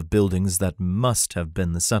collection of buildings that must have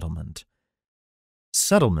been the settlement.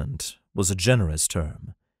 Settlement was a generous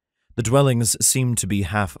term. The dwellings seemed to be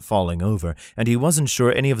half falling over, and he wasn't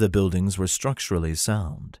sure any of the buildings were structurally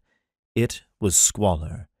sound. It was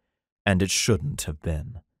squalor, and it shouldn't have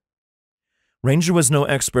been. Ranger was no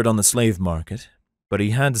expert on the slave market, but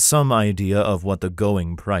he had some idea of what the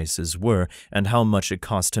going prices were and how much it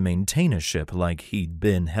cost to maintain a ship like he'd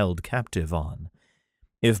been held captive on.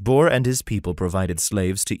 If Boar and his people provided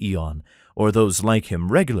slaves to Eon, or those like him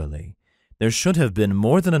regularly, there should have been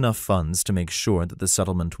more than enough funds to make sure that the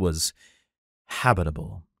settlement was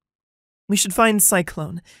habitable. We should find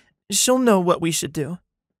Cyclone. She'll know what we should do.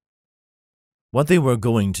 What they were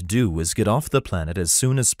going to do was get off the planet as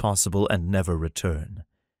soon as possible and never return.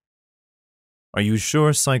 Are you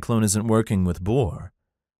sure Cyclone isn't working with Boar?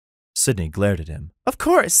 Sidney glared at him. Of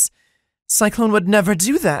course! Cyclone would never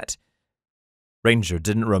do that! Ranger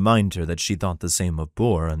didn't remind her that she thought the same of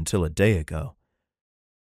Boar until a day ago.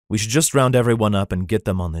 We should just round everyone up and get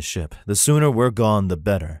them on the ship. The sooner we're gone, the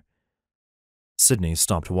better. Sidney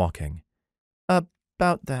stopped walking.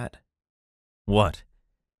 About that. What?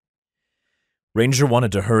 Ranger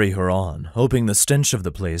wanted to hurry her on, hoping the stench of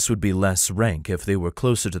the place would be less rank if they were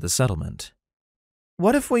closer to the settlement.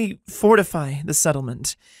 What if we fortify the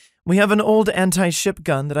settlement? We have an old anti-ship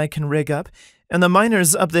gun that I can rig up, and the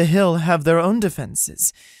miners up the hill have their own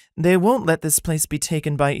defenses. They won't let this place be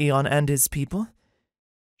taken by Eon and his people.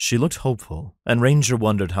 She looked hopeful, and Ranger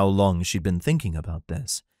wondered how long she'd been thinking about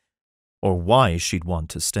this, or why she'd want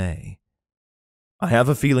to stay. I have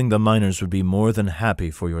a feeling the miners would be more than happy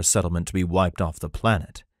for your settlement to be wiped off the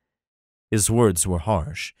planet. His words were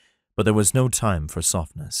harsh, but there was no time for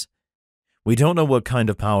softness. We don't know what kind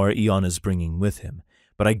of power Eon is bringing with him,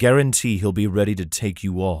 but I guarantee he'll be ready to take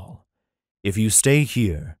you all. If you stay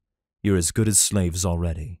here, you're as good as slaves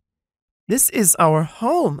already. This is our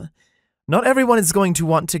home. Not everyone is going to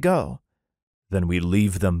want to go. Then we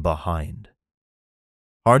leave them behind.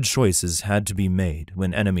 Hard choices had to be made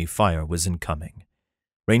when enemy fire was incoming.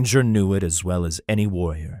 Ranger knew it as well as any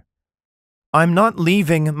warrior. I'm not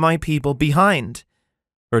leaving my people behind.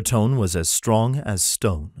 Her tone was as strong as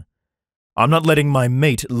stone. I'm not letting my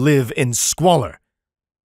mate live in squalor.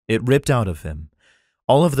 It ripped out of him,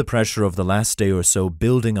 all of the pressure of the last day or so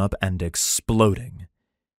building up and exploding.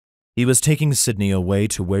 He was taking Sidney away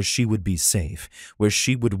to where she would be safe, where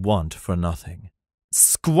she would want for nothing.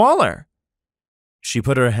 Squalor! She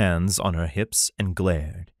put her hands on her hips and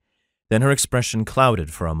glared. Then her expression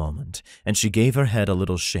clouded for a moment, and she gave her head a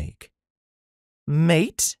little shake.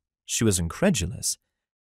 Mate? She was incredulous.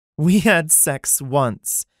 We had sex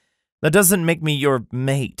once. That doesn't make me your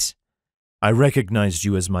mate. I recognized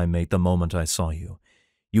you as my mate the moment I saw you.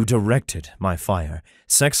 You directed my fire.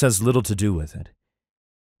 Sex has little to do with it.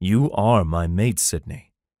 You are my mate,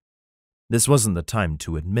 Sidney. This wasn't the time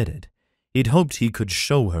to admit it. He'd hoped he could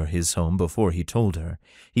show her his home before he told her.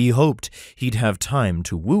 He hoped he'd have time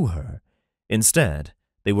to woo her. Instead,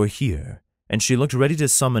 they were here, and she looked ready to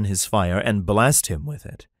summon his fire and blast him with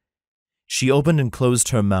it. She opened and closed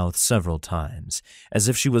her mouth several times, as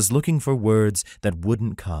if she was looking for words that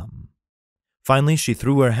wouldn't come. Finally, she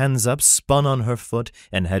threw her hands up, spun on her foot,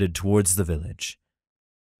 and headed towards the village.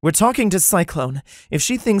 We're talking to Cyclone. If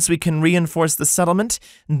she thinks we can reinforce the settlement,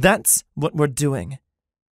 that's what we're doing.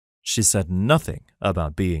 She said nothing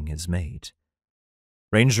about being his mate.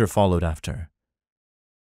 Ranger followed after.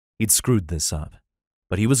 He'd screwed this up,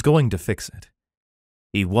 but he was going to fix it.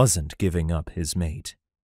 He wasn't giving up his mate.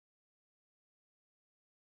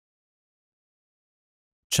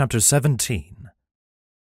 Chapter 17.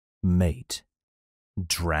 Mate.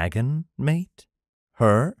 Dragon mate?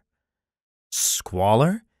 Her?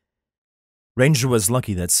 Squalor? Ranger was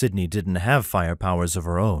lucky that Sidney didn't have fire powers of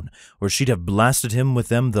her own, or she'd have blasted him with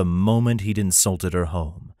them the moment he'd insulted her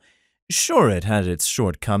home. Sure, it had its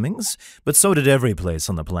shortcomings, but so did every place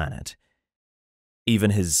on the planet.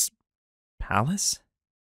 Even his palace?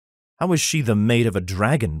 How was she the mate of a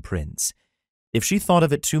dragon prince? If she thought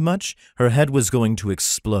of it too much, her head was going to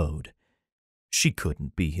explode. She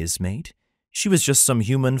couldn't be his mate. She was just some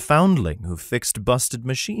human foundling who fixed busted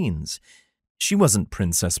machines. She wasn't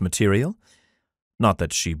princess material. Not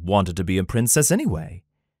that she wanted to be a princess anyway.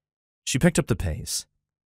 She picked up the pace.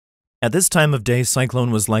 At this time of day,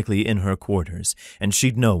 Cyclone was likely in her quarters, and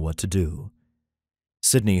she'd know what to do.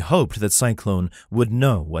 Sidney hoped that Cyclone would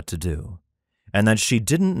know what to do, and that she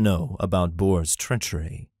didn't know about Boar's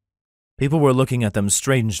treachery. People were looking at them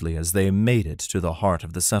strangely as they made it to the heart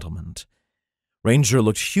of the settlement. Ranger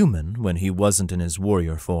looked human when he wasn't in his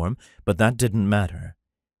warrior form, but that didn't matter.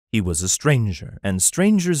 He was a stranger, and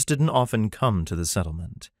strangers didn't often come to the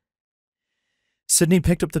settlement. Sidney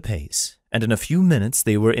picked up the pace, and in a few minutes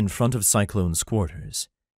they were in front of Cyclone's quarters.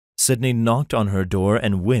 Sidney knocked on her door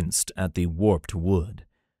and winced at the warped wood.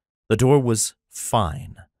 The door was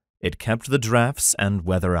fine. It kept the drafts and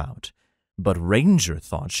weather out, but Ranger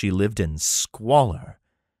thought she lived in squalor.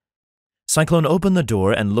 Cyclone opened the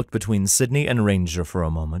door and looked between Sidney and Ranger for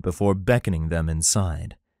a moment before beckoning them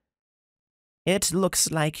inside. "It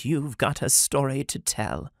looks like you've got a story to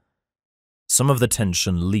tell." Some of the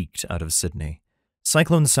tension leaked out of Sidney.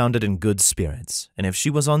 Cyclone sounded in good spirits, and if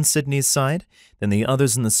she was on Sidney's side, then the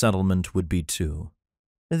others in the settlement would be too.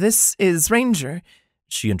 "This is Ranger,"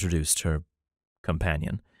 she introduced her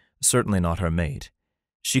companion, certainly not her mate.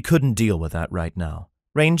 She couldn't deal with that right now.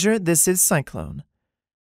 "Ranger, this is Cyclone."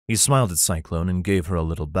 He smiled at Cyclone and gave her a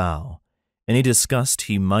little bow. Any disgust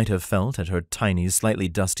he might have felt at her tiny, slightly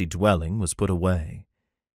dusty dwelling was put away.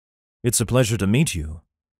 "It's a pleasure to meet you."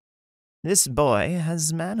 "This boy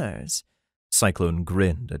has manners." Cyclone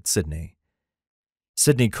grinned at Sidney.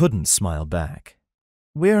 Sidney couldn't smile back.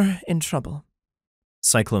 "We're in trouble."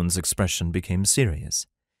 Cyclone's expression became serious.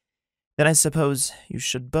 "Then I suppose you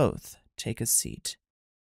should both take a seat."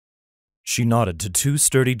 She nodded to two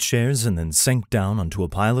sturdy chairs and then sank down onto a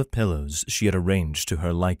pile of pillows she had arranged to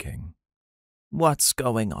her liking. "What's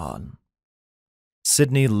going on?"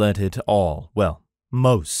 Sidney let it all, well,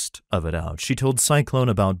 most of it out. She told Cyclone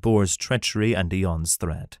about Boar's treachery and Eon's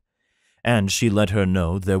threat. And she let her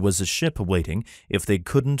know there was a ship waiting if they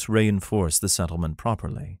couldn't reinforce the settlement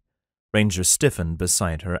properly. Ranger stiffened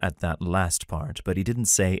beside her at that last part, but he didn't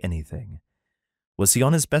say anything. Was he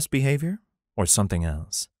on his best behavior, or something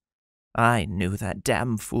else? "I knew that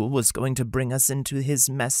damn fool was going to bring us into his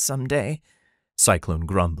mess someday," Cyclone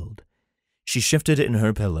grumbled. She shifted in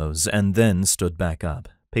her pillows and then stood back up,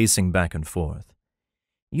 pacing back and forth.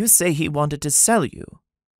 "You say he wanted to sell you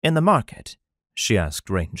in the market?" she asked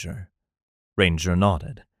Ranger. Ranger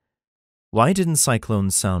nodded. Why didn't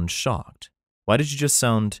Cyclone sound shocked? Why did she just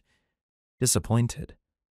sound disappointed?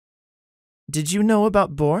 "Did you know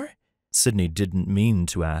about Boar?" Sidney didn't mean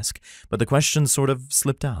to ask, but the question sort of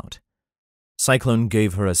slipped out. Cyclone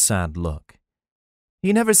gave her a sad look.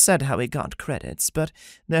 "He never said how he got credits, but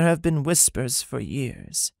there have been whispers for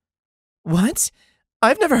years." "What?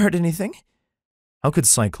 I've never heard anything." How could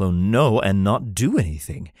Cyclone know and not do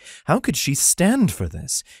anything? How could she stand for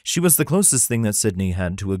this? She was the closest thing that Sidney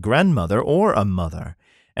had to a grandmother or a mother,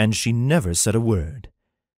 and she never said a word.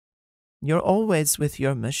 "You're always with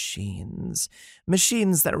your machines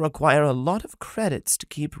that require a lot of credits to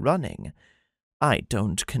keep running. I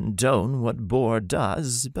don't condone what Boar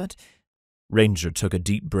does, but—" Ranger took a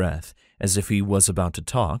deep breath, as if he was about to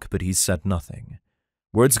talk, but he said nothing.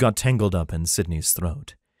 Words got tangled up in Sidney's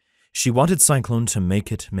throat. She wanted Cyclone to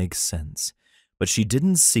make it make sense, but she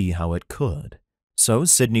didn't see how it could. So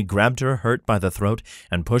Sidney grabbed her hurt by the throat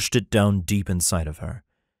and pushed it down deep inside of her.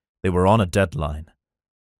 They were on a deadline.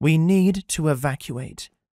 "We need to evacuate."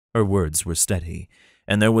 Her words were steady,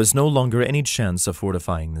 and there was no longer any chance of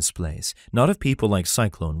fortifying this place, not if people like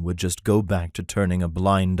Cyclone would just go back to turning a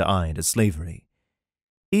blind eye to slavery.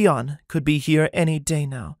 "Eon could be here any day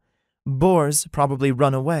now. Boar's probably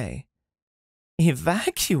run away."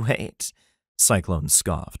 "Evacuate?" Cyclone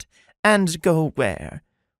scoffed. "And go where?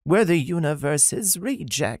 We're the universe's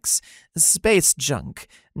rejects, space junk,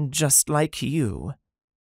 just like you."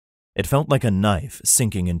 It felt like a knife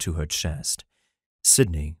sinking into her chest.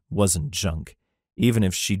 Sidney wasn't junk, even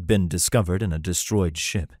if she'd been discovered in a destroyed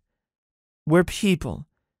ship. "We're people,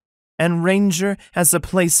 and Ranger has a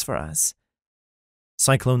place for us."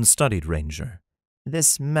 Cyclone studied Ranger.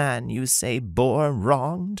 "This man you say Boar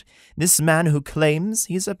wronged? This man who claims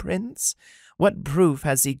he's a prince? What proof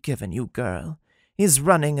has he given you, girl? He's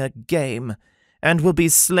running a game, and we'll be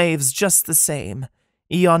slaves just the same.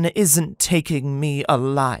 Eon isn't taking me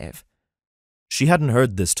alive." She hadn't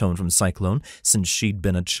heard this tone from Cyclone since she'd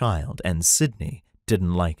been a child, and Sidney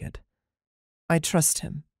didn't like it. "I trust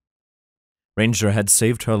him." Ranger had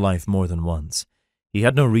saved her life more than once. He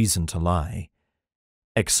had no reason to lie,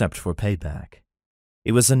 except for payback.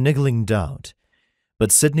 It was a niggling doubt,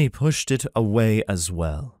 but Sidney pushed it away as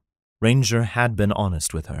well. Ranger had been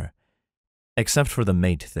honest with her. except for the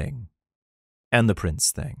mate thing and the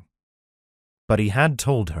prince thing. But he had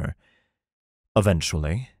told her,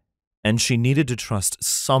 eventually, and she needed to trust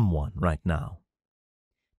someone right now.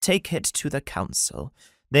 Take it to the council.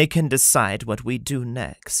 They can decide what we do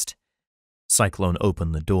next. Cyclone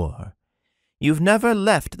opened the door. You've never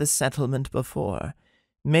left the settlement before.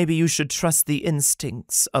 Maybe you should trust the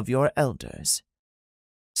instincts of your elders.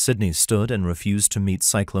 Sidney stood and refused to meet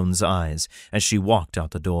Cyclone's eyes as she walked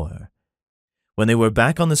out the door. When they were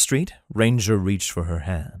back on the street, Ranger reached for her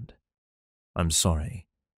hand. I'm sorry.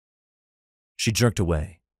 She jerked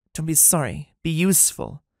away. Don't be sorry. Be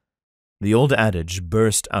useful. The old adage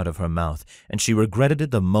burst out of her mouth, and she regretted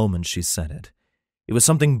it the moment she said it. It was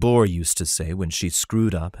something Boar used to say when she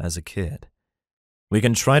screwed up as a kid. We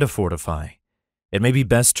can try to fortify. It may be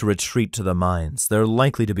best to retreat to the mines. They're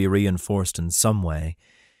likely to be reinforced in some way,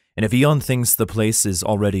 and if Eon thinks the place is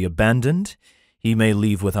already abandoned, he may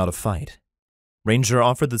leave without a fight. Ranger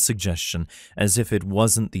offered the suggestion as if it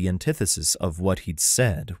wasn't the antithesis of what he'd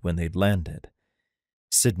said when they'd landed.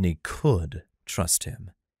 Sidney could trust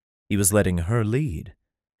him. He was letting her lead.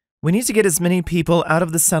 We need to get as many people out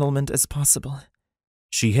of the settlement as possible.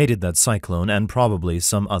 She hated that Cyclone, and probably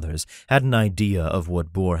some others, had an idea of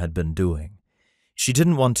what Boar had been doing. She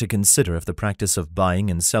didn't want to consider if the practice of buying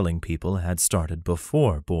and selling people had started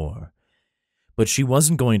before Boar. But she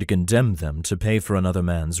wasn't going to condemn them to pay for another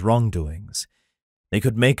man's wrongdoings. They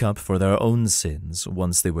could make up for their own sins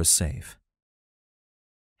once they were safe.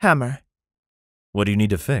 Hammer. What do you need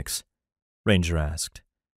to fix? Ranger asked.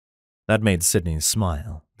 That made Sidney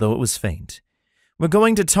smile, though it was faint. We're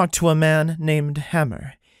going to talk to a man named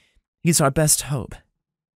Hammer. He's our best hope.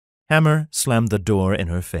 Hammer slammed the door in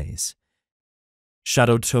her face.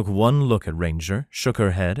 Shadow took one look at Ranger, shook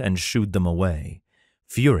her head, and shooed them away.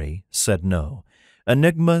 Fury said no.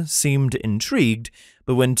 Enigma seemed intrigued,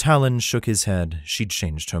 but when Talon shook his head, she'd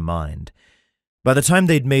changed her mind. By the time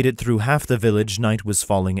they'd made it through half the village, night was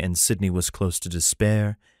falling and Sidney was close to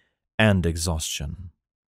despair and exhaustion.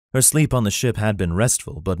 Her sleep on the ship had been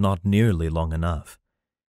restful, but not nearly long enough.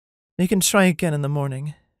 We can try again in the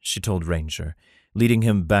morning, she told Ranger, leading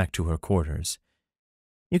him back to her quarters.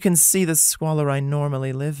 You can see the squalor I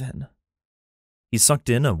normally live in. He sucked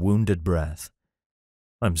in a wounded breath.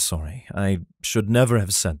 I'm sorry. I should never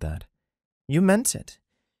have said that. You meant it.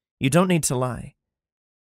 You don't need to lie.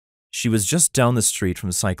 She was just down the street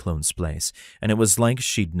from Cyclone's place, and it was like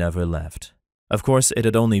she'd never left. Of course, it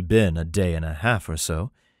had only been a day and a half or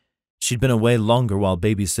so. She'd been away longer while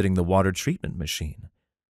babysitting the water treatment machine.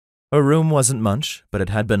 Her room wasn't much, but it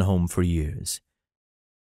had been home for years.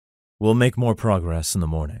 We'll make more progress in the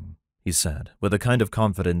morning, he said, with a kind of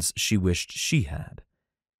confidence she wished she had.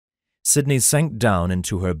 Sidney sank down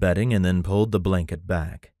into her bedding and then pulled the blanket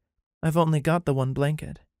back. I've only got the one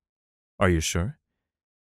blanket. Are you sure?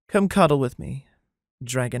 Come cuddle with me,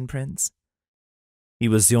 Dragon Prince. He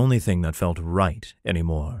was the only thing that felt right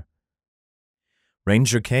anymore.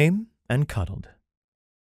 Ranger came and cuddled.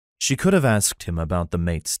 She could have asked him about the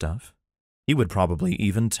mate stuff. He would probably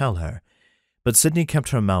even tell her, but Sidney kept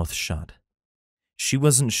her mouth shut. She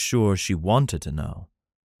wasn't sure she wanted to know.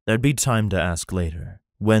 There'd be time to ask later,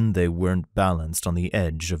 when they weren't balanced on the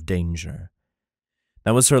edge of danger.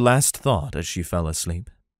 That was her last thought as she fell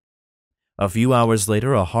asleep. A few hours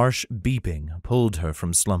later, a harsh beeping pulled her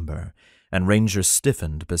from slumber, and Ranger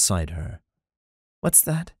stiffened beside her. What's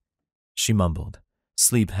that? She mumbled,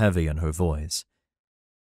 sleep heavy in her voice.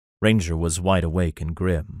 Ranger was wide awake and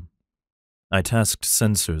grim. I tasked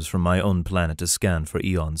sensors from my own planet to scan for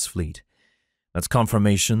Eon's fleet. That's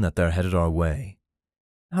confirmation that they're headed our way.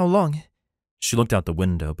 How long? She looked out the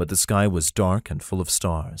window, but the sky was dark and full of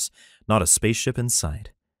stars, not a spaceship in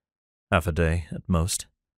sight. Half a day, at most.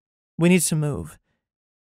 We need to move.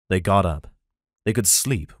 They got up. They could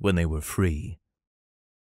sleep when they were free.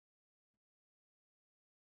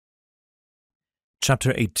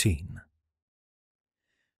 Chapter 18.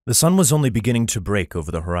 The sun was only beginning to break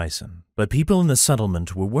over the horizon, but people in the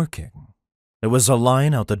settlement were working. There was a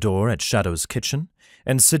line out the door at Shadow's kitchen,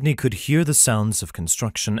 and Sidney could hear the sounds of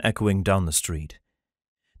construction echoing down the street.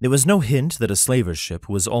 There was no hint that a slaver ship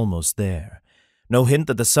was almost there, no hint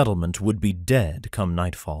that the settlement would be dead come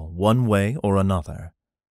nightfall, one way or another.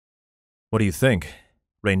 What do you think?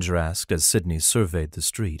 Ranger asked as Sidney surveyed the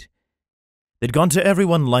street. They'd gone to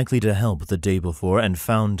everyone likely to help the day before and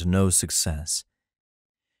found no success.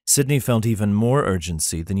 Sidney felt even more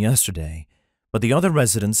urgency than yesterday, but the other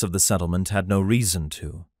residents of the settlement had no reason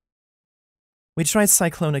to. We try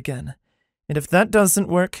Cyclone again, and if that doesn't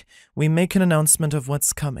work, we make an announcement of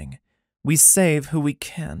what's coming. We save who we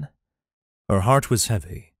can. Her heart was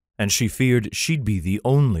heavy, and she feared she'd be the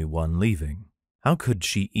only one leaving. How could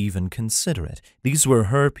she even consider it? These were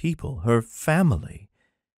her people, her family,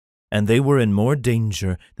 and they were in more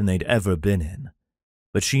danger than they'd ever been in.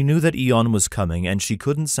 But she knew that Eon was coming, and she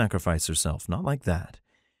couldn't sacrifice herself, not like that.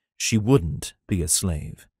 She wouldn't be a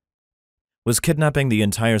slave. Was kidnapping the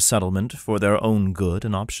entire settlement for their own good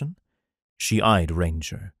an option? She eyed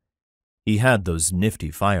Ranger. He had those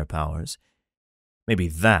nifty fire powers. Maybe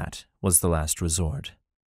that was the last resort.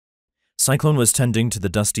 Cyclone was tending to the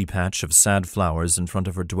dusty patch of sad flowers in front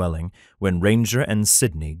of her dwelling when Ranger and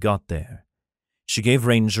Sidney got there. She gave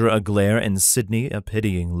Ranger a glare and Sidney a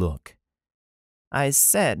pitying look. I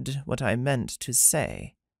said what I meant to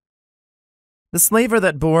say. The slaver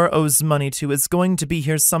that Boar owes money to is going to be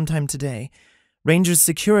here sometime today. Ranger's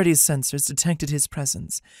security sensors detected his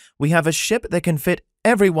presence. We have a ship that can fit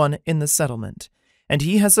everyone in the settlement, and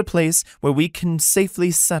he has a place where we can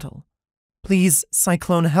safely settle. Please,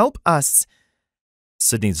 Cyclone, help us.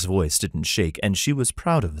 Sidney's voice didn't shake, and she was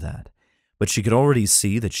proud of that, but she could already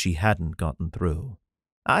see that she hadn't gotten through.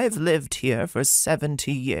 I've lived here for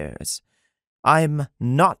 70 years. I'm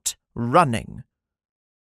not running.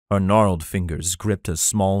 Her gnarled fingers gripped a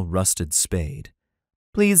small rusted spade.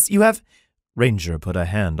 Please, you have... Ranger put a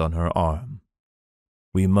hand on her arm.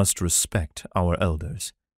 We must respect our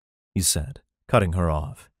elders, he said, cutting her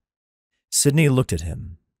off. Sidney looked at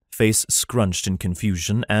him, face scrunched in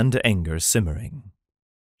confusion and anger simmering.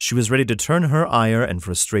 She was ready to turn her ire and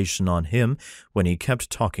frustration on him when he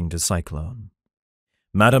kept talking to Cyclone.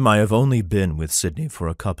 Madam, I have only been with Sidney for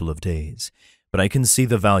a couple of days, but I can see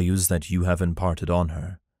the values that you have imparted on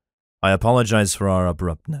her. I apologize for our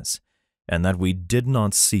abruptness, and that we did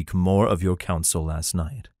not seek more of your counsel last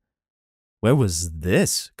night. Where was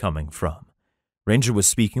this coming from? Ranger was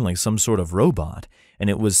speaking like some sort of robot, and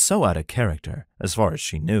it was so out of character, as far as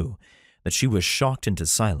she knew, that she was shocked into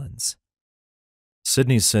silence.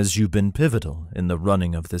 Sidney says you've been pivotal in the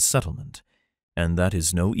running of this settlement, and that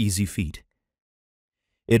is no easy feat.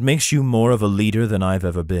 It makes you more of a leader than I've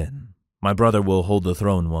ever been. My brother will hold the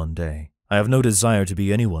throne one day. I have no desire to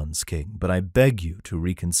be anyone's king, but I beg you to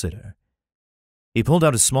reconsider. He pulled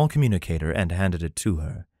out a small communicator and handed it to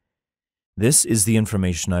her. This is the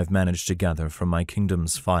information I've managed to gather from my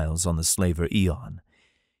kingdom's files on the slaver Eon.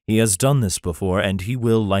 He has done this before, and he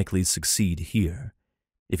will likely succeed here.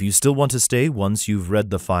 If you still want to stay once you've read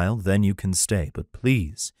the file, then you can stay, but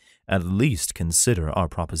please, at least consider our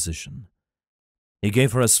proposition. He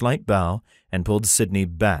gave her a slight bow and pulled Sidney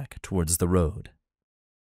back towards the road.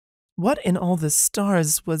 What in all the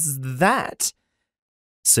stars was that?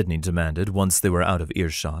 Sidney demanded once they were out of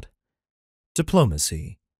earshot.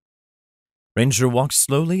 Diplomacy. Ranger walked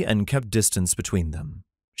slowly and kept distance between them.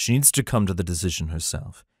 She needs to come to the decision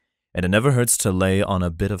herself, and it never hurts to lay on a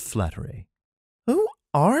bit of flattery. Who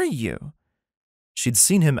are you? She'd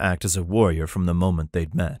seen him act as a warrior from the moment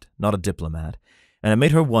they'd met, not a diplomat, and it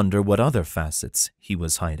made her wonder what other facets he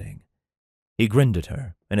was hiding. He grinned at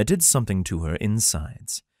her, and it did something to her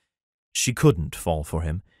insides. She couldn't fall for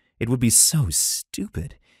him. It would be so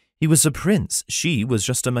stupid. He was a prince. She was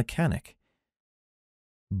just a mechanic.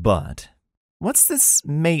 But what's this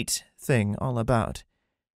mate thing all about?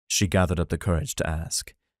 She gathered up the courage to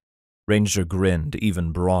ask. Ranger grinned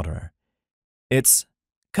even broader. It's...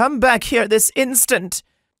 Come back here this instant!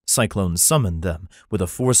 Cyclone summoned them with a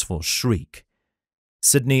forceful shriek.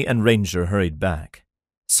 Sidney and Ranger hurried back.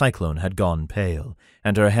 Cyclone had gone pale,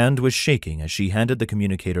 and her hand was shaking as she handed the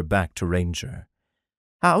communicator back to Ranger.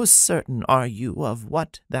 How certain are you of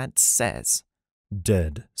what that says?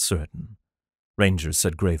 Dead certain, Ranger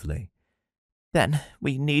said gravely. Then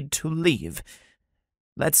we need to leave.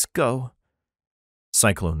 Let's go.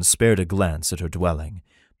 Cyclone spared a glance at her dwelling,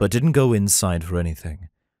 but didn't go inside for anything.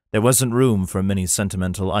 There wasn't room for many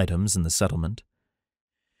sentimental items in the settlement.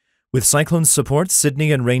 With Cyclone's support,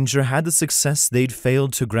 Sidney and Ranger had the success they'd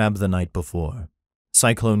failed to grab the night before.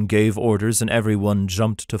 Cyclone gave orders and everyone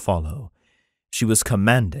jumped to follow. She was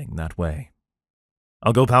commanding that way.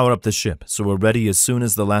 I'll go power up the ship, so we're ready as soon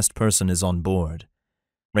as the last person is on board,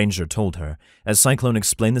 Ranger told her, as Cyclone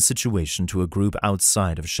explained the situation to a group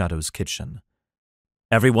outside of Shadow's kitchen.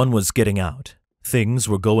 Everyone was getting out. Things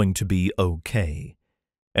were going to be okay.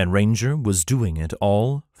 And Ranger was doing it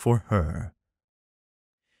all for her.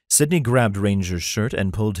 Sidney grabbed Ranger's shirt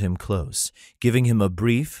and pulled him close, giving him a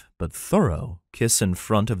brief but thorough kiss in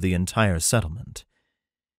front of the entire settlement.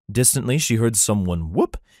 Distantly, she heard someone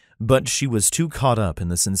whoop, but she was too caught up in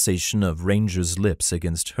the sensation of Ranger's lips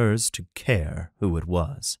against hers to care who it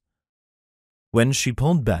was. When she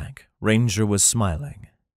pulled back, Ranger was smiling.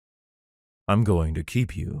 I'm going to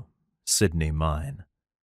keep you, Sidney mine.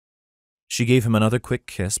 She gave him another quick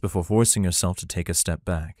kiss before forcing herself to take a step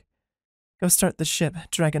back. Go start the ship,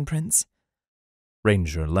 Dragon Prince.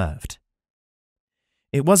 Ranger left.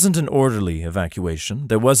 It wasn't an orderly evacuation.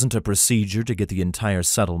 There wasn't a procedure to get the entire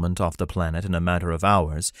settlement off the planet in a matter of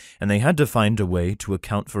hours, and they had to find a way to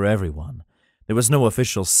account for everyone. There was no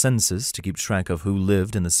official census to keep track of who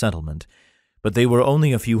lived in the settlement, but they were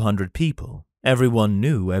only a few hundred people. Everyone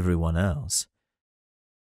knew everyone else.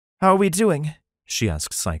 How are we doing? She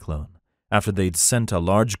asked Cyclone, after they'd sent a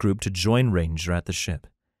large group to join Ranger at the ship.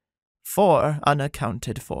 4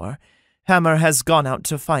 unaccounted for. Hammer has gone out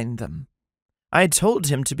to find them. I told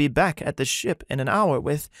him to be back at the ship in an hour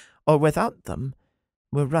with or without them.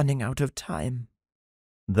 We're running out of time.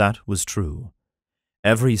 That was true.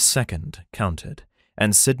 Every second counted,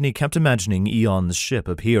 and Sidney kept imagining Eon's ship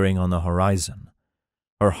appearing on the horizon.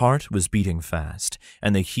 Her heart was beating fast,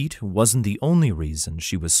 and the heat wasn't the only reason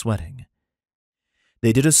she was sweating.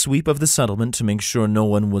 They did a sweep of the settlement to make sure no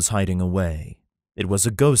one was hiding away. It was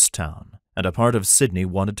a ghost town, and a part of Sidney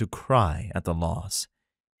wanted to cry at the loss.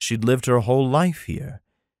 She'd lived her whole life here.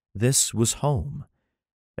 This was home,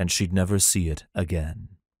 and she'd never see it again.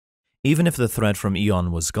 Even if the threat from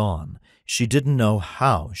Eon was gone, she didn't know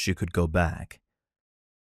how she could go back.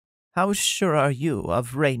 How sure are you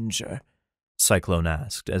of Ranger? Cyclone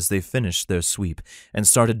asked as they finished their sweep and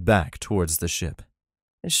started back towards the ship.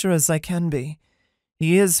 As sure as I can be.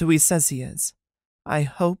 He is who he says he is. I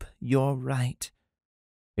hope you're right.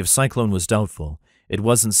 If Cyclone was doubtful, it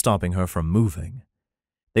wasn't stopping her from moving.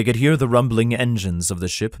 They could hear the rumbling engines of the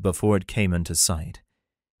ship before it came into sight.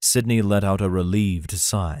 Sidney let out a relieved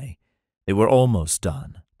sigh. They were almost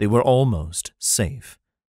done. They were almost safe.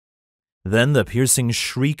 Then the piercing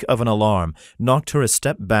shriek of an alarm knocked her a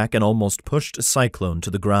step back and almost pushed Cyclone to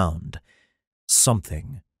the ground.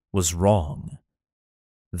 Something was wrong.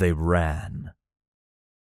 They ran.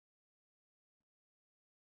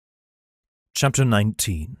 Chapter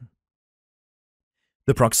 19.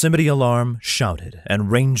 The proximity alarm shouted,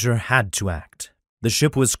 and Ranger had to act. The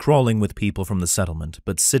ship was crawling with people from the settlement,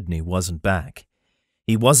 but Sidney wasn't back.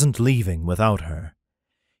 He wasn't leaving without her.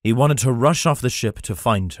 He wanted to rush off the ship to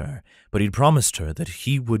find her, but he'd promised her that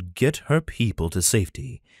he would get her people to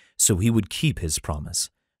safety, so he would keep his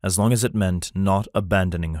promise, as long as it meant not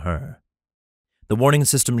abandoning her. The warning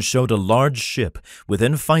system showed a large ship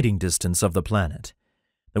within fighting distance of the planet.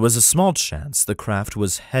 There was a small chance the craft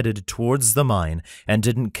was headed towards the mine and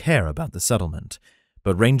didn't care about the settlement,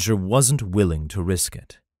 but Ranger wasn't willing to risk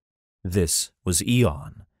it. This was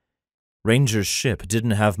Eon. Ranger's ship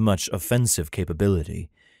didn't have much offensive capability.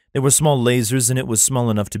 There were small lasers and it was small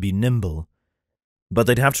enough to be nimble, but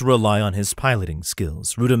they'd have to rely on his piloting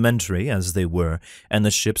skills, rudimentary as they were, and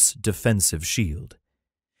the ship's defensive shield.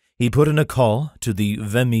 He put in a call to the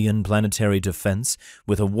Vemian Planetary Defense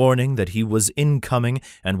with a warning that he was incoming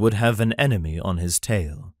and would have an enemy on his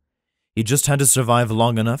tail. He just had to survive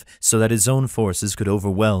long enough so that his own forces could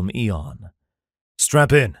overwhelm Eon.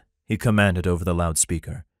 "Strap in," he commanded over the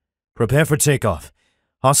loudspeaker. "Prepare for takeoff.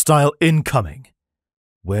 Hostile incoming."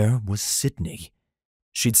 Where was Sidney?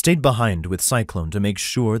 She'd stayed behind with Cyclone to make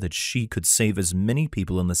sure that she could save as many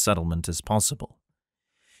people in the settlement as possible.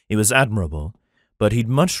 It was admirable, but he'd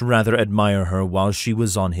much rather admire her while she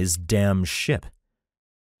was on his damn ship.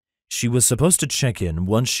 She was supposed to check in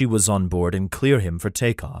once she was on board and clear him for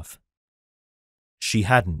takeoff. She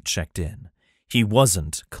hadn't checked in. He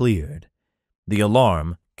wasn't cleared. The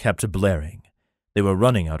alarm kept blaring. They were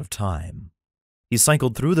running out of time. He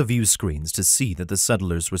cycled through the view screens to see that the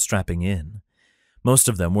settlers were strapping in. Most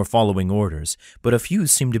of them were following orders, but a few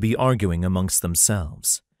seemed to be arguing amongst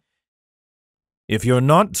themselves. "If you're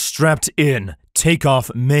not strapped in,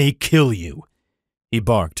 takeoff may kill you," he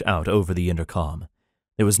barked out over the intercom.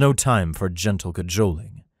 There was no time for gentle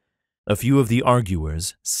cajoling. A few of the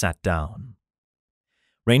arguers sat down.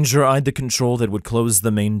 Ranger eyed the control that would close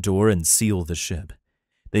the main door and seal the ship.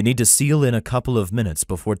 They need to seal in a couple of minutes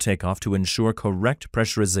before takeoff to ensure correct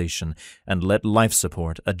pressurization and let life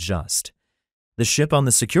support adjust. The ship on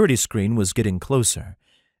the security screen was getting closer.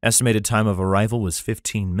 Estimated time of arrival was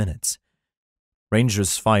 15 minutes.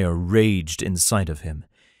 Ranger's fire raged inside of him.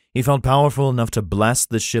 He felt powerful enough to blast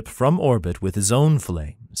the ship from orbit with his own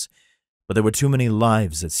flames, but there were too many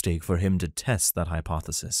lives at stake for him to test that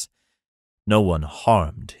hypothesis. No one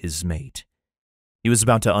harmed his mate. He was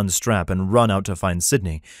about to unstrap and run out to find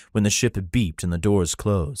Sidney when the ship beeped and the doors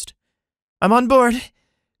closed. "I'm on board,"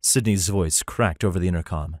 Sidney's voice cracked over the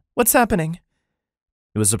intercom. "What's happening?"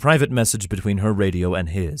 It was a private message between her radio and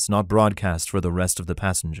his, not broadcast for the rest of the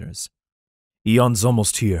passengers. "Eon's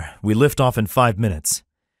almost here. We lift off in 5 minutes.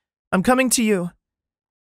 "I'm coming to you."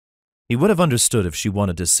 He would have understood if she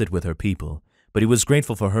wanted to sit with her people, but he was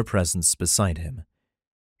grateful for her presence beside him.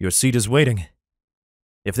 "Your seat is waiting."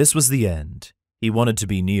 If this was the end, he wanted to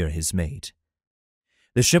be near his mate.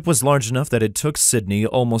 The ship was large enough that it took Sidney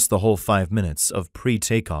almost the whole 5 minutes of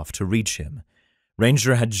pre-takeoff to reach him.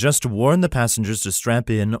 Ranger had just warned the passengers to strap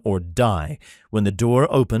in or die when the door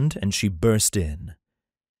opened and she burst in.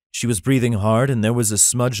 She was breathing hard and there was a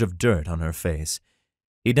smudge of dirt on her face.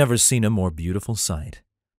 He'd never seen a more beautiful sight.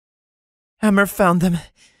 "Hammer found them.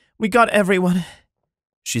 We got everyone."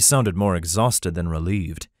 She sounded more exhausted than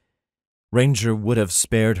relieved. Ranger would have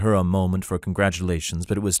spared her a moment for congratulations,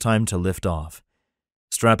 but it was time to lift off.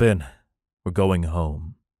 "Strap in. We're going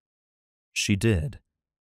home." She did.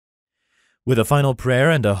 With a final prayer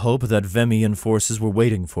and a hope that Vemian forces were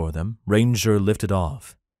waiting for them, Ranger lifted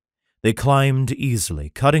off. They climbed easily,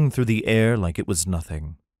 cutting through the air like it was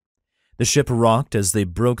nothing. The ship rocked as they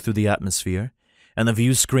broke through the atmosphere, and the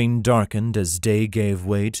view screen darkened as day gave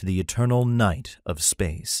way to the eternal night of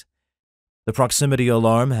space. The proximity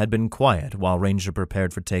alarm had been quiet while Ranger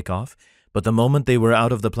prepared for takeoff, but the moment they were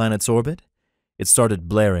out of the planet's orbit, it started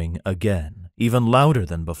blaring again, even louder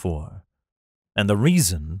than before. And the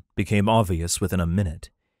reason became obvious within a minute.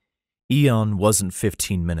 Eon wasn't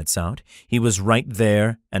 15 minutes out. He was right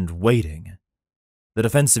there and waiting. The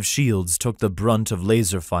defensive shields took the brunt of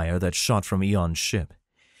laser fire that shot from Eon's ship.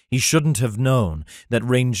 He shouldn't have known that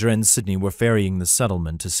Ranger and Sidney were ferrying the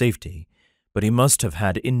settlement to safety, but he must have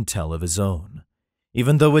had intel of his own.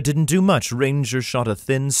 Even though it didn't do much, Ranger shot a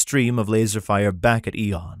thin stream of laser fire back at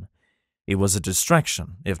Eon. It was a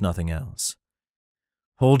distraction, if nothing else.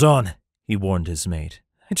 "Hold on," he warned his mate.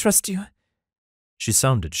 "I trust you." She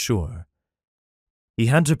sounded sure. He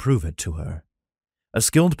had to prove it to her. A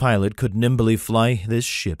skilled pilot could nimbly fly this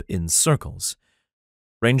ship in circles.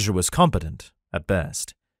 Ranger was competent, at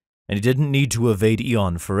best, and he didn't need to evade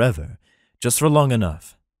Eon forever, just for long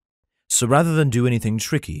enough. So rather than do anything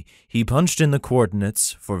tricky, he punched in the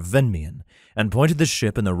coordinates for Venmian and pointed the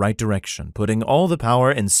ship in the right direction, putting all the power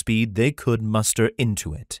and speed they could muster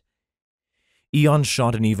into it. Eon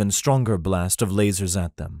shot an even stronger blast of lasers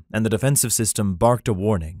at them, and the defensive system barked a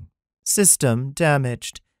warning. "System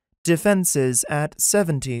damaged. Defenses at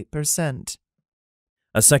 70%.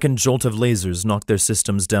 A second jolt of lasers knocked their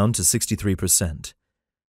systems down to 63%.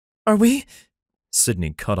 "Are we?"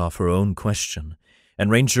 Sidney cut off her own question,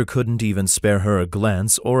 and Ranger couldn't even spare her a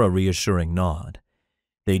glance or a reassuring nod.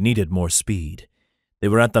 They needed more speed. They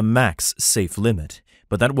were at the max safe limit,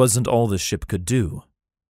 but that wasn't all the ship could do.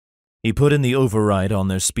 He put in the override on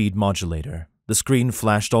their speed modulator. The screen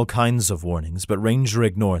flashed all kinds of warnings, but Ranger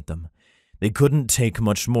ignored them. They couldn't take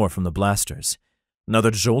much more from the blasters.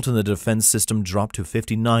 Another jolt and the defense system dropped to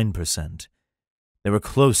 59%. They were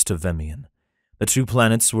close to Vemian. The two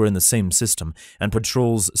planets were in the same system, and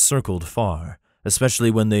patrols circled far, especially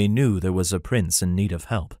when they knew there was a prince in need of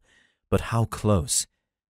help. But how close?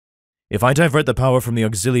 "If I divert the power from the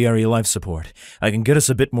auxiliary life support, I can get us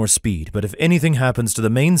a bit more speed, but if anything happens to the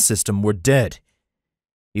main system, we're dead."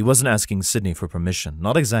 He wasn't asking Sidney for permission,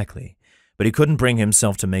 not exactly, but he couldn't bring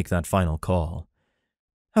himself to make that final call.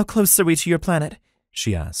 "How close are we to your planet?"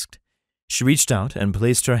 she asked. She reached out and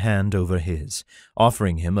placed her hand over his,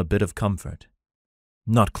 offering him a bit of comfort.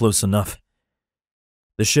 "Not close enough."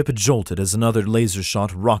 The ship jolted as another laser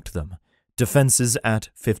shot rocked them, defenses at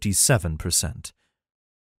 57%.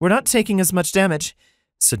 "We're not taking as much damage,"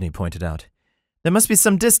 Sidney pointed out. "There must be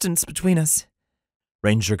some distance between us."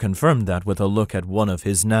 Ranger confirmed that with a look at one of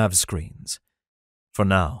his nav screens. "For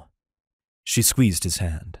now." She squeezed his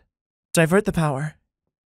hand. "Divert the power."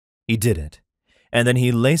 He did it, and then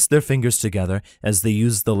he laced their fingers together as they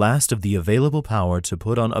used the last of the available power to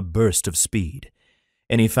put on a burst of speed.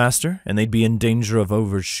 Any faster, and they'd be in danger of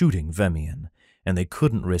overshooting Vemian, and they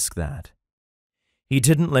couldn't risk that. He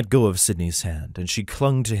didn't let go of Sidney's hand, and she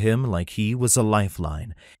clung to him like he was a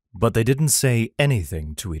lifeline, but they didn't say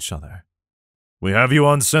anything to each other. "We have you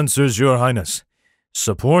on sensors, Your Highness.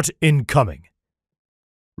 Support incoming."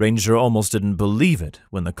 Ranger almost didn't believe it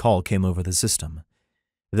when the call came over the system.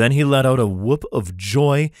 Then he let out a whoop of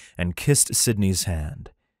joy and kissed Sidney's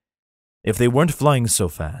hand. If they weren't flying so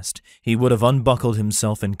fast, he would have unbuckled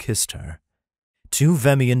himself and kissed her. Two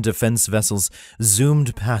Vemian defense vessels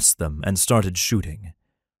zoomed past them and started shooting.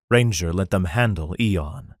 Ranger let them handle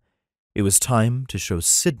Eon. It was time to show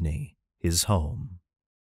Sidney his home.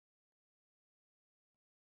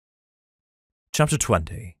 Chapter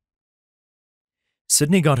 20.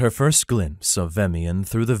 Sidney got her first glimpse of Vemian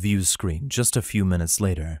through the view screen just a few minutes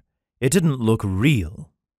later. It didn't look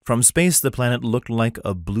real. From space, the planet looked like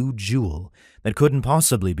a blue jewel that couldn't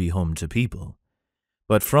possibly be home to people.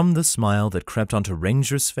 But from the smile that crept onto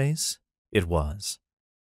Ranger's face, It was.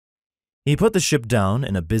 He put the ship down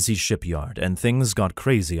in a busy shipyard, and things got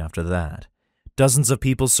crazy after that. Dozens of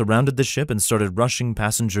people surrounded the ship and started rushing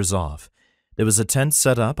passengers off. There was a tent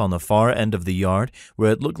set up on the far end of the yard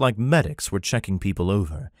where it looked like medics were checking people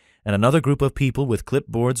over, and another group of people with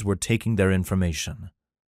clipboards were taking their information.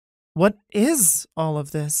 "What is all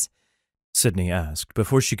of this?" Sidney asked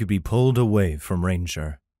before she could be pulled away from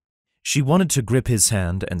Ranger. She wanted to grip his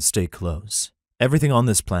hand and stay close. Everything on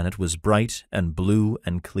this planet was bright and blue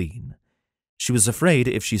and clean. She was afraid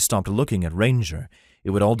if she stopped looking at Ranger,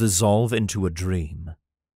 it would all dissolve into a dream.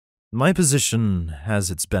 "My position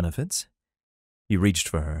has its benefits." He reached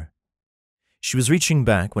for her. She was reaching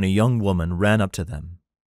back when a young woman ran up to them.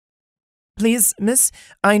 "Please, miss,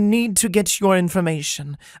 I need to get your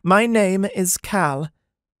information. My name is Cal."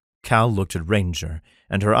 Cal looked at Ranger,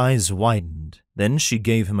 and her eyes widened. Then she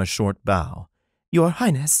gave him a short bow. "Your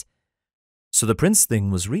Highness." So the prince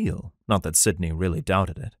thing was real, not that Sidney really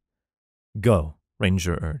doubted it. "Go,"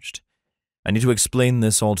 Ranger urged. "I need to explain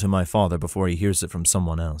this all to my father before he hears it from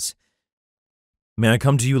someone else. May I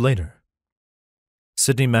come to you later?"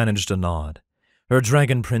 Sidney managed a nod. Her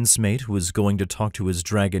dragon prince mate was going to talk to his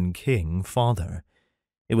dragon king father.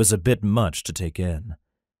 It was a bit much to take in.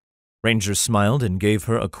 Ranger smiled and gave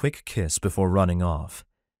her a quick kiss before running off.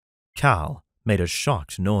 Cal made a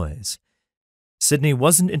shocked noise. Sidney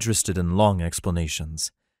wasn't interested in long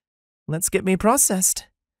explanations. "Let's get me processed."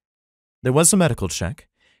 There was a medical check,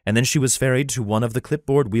 and then she was ferried to one of the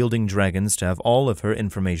clipboard-wielding dragons to have all of her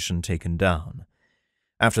information taken down.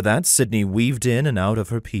 After that, Sidney weaved in and out of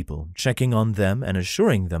her people, checking on them and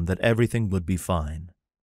assuring them that everything would be fine.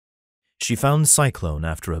 She found Cyclone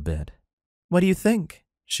after a bit. "What do you think?"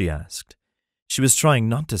 she asked. She was trying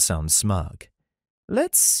not to sound smug.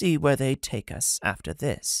 "Let's see where they take us after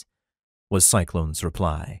this," was Cyclone's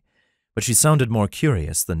reply, but she sounded more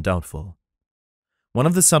curious than doubtful. One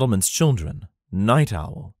of the settlement's children, Night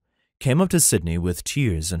Owl, came up to Sidney with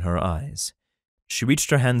tears in her eyes. She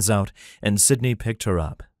reached her hands out, and Sidney picked her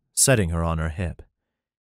up, setting her on her hip.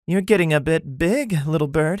 "You're getting a bit big, little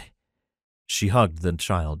bird." She hugged the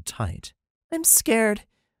child tight. "I'm scared,"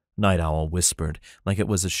 Night Owl whispered, like it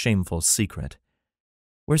was a shameful secret.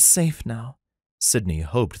 "We're safe now." Sidney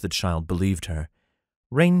hoped the child believed her.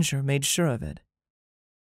 "Ranger made sure of it."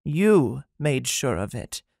 "You made sure of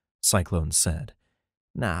it," Cyclone said.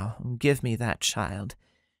 "Now, give me that child.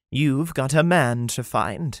 You've got a man to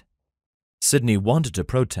find." Sidney wanted to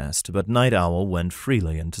protest, but Night Owl went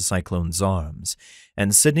freely into Cyclone's arms,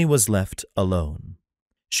 and Sidney was left alone.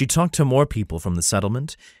 She talked to more people from the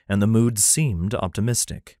settlement, and the mood seemed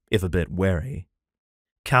optimistic, if a bit wary.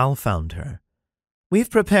 Cal found her. "We've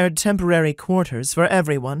prepared temporary quarters for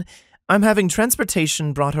everyone. I'm having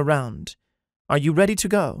transportation brought around. Are you ready to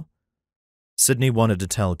go?" Sidney wanted to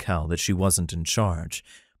tell Cal that she wasn't in charge,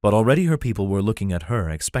 but already her people were looking at her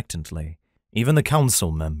expectantly. Even the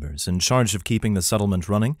council members in charge of keeping the settlement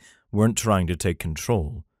running weren't trying to take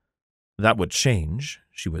control. That would change,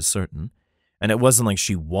 she was certain, and it wasn't like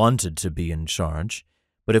she wanted to be in charge,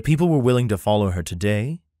 but if people were willing to follow her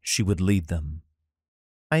today, she would lead them.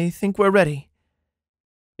 "I think we're ready."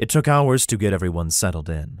 It took hours to get everyone settled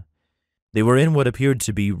in. They were in what appeared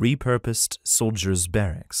to be repurposed soldiers'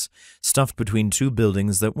 barracks, stuffed between two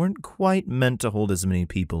buildings that weren't quite meant to hold as many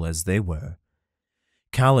people as they were.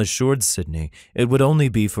 Cal assured Sidney it would only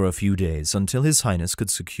be for a few days until His Highness could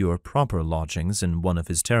secure proper lodgings in one of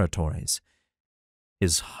his territories.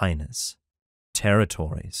 His Highness.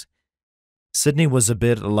 Territories. Sidney was a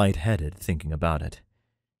bit lightheaded thinking about it.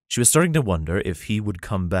 She was starting to wonder if he would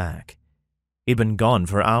come back. He'd been gone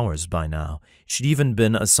for hours by now. She'd even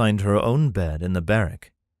been assigned her own bed in the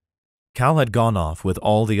barrack. Cal had gone off with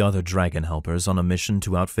all the other dragon helpers on a mission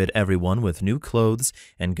to outfit everyone with new clothes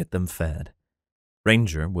and get them fed.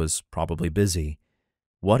 Ranger was probably busy.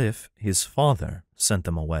 What if his father sent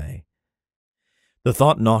them away? The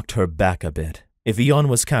thought knocked her back a bit. If Eon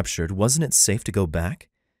was captured, wasn't it safe to go back?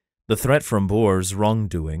 The threat from Boar's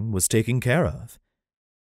wrongdoing was taken care of.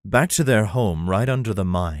 Back to their home right under the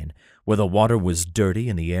mine, where the water was dirty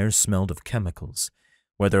and the air smelled of chemicals,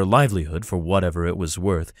 where their livelihood, for whatever it was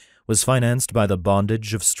worth, was financed by the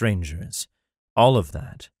bondage of strangers. All of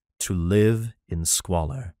that to live in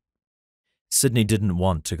squalor. Sidney didn't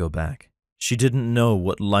want to go back. She didn't know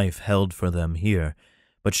what life held for them here,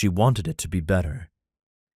 but she wanted it to be better.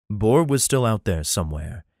 Boar was still out there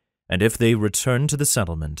somewhere, and if they returned to the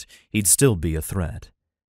settlement, he'd still be a threat.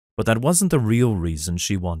 But that wasn't the real reason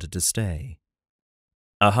she wanted to stay.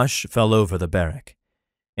 A hush fell over the barrack,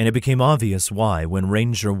 and it became obvious why when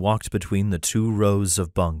Ranger walked between the two rows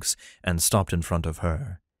of bunks and stopped in front of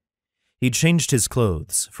her. He'd changed his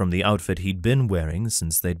clothes from the outfit he'd been wearing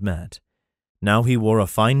since they'd met. Now he wore a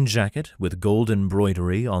fine jacket with gold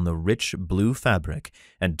embroidery on the rich blue fabric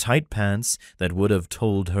and tight pants that would have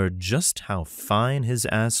told her just how fine his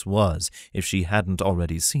ass was if she hadn't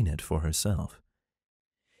already seen it for herself.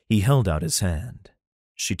 He held out his hand.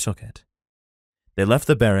 She took it. They left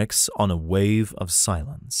the barracks on a wave of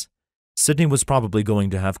silence. Sidney was probably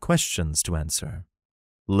going to have questions to answer.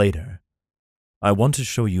 Later. "I want to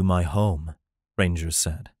show you my home," Ranger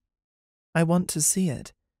said. "I want to see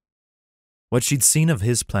it." What she'd seen of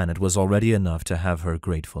his planet was already enough to have her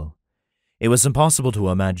grateful. It was impossible to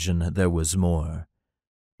imagine there was more.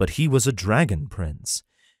 But he was a dragon prince,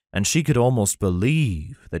 and she could almost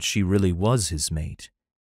believe that she really was his mate.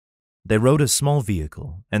 They rode a small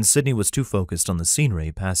vehicle, and Sidney was too focused on the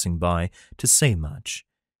scenery passing by to say much.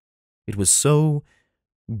 It was so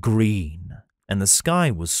green, and the sky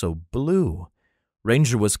was so blue.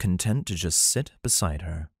 Ranger was content to just sit beside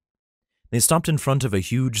her. They stopped in front of a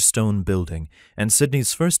huge stone building, and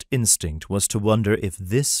Sidney's first instinct was to wonder if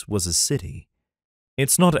this was a city.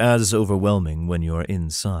 "It's not as overwhelming when you're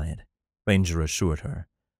inside," Ranger assured her.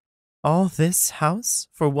 "All this house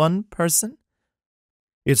for one person?"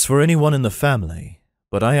 "It's for anyone in the family,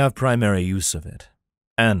 but I have primary use of it.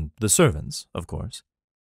 And the servants, of course."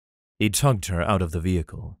 He tugged her out of the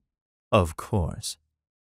vehicle. Of course.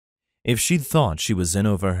 If she'd thought she was in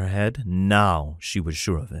over her head, now she was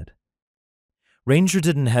sure of it. Ranger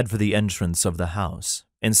didn't head for the entrance of the house,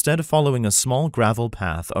 instead following a small gravel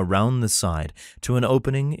path around the side to an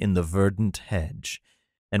opening in the verdant hedge.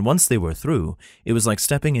 And once they were through, it was like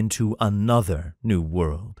stepping into another new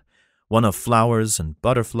world, one of flowers and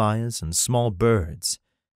butterflies and small birds.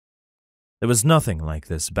 There was nothing like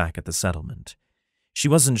this back at the settlement. She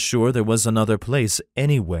wasn't sure there was another place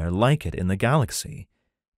anywhere like it in the galaxy.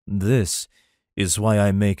 "This is why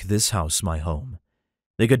I make this house my home.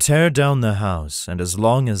 They could tear down the house, and as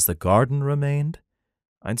long as the garden remained,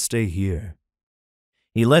 I'd stay here."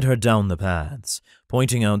 He led her down the paths,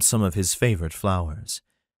 pointing out some of his favorite flowers.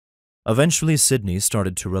 Eventually, Sidney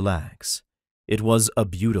started to relax. It was a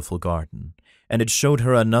beautiful garden, and it showed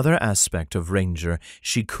her another aspect of Ranger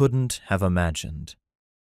she couldn't have imagined.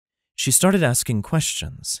 She started asking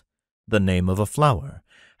questions. The name of a flower,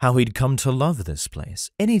 how he'd come to love this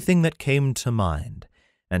place, anything that came to mind,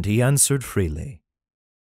 and he answered freely.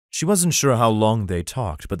 She wasn't sure how long they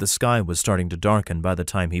talked, but the sky was starting to darken by the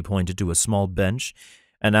time he pointed to a small bench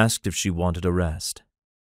and asked if she wanted a rest.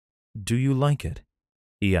 "Do you like it?"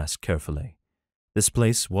 he asked carefully. This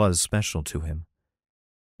place was special to him.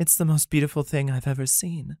 "It's the most beautiful thing I've ever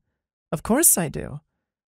seen. Of course I do."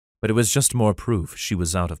 But it was just more proof she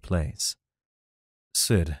was out of place.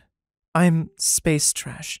 "Sid." "I'm space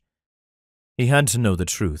trash." He had to know the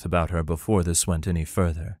truth about her before this went any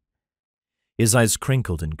further. His eyes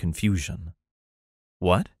crinkled in confusion.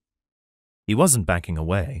 What? He wasn't backing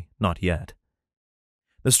away, not yet.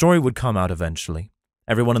 The story would come out eventually.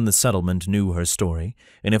 Everyone in the settlement knew her story,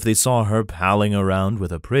 and if they saw her palling around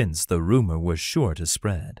with a prince, the rumor was sure to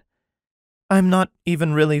spread. "I'm not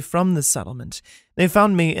even really from the settlement. They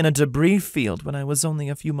found me in a debris field when I was only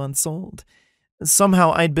a few months old.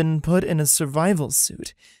 Somehow I'd been put in a survival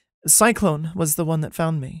suit. Cyclone was the one that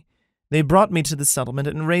found me. They brought me to the settlement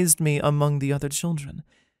and raised me among the other children.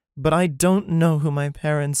 But I don't know who my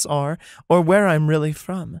parents are or where I'm really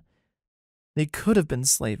from. They could have been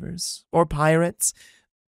slavers or pirates.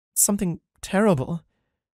 Something terrible."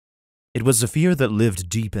 It was a fear that lived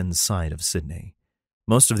deep inside of Sidney.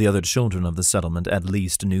 Most of the other children of the settlement at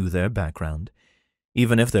least knew their background,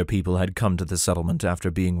 even if their people had come to the settlement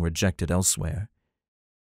after being rejected elsewhere.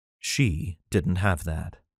 She didn't have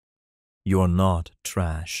that. "You're not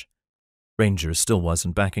trash." Ranger still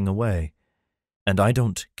wasn't backing away. "And I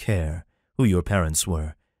don't care who your parents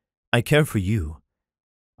were. I care for you.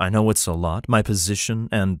 I know it's a lot, my position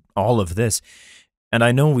and all of this, and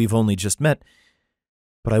I know we've only just met,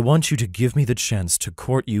 but I want you to give me the chance to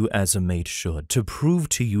court you as a mate should, to prove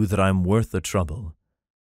to you that I'm worth the trouble."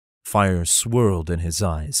 Fire swirled in his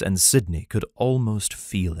eyes, and Sidney could almost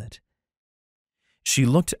feel it. She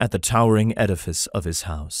looked at the towering edifice of his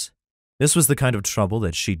house. This was the kind of trouble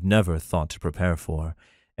that she'd never thought to prepare for,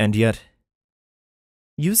 and yet...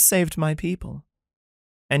 "You saved my people.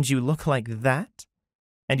 And you look like that?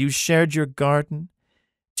 And you shared your garden?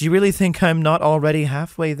 Do you really think I'm not already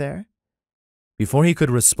halfway there?" Before he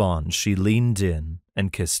could respond, she leaned in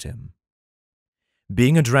and kissed him.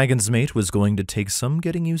 Being a dragon's mate was going to take some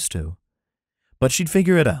getting used to, but she'd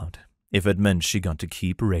figure it out if it meant she got to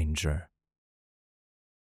keep Ranger.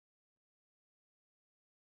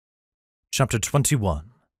 Chapter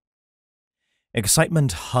 21.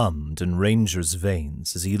 Excitement hummed in Ranger's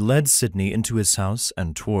veins as he led Sidney into his house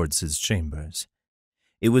and towards his chambers.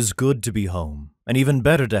 It was good to be home, and even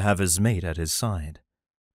better to have his mate at his side.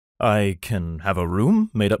 "I can have a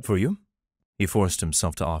room made up for you," he forced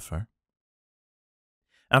himself to offer.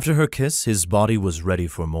 After her kiss, his body was ready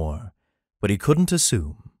for more, but he couldn't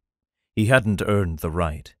assume. He hadn't earned the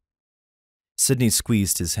right. Sidney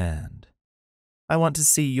squeezed his hand. "I want to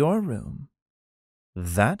see your room."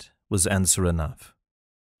 That was answer enough.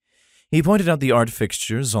 He pointed out the art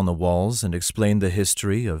fixtures on the walls and explained the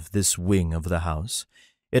history of this wing of the house.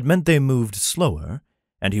 It meant they moved slower,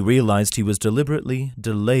 and he realized he was deliberately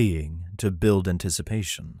delaying to build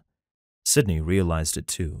anticipation. Sidney realized it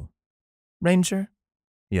too. "Ranger?"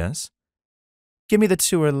 "Yes?" "Give me the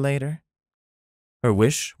tour later." Her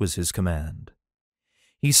wish was his command.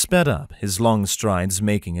 He sped up, his long strides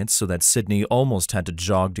making it so that Sidney almost had to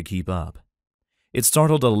jog to keep up. It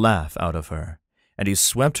startled a laugh out of her, and he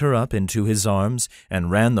swept her up into his arms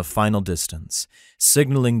and ran the final distance,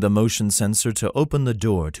 signaling the motion sensor to open the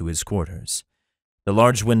door to his quarters. The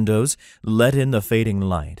large windows let in the fading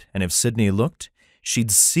light, and if Sidney looked,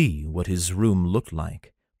 she'd see what his room looked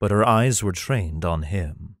like, but her eyes were trained on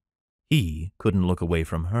him. He couldn't look away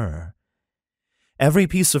from her. Every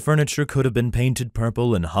piece of furniture could have been painted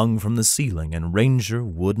purple and hung from the ceiling, and Ranger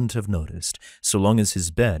wouldn't have noticed, so long as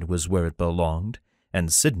his bed was where it belonged,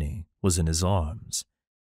 and Sidney was in his arms.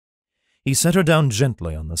 He set her down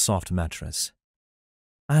gently on the soft mattress.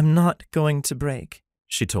 "I'm not going to break,"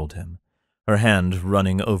 she told him, her hand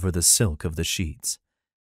running over the silk of the sheets.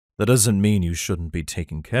 "That doesn't mean you shouldn't be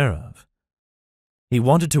taken care of." He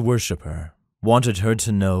wanted to worship her, wanted her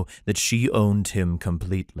to know that she owned him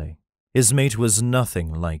completely. His mate was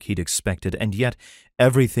nothing like he'd expected, and yet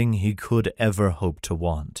everything he could ever hope to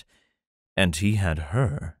want. And he had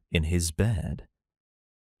her in his bed.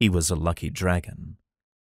 He was a lucky dragon.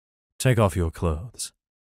 "Take off your clothes."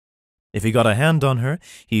 If he got a hand on her,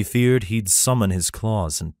 he feared he'd summon his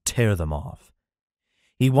claws and tear them off.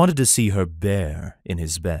 He wanted to see her bare in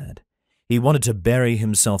his bed. He wanted to bury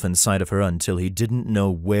himself inside of her until he didn't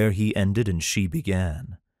know where he ended and she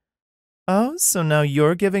began. "Oh, so now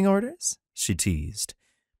you're giving orders?" she teased,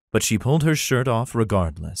 but she pulled her shirt off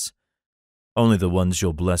regardless. "Only the ones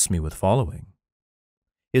you'll bless me with following."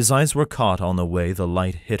 His eyes were caught on the way the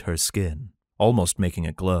light hit her skin, almost making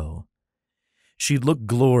it glow. She looked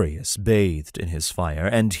glorious, bathed in his fire,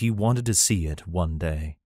 and he wanted to see it one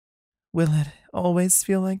day. "Will it always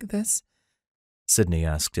feel like this?" Sidney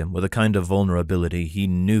asked him with a kind of vulnerability he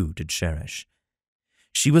knew to cherish.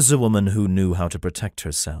 She was a woman who knew how to protect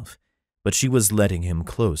herself, but she was letting him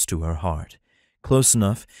close to her heart, close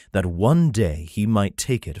enough that one day he might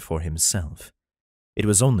take it for himself. It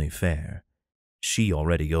was only fair. She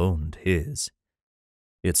already owned his.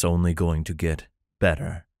 It's only going to get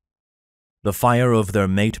better. The fire of their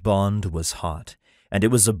mate bond was hot, and it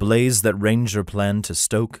was a blaze that Ranger planned to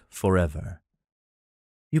stoke forever.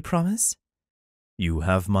 "You promise?" "You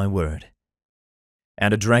have my word."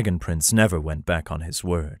 And a dragon prince never went back on his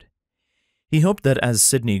word. He hoped that as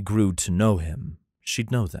Sidney grew to know him,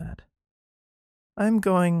 she'd know that. "I'm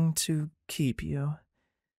going to keep you,"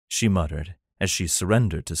 she muttered as she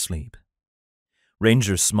surrendered to sleep.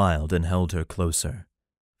 Ranger smiled and held her closer.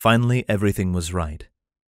 Finally, everything was right.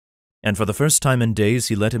 And for the first time in days,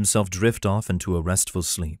 he let himself drift off into a restful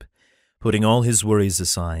sleep. Putting all his worries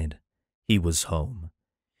aside, he was home.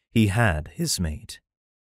 He had his mate.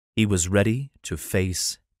 He was ready to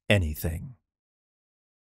face anything.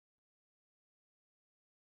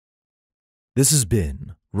 This has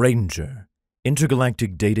been Ranger,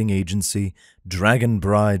 Intergalactic Dating Agency, Dragon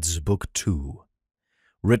Brides Book 2.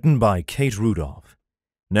 Written by Kate Rudolph.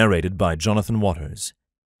 Narrated by Jonathan Waters.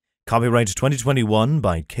 Copyright 2021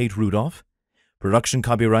 by Kate Rudolph. Production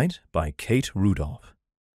copyright by Kate Rudolph.